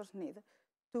sectors need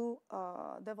to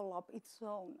develop its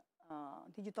own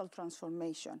digital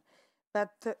transformation.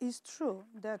 But it's true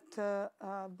that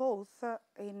both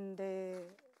in the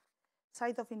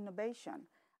side of innovation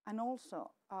and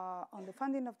also on the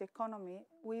funding of the economy,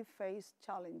 we face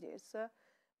challenges,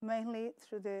 mainly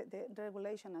through the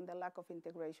regulation and the lack of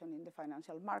integration in the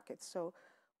financial markets. So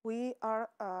we are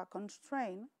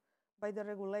constrained by the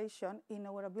regulation in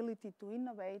our ability to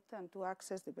innovate and to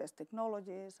access the best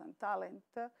technologies and talent.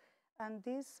 And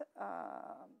this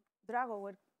drag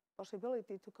our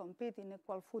possibility to compete in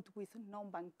equal foot with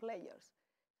non-bank players.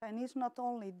 And it's not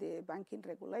only the banking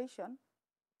regulation,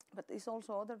 but it's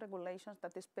also other regulations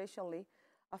that especially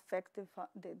affect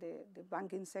the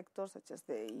banking sector, such as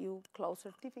the EU Cloud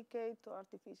Certificate or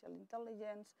artificial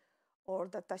intelligence or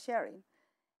data sharing.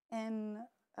 And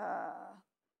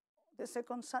the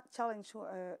second challenge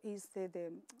is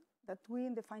that we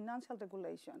in the financial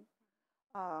regulation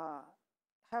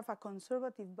have a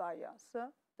conservative bias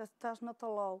that does not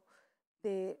allow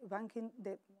the banking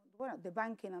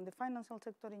and the financial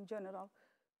sector in general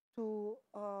to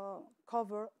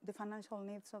cover the financial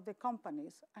needs of the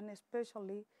companies, and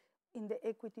especially in the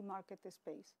equity market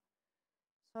space.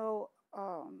 So,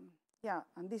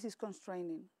 and this is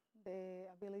constraining the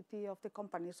ability of the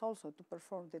companies also to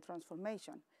perform the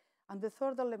transformation. And the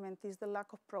third element is the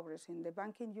lack of progress in the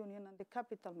banking union and the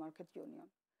capital market union.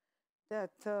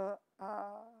 That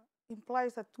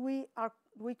implies that we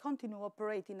continue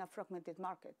operating in a fragmented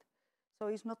market. So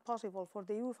it's not possible for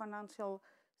the EU financial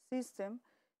system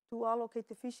to allocate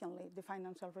efficiently the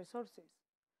financial resources.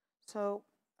 So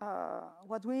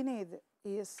what we need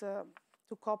is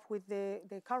to cope with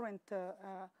the current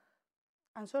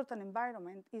uncertain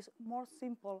environment is more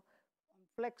simple,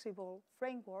 flexible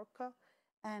framework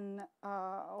and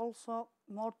also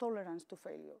more tolerance to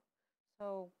failure.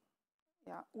 So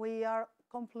yeah, we are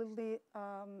completely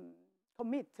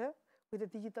committed with the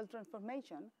digital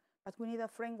transformation, but we need a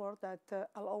framework that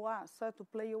allows us to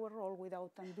play our role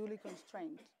without unduly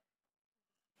constrained.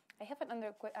 I have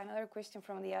another question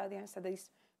from the audience that is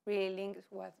really linked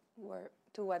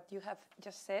to what you have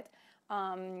just said.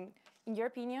 In your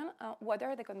opinion, what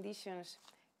are the conditions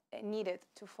needed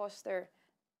to foster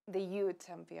the youth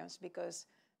champions? Because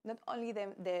not only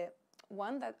the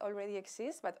one that already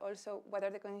exists, but also what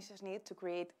are the conditions needed to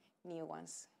create new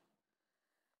ones?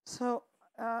 So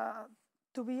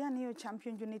to be a new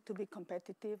champion, you need to be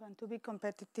competitive. And to be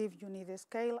competitive, you need a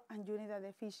scale and you need an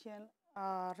efficient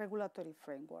regulatory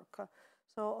framework.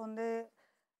 So on the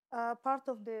part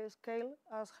of the scale,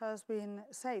 as has been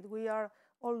said, we are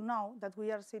all know that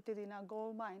we are seated in a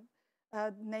gold mine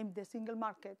named the single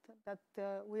market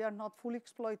that we are not fully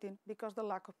exploiting because of the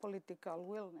lack of political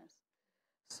willingness.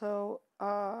 So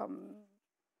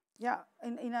yeah,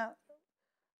 in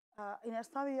a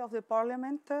study of the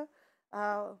parliament,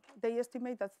 they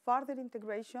estimate that further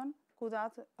integration could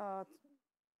add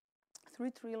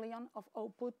 3 trillion of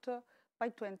output by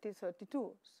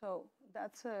 2032. So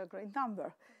that's a great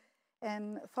number.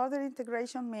 And further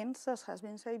integration means, as has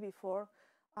been said before,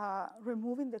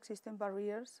 removing the existing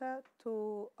barriers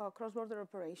to cross-border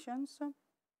operations,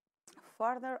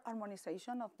 further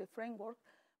harmonization of the framework,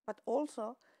 but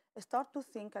also start to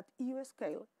think at EU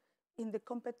scale in the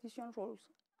competition rules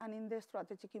and in the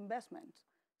strategic investments.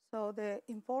 So the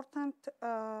important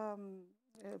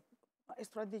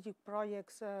strategic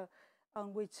projects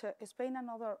on which Spain and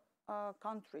other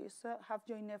countries have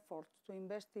joined efforts to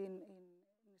invest in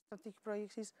strategic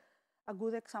projects is a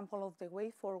good example of the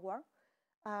way forward.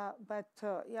 But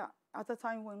yeah, at a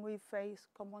time when we face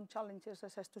common challenges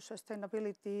as to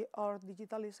sustainability or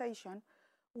digitalization,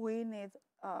 we need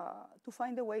to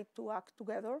find a way to act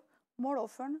together more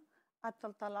often at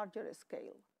a larger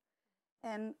scale.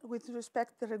 And with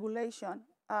respect to regulation,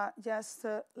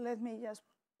 let me just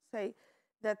say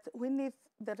that we need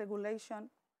the regulation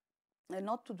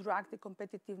not to drag the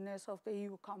competitiveness of the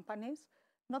EU companies,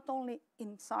 not only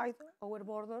inside our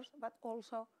borders, but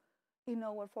also in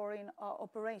our foreign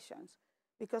operations.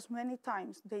 Because many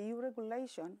times the EU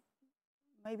regulation,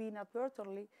 maybe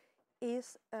inadvertently,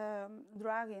 is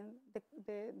dragging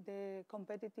the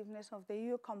competitiveness of the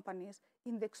EU companies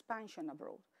in the expansion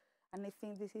abroad. And I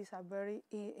think this is a very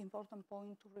important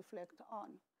point to reflect on.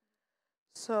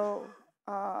 So,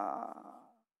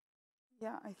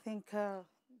 yeah, I think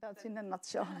that's in a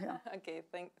nutshell. Yeah. Okay,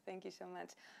 thank you so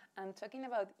much. And talking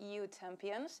about EU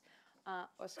champions,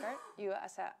 Oscar, you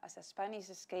as a Spanish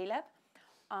scale-up,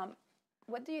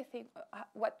 what do you think?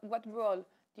 What role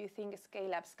do you think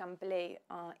scale-ups can play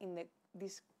in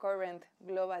this current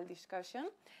global discussion?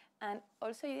 And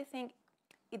also, do you think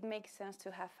it makes sense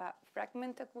to have a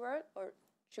fragmented world, or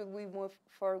should we move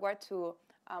forward to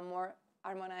a more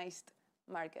harmonized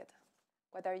market?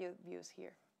 What are your views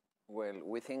here? Well,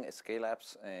 we think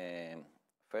scale-ups,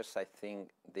 first I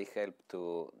think they help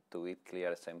to give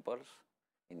clear examples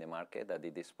in the market that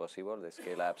it is possible, the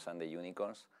scale-ups and the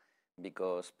unicorns,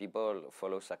 because people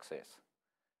follow success.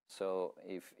 So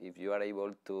if you are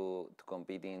able to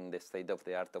compete in the state of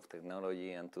the art of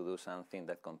technology and to do something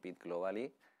that compete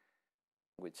globally,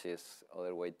 which is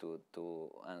other way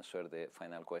to answer the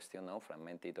final question, no,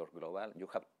 fragmented or global, you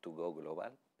have to go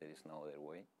global. There is no other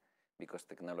way, because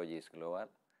technology is global.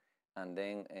 And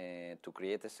then to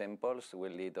create examples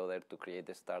will lead others to create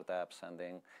startups, and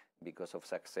then because of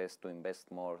success to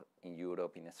invest more in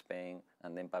Europe, in Spain,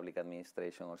 and then public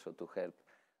administration also to help.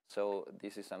 So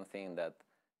this is something that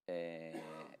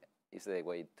is the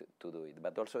way to do it.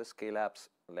 But also scale-ups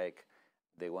like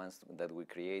the ones that we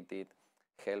created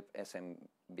help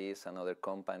SMBs and other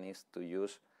companies to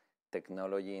use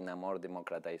technology in a more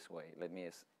democratized way. Let me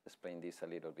explain this a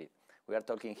little bit. We are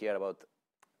talking here about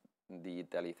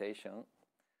digitalization,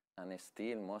 and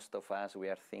still most of us, we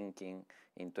are thinking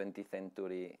in 20th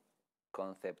century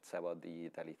concepts about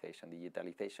digitalization.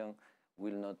 Digitalization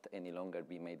will not any longer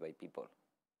be made by people,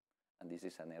 and this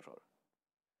is an error.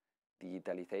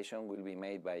 Digitalization will be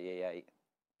made by AI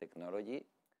technology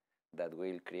that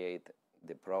will create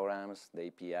the programs, the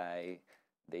API,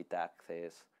 data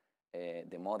access,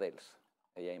 the models,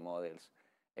 AI models,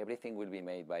 everything will be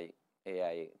made by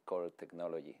AI core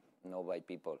technology, not by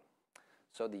people.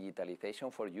 So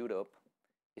digitalization for Europe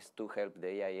is to help the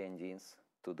AI engines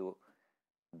to do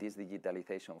this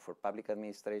digitalization for public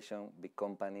administration, big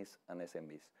companies, and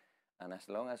SMBs. And as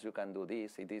long as you can do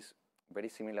this, it is very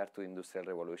similar to Industrial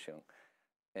Revolution.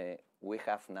 We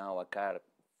have now a car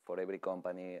for every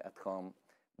company at home.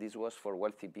 This was for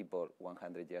wealthy people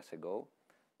 100 years ago,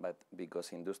 but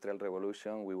because Industrial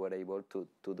Revolution, we were able to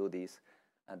do this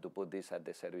and to put this at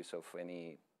the service of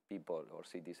any people or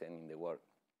citizen in the world.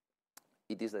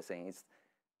 It is the same. It's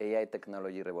AI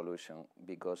technology revolution,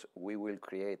 because we will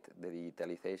create the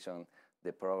digitalization,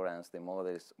 the programs, the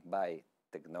models by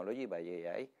technology, by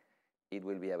AI. It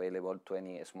will be available to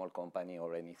any small company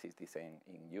or any citizen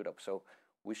in Europe. So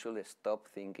we should stop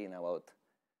thinking about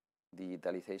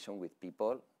digitalization with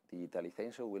people.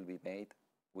 Digitalization will be made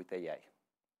with AI.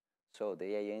 So the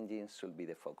AI engines should be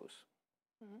the focus.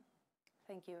 Mm-hmm.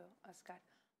 Thank you, Oscar.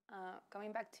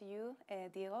 Coming back to you,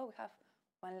 Diego, we have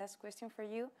one last question for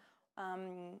you.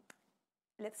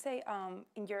 Let's say,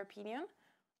 in your opinion,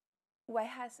 why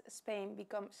has Spain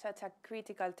become such a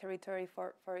critical territory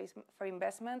for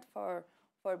investment, for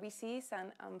VCs,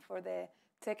 and for the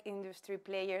tech industry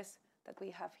players that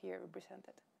we have here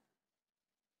represented?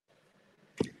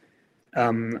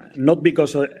 Not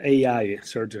because of AI,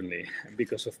 certainly,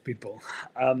 because of people.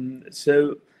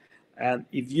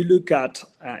 If you look at,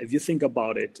 if you think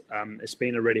about it,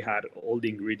 Spain already had all the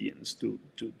ingredients to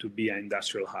be an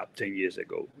industrial hub 10 years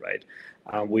ago, right?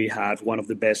 We have one of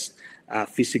the best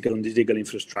physical and digital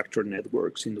infrastructure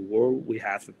networks in the world. We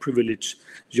have a privileged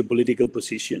geopolitical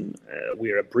position.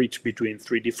 We are a bridge between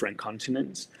 3 different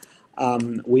continents.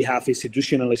 We have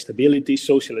institutional stability,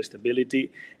 social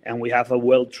stability, and we have a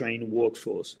well-trained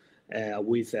workforce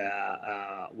with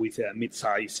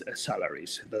mid-sized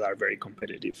salaries that are very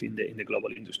competitive in the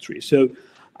global industry. So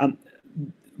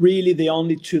really the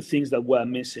only 2 things that were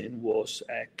missing was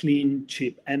clean,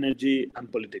 cheap energy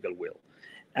and political will.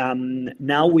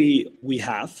 Now we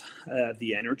have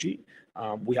the energy.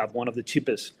 We have one of the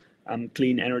cheapest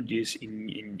clean energies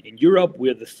in Europe.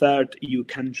 We're the 3rd EU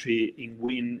country in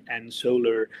wind and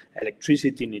solar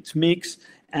electricity in its mix.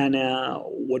 And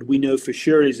what we know for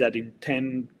sure is that in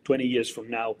 10, 20 years from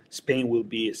now, Spain will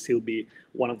still be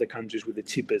one of the countries with the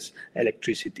cheapest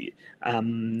electricity.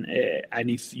 And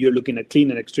if you're looking at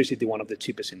clean electricity, one of the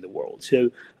cheapest in the world.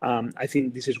 So I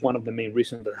think this is one of the main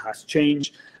reasons that has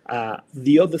changed.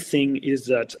 The other thing is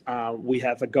that we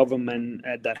have a government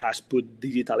that has put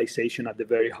digitalization at the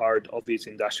very heart of its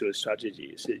industrial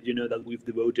strategies. You know that we've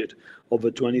devoted over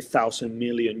 20,000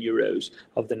 million euros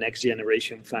of the next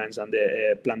generation funds and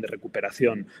the Plan de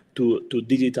Recuperación to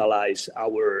digitalize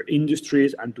our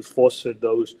industries and to foster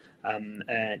those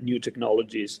new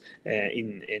technologies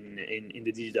in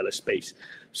the digital space.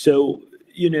 So,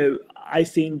 you know, I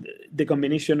think the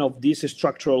combination of these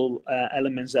structural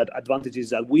elements, that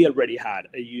advantages that we already had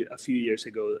a few years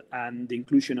ago, and the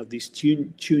inclusion of these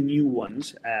two new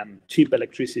ones, cheap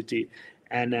electricity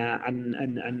and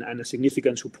a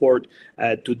significant support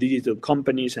to digital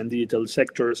companies and digital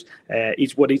sectors,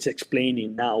 is what is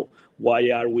explaining now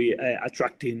why are we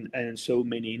attracting so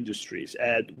many industries.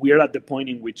 We are at the point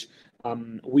in which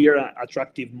we are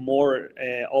attracting more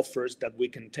offers that we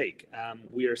can take.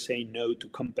 We are saying no to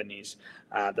companies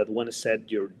that want to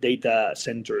set your data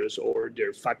centers or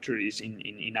their factories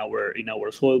in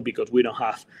our soil, because we don't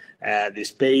have the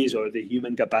space or the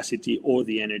human capacity or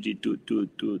the energy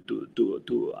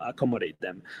to accommodate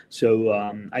them. So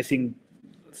I think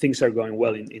things are going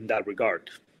well in that regard.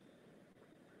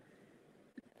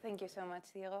 Thank you so much,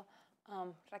 Diego.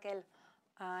 Raquel,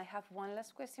 I have one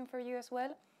last question for you as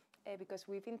well, because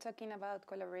we've been talking about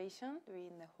collaboration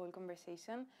during the whole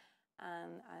conversation,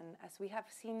 and as we have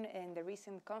seen in the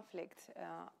recent conflict,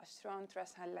 a strong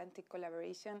transatlantic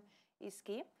collaboration is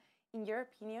key. In your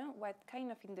opinion, what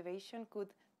kind of innovation could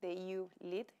the EU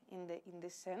lead in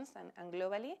this sense and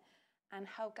globally, and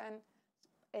how can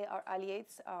our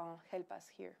allies help us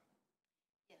here?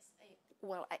 Yes,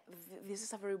 well, this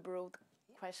is a very broad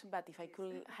question, but if I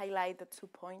could highlight the 2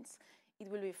 points, it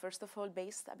will be, first of all,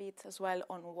 based a bit as well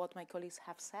on what my colleagues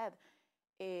have said.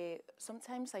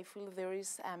 Sometimes I feel there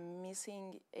is a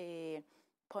missing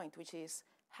point, which is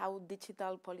how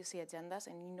digital policy agendas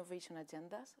and innovation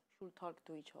agendas should talk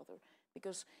to each other.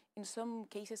 Because in some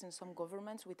cases, in some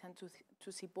governments, we tend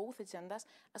to see both agendas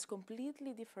as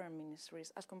completely different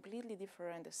ministries, as completely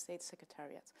different state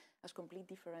secretariats, as completely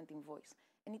different in voice.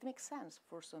 And it makes sense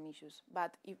for some issues.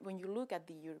 But when you look at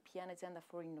the European agenda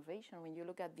for innovation, when you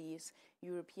look at these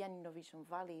European innovation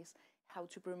valleys, how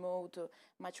to promote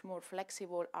much more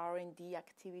flexible R&D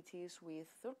activities with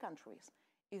third countries,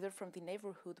 either from the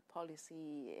neighborhood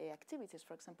policy activities,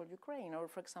 for example, Ukraine, or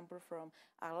for example, from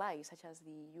allies such as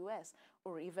the US,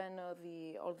 or even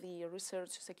all the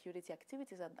research security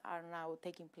activities that are now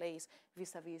taking place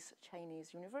vis-a-vis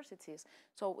Chinese universities.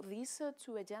 So these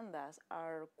two agendas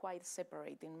are quite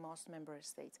separate in most member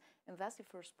states. And that's the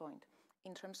first point,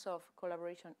 in terms of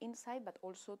collaboration inside, but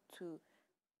also to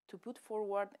put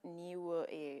forward new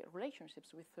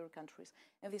relationships with third countries.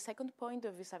 And the second point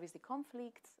of vis-a-vis the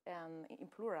conflicts and in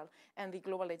plural and the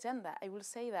global agenda, I will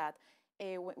say that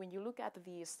when you look at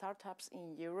the startups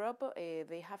in Europe,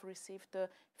 they have received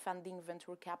funding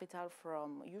venture capital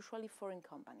from usually foreign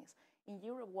companies. In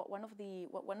Europe,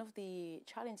 one of the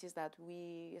challenges that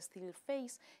we still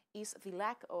face is the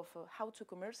lack of how to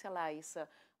commercialize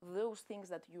those things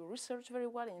that you research very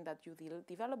well and that you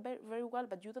develop very well,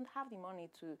 but you don't have the money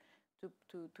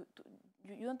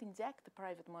you don't inject the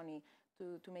private money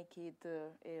to make it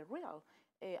real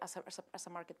as a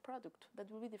market product.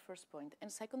 That will be the first point.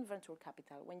 And second, venture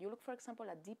capital. When you look, for example,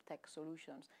 at deep tech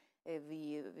solutions,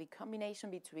 the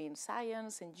combination between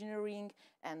science, engineering,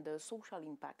 and social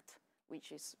impact,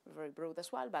 which is very broad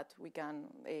as well, but we can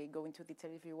go into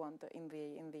detail if you want in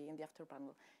the after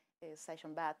panel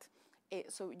session. But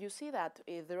so you see that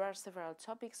there are several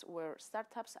topics where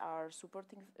startups are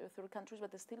supporting third countries,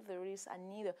 but still there is a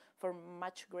need for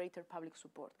much greater public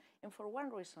support. And for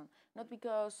one reason, not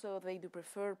because they do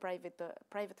prefer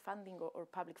private funding or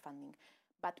public funding,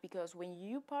 but because when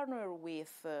you partner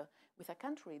with a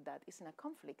country that is in a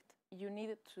conflict, you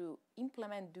need to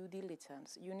implement due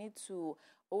diligence. You need to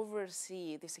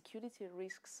oversee the security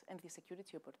risks and the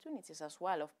security opportunities as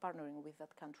well of partnering with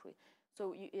that country.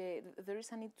 So there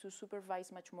is a need to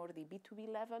supervise much more the B2B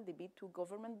level, the B2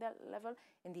 government level,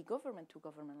 and the government to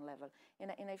government level.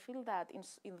 And I feel that in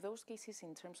those cases,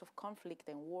 in terms of conflict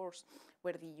and wars,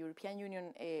 where the European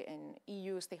Union and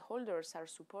EU stakeholders are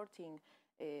supporting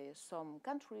some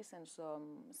countries and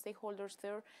some stakeholders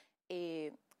there,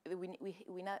 we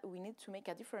need to make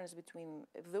a difference between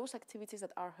those activities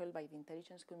that are held by the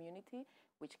intelligence community,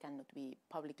 which cannot be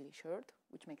publicly shared,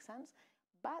 which makes sense,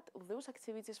 but those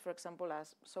activities, for example,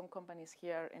 as some companies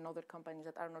here and other companies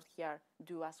that are not here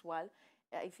do as well,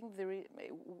 I think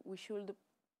we should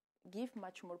give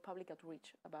much more public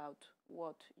outreach about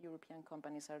what European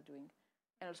companies are doing,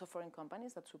 and also foreign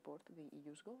companies that support the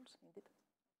EU's goals, indeed.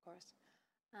 Of course.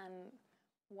 And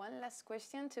one last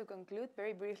question to conclude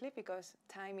very briefly, because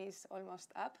time is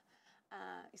almost up.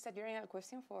 It's a general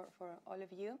question for all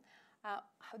of you.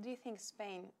 How do you think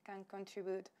Spain can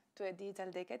contribute to a digital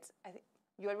decade?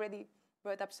 You already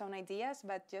brought up some ideas,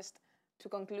 but just to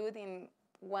conclude in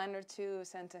one or two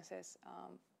sentences,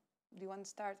 do you want to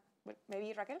start?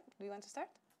 Maybe Raquel, do you want to start?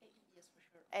 Yes, for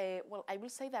sure. Well, I will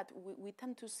say that we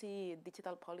tend to see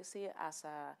digital policy as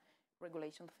a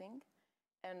regulation thing.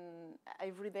 And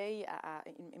every day,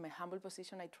 in my humble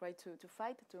position, I try to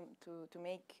fight to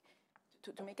make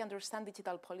understand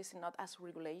digital policy not as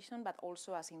regulation, but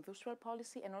also as industrial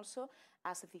policy and also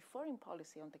as the foreign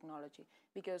policy on technology.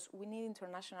 Because we need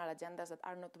international agendas that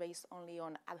are not based only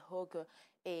on ad hoc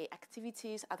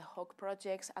activities, ad hoc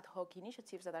projects, ad hoc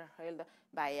initiatives that are held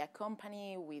by a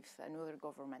company with another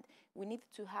government. We need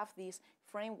to have this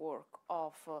framework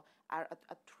of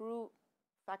a true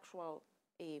factual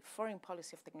foreign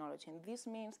policy of technology. And this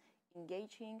means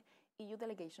engaging EU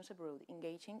delegations abroad,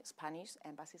 engaging Spanish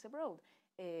embassies abroad,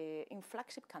 in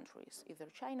flagship countries, either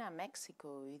China,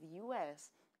 Mexico, the US,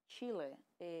 Chile,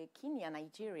 Kenya,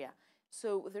 Nigeria.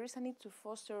 So there is a need to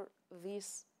foster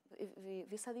this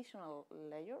additional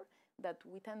layer that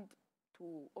we tend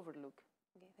to overlook.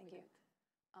 Okay, thank you.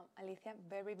 Alicia,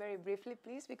 very, very briefly,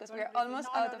 please, because we're almost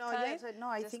out of time. Yes, no,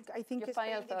 I think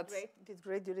Spain did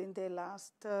great during the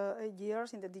last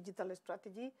years in the digital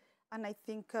strategy, and I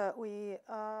think we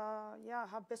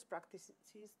have best practices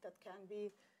that can be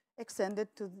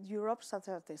extended to Europe, such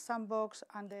as the sandbox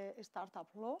and the startup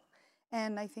law.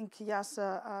 And I think yes,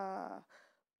 and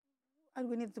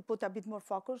we need to put a bit more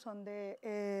focus on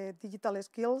the digital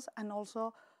skills and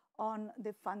also on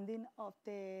the funding of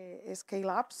the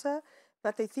scale-ups.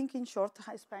 But I think, in short,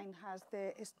 Spain has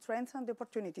the strength and the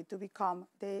opportunity to become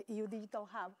the EU digital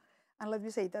hub. And let me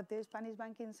say that the Spanish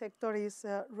banking sector is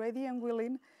ready and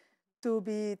willing to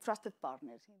be trusted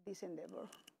partners in this endeavor.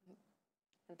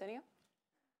 Antonio?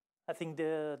 I think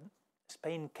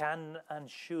Spain can and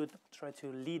should try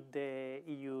to lead the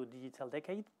EU digital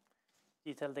decade.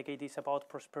 Digital decade is about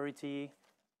prosperity,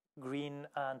 green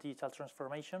and digital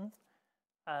transformation.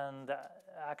 And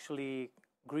actually,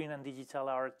 green and digital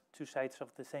are two sides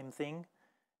of the same thing,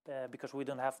 because we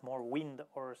don't have more wind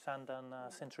or sun than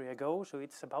a century ago. So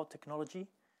it's about technology.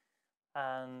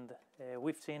 And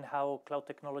we've seen how cloud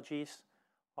technologies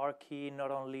are key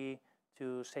not only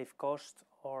to save cost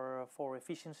or for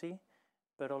efficiency,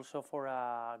 but also for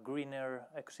a greener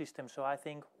ecosystem. So I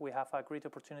think we have a great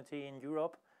opportunity in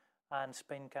Europe, and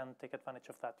Spain can take advantage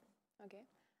of that. Okay.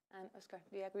 And Oscar,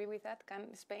 do you agree with that?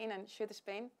 Can Spain and should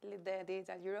Spain lead the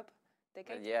Digital Europe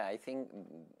decade? Yeah, I think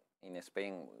in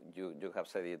Spain, you have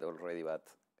said it already, but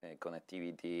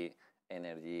connectivity,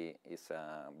 energy is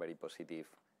a very positive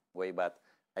way. But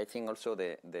I think also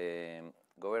the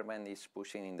government is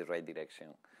pushing in the right direction.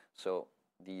 So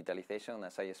digitalization,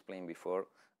 as I explained before,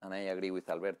 and I agree with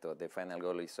Alberto, the final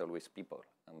goal is always people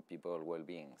and people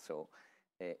well-being. So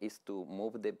is to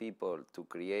move the people to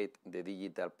create the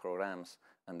digital programs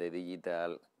and the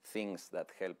digital things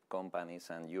that help companies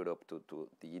and Europe to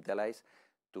digitalize,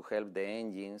 to help the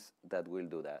engines that will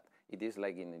do that. It is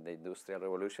like in the Industrial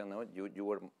Revolution, no? You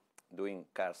were doing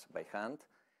cars by hand.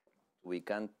 We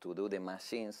can to do the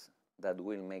machines that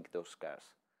will make those cars.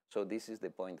 So this is the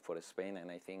point for Spain,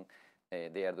 and I think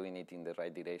they are doing it in the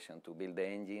right direction to build the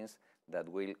engines that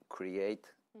will create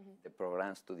the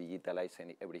programs to digitalize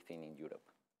everything in Europe.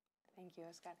 Thank you,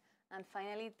 Oscar. And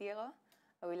finally, Diego,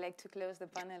 I would like to close the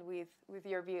panel with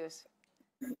your views.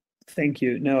 Thank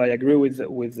you. No, I agree with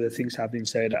the things have been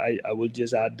said. I will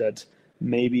just add that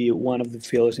maybe one of the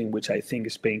fields in which I think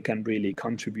Spain can really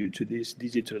contribute to this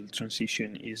digital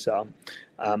transition is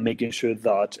making sure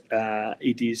that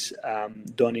it is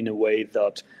done in a way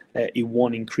that it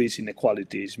won't increase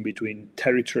inequalities between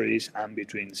territories and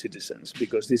between citizens,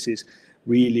 because this is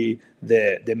really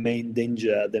the main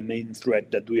danger, the main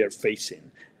threat that we are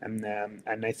facing. And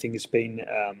I think Spain,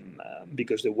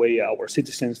 because the way our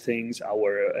citizens think,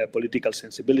 our political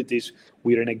sensibilities,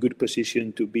 we are in a good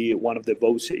position to be one of the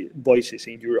voices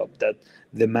in Europe that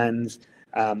demands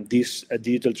this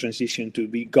digital transition to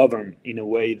be governed in a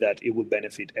way that it will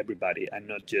benefit everybody and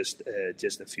not just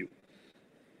a few.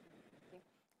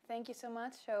 Thank you so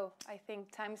much. So I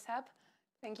think time's up.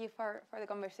 Thank you for the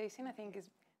conversation. I think it's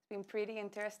been pretty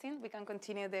interesting. We can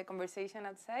continue the conversation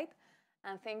outside.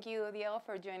 And thank you, Diego,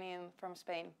 for joining from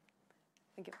Spain.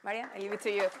 Thank you. Maria, I leave it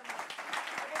to you.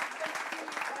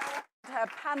 Our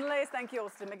panelists, thank you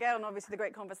also to Miguel, and obviously the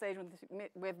great conversation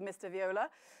with Mr. Viola.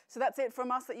 So that's it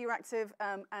from us at Euractiv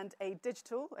and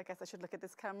Adigital. I guess I should look at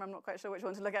this camera. I'm not quite sure which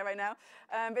one to look at right now.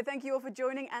 But thank you all for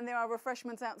joining, and there are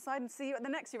refreshments outside, and see you at the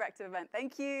next Euractiv event.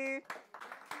 Thank you.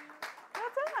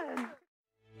 Well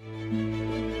done.